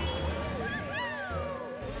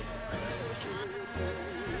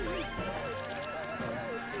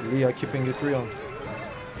 Leah keeping it real.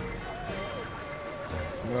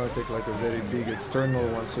 I'm gonna take like a very big external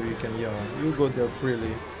one so you can, yeah, you go there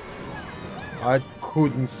freely. I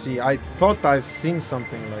couldn't see. I thought I've seen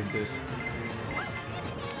something like this.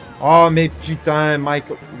 Oh, mais putain,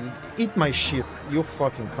 Michael. Eat my shit, you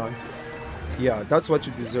fucking cunt. Yeah, that's what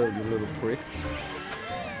you deserve, you little prick.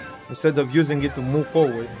 Instead of using it to move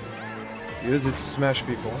forward, use it to smash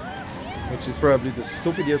people. Which is probably the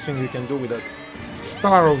stupidest thing you can do with that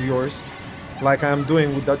star of yours. Like I am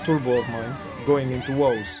doing with that turbo of mine, going into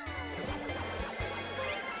walls.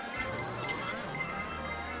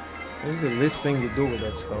 This is the least thing you do with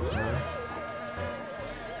that stuff, man.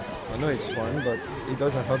 I know it's fun, but it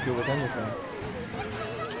doesn't help you with anything.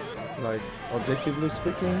 Like, objectively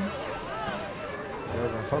speaking, it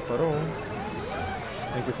doesn't help at all.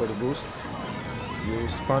 Thank you for the boost. You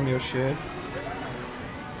spam your shit.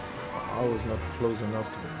 I was not close enough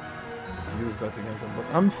to use that against them. But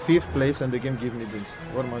I'm 5th place and the game gave me this.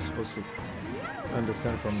 What am I supposed to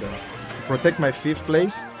understand from that? To protect my 5th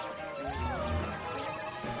place?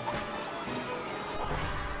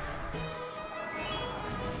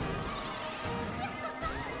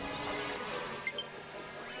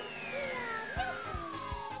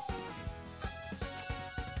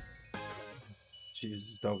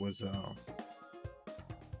 Jesus, that was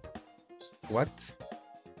what?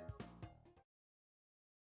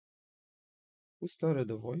 Who started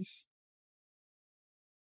the voice?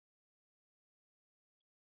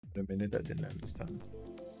 For a minute, I didn't understand.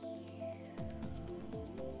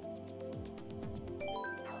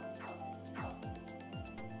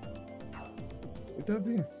 Would that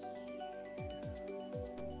be?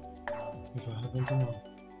 If I happen to know.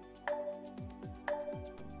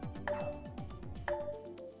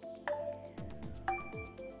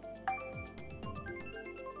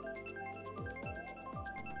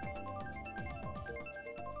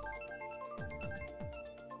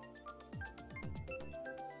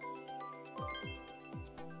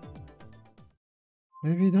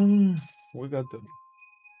 Maybe then we got them.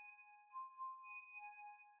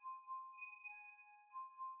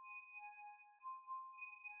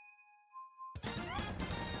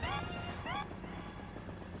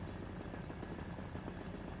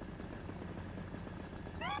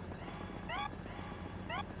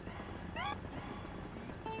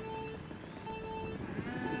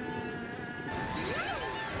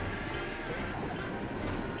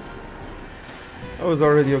 That was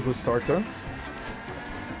already a good starter.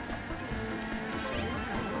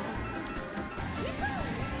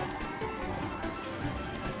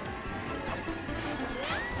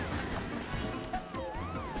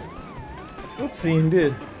 Oopsie,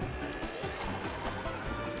 indeed.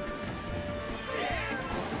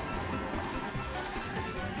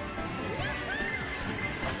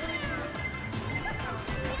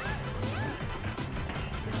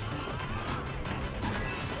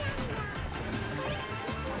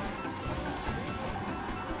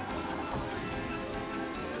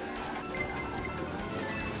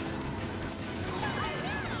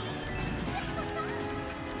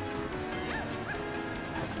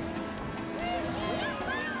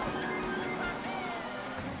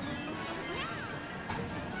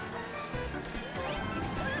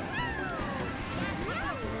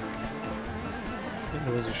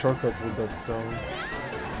 There was a shortcut with that down.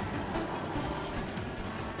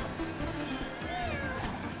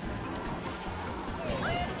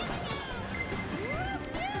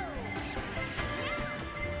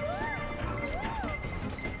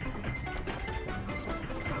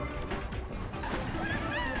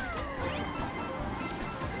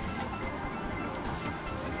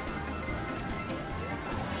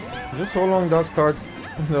 Just how long that start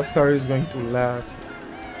is going to last.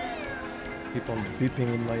 Keep on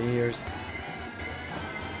beeping in my ears.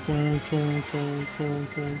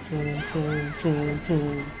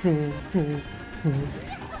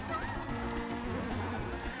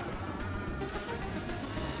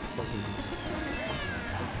 What is this?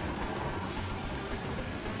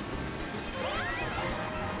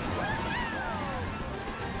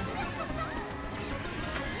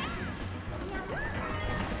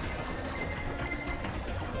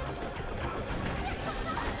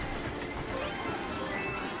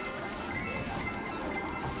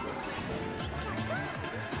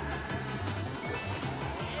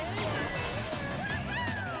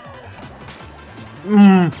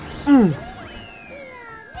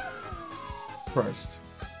 Christ.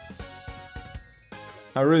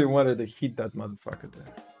 I really wanted to hit that motherfucker there.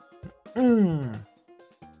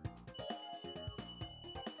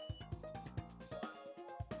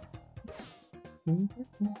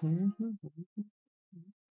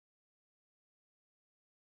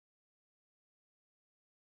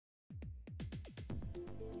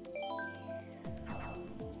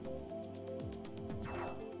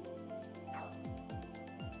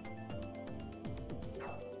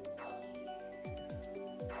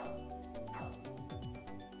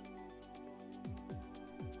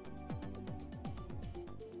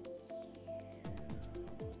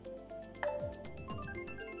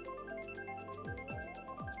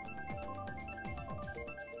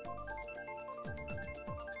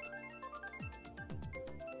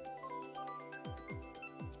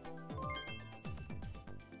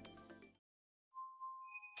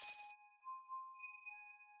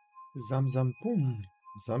 Zam zam boom,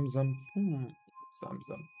 zam zam boom, zam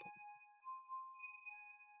zam boom.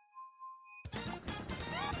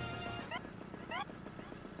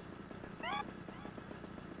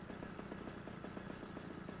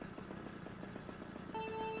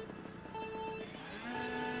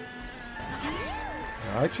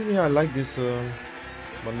 Actually, I like this,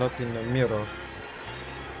 but not in the mirror.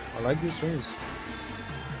 I like this race.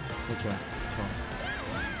 Which one? Oh.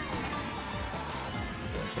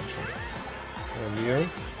 Earlier,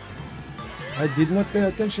 I did not pay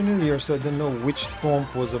attention earlier, so I didn't know which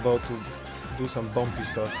pump was about to do some bumpy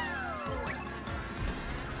stuff.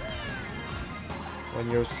 When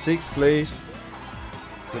you're 6th place,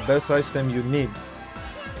 the best item you need,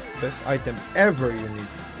 best item ever you need,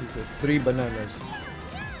 is the 3 bananas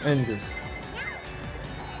and this.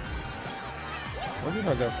 Why did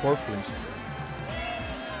I get 4th place?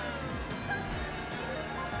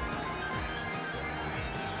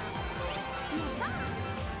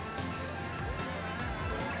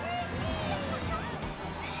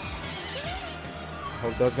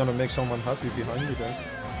 Hope that's gonna make someone happy behind you guys.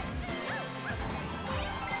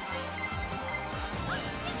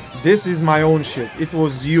 This is my own shit. It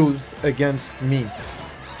was used against me.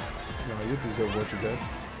 No, you deserve what you get.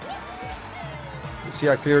 You see,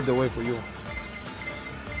 I cleared the way for you.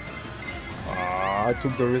 I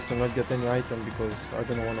took the risk to not get any item because I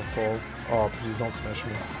didn't want to fall. Oh, please don't smash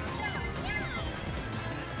me.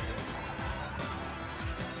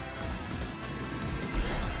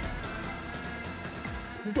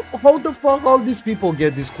 How the fuck all these people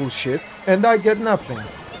get this cool shit and I get nothing?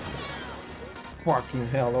 Fucking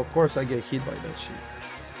hell, of course I get hit by that shit.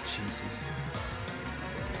 Jesus.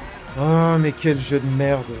 Ah, mais quel jeu de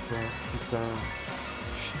merde, quoi. Putain.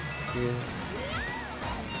 Shit.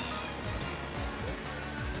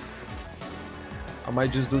 I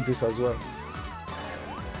might just do this as well.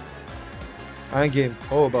 And game.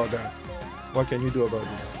 How about that? What can you do about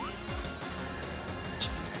this?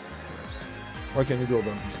 What can you do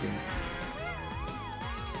about this game?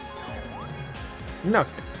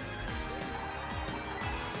 Nothing.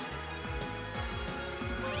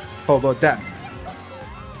 How about that?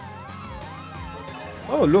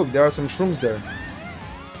 Oh look, there are some shrooms there.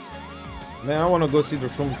 Man, I wanna go see the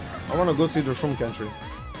shroom. I wanna go see the shroom country.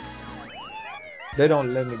 They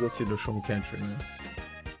don't let me go see the shroom country, man.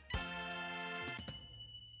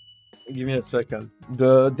 Give me a second.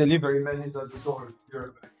 The delivery man is at the door. Be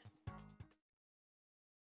right back.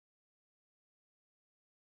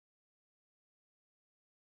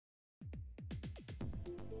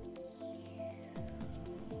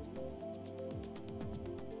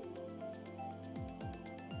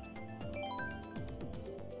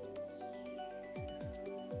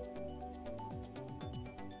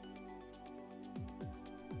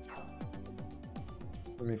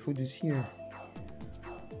 My food is here.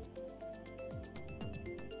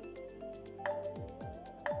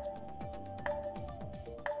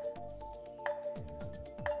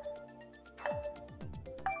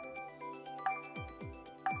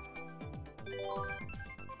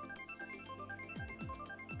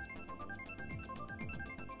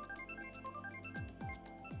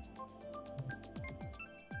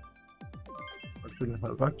 I shouldn't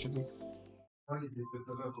have actually. I need to get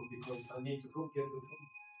the level because I need to go get the food.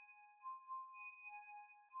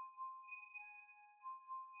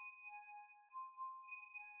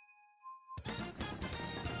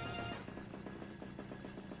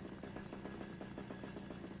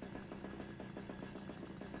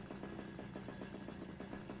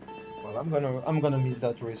 Well, I'm gonna miss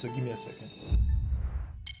that race, so give me a second.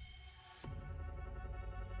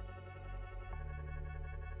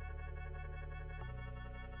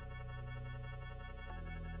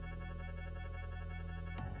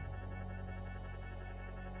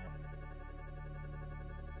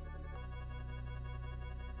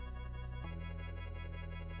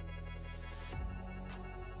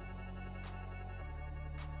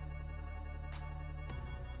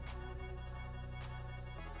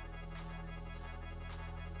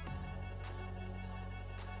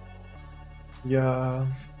 Yeah,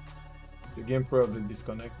 the game probably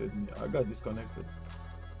disconnected me. I got disconnected.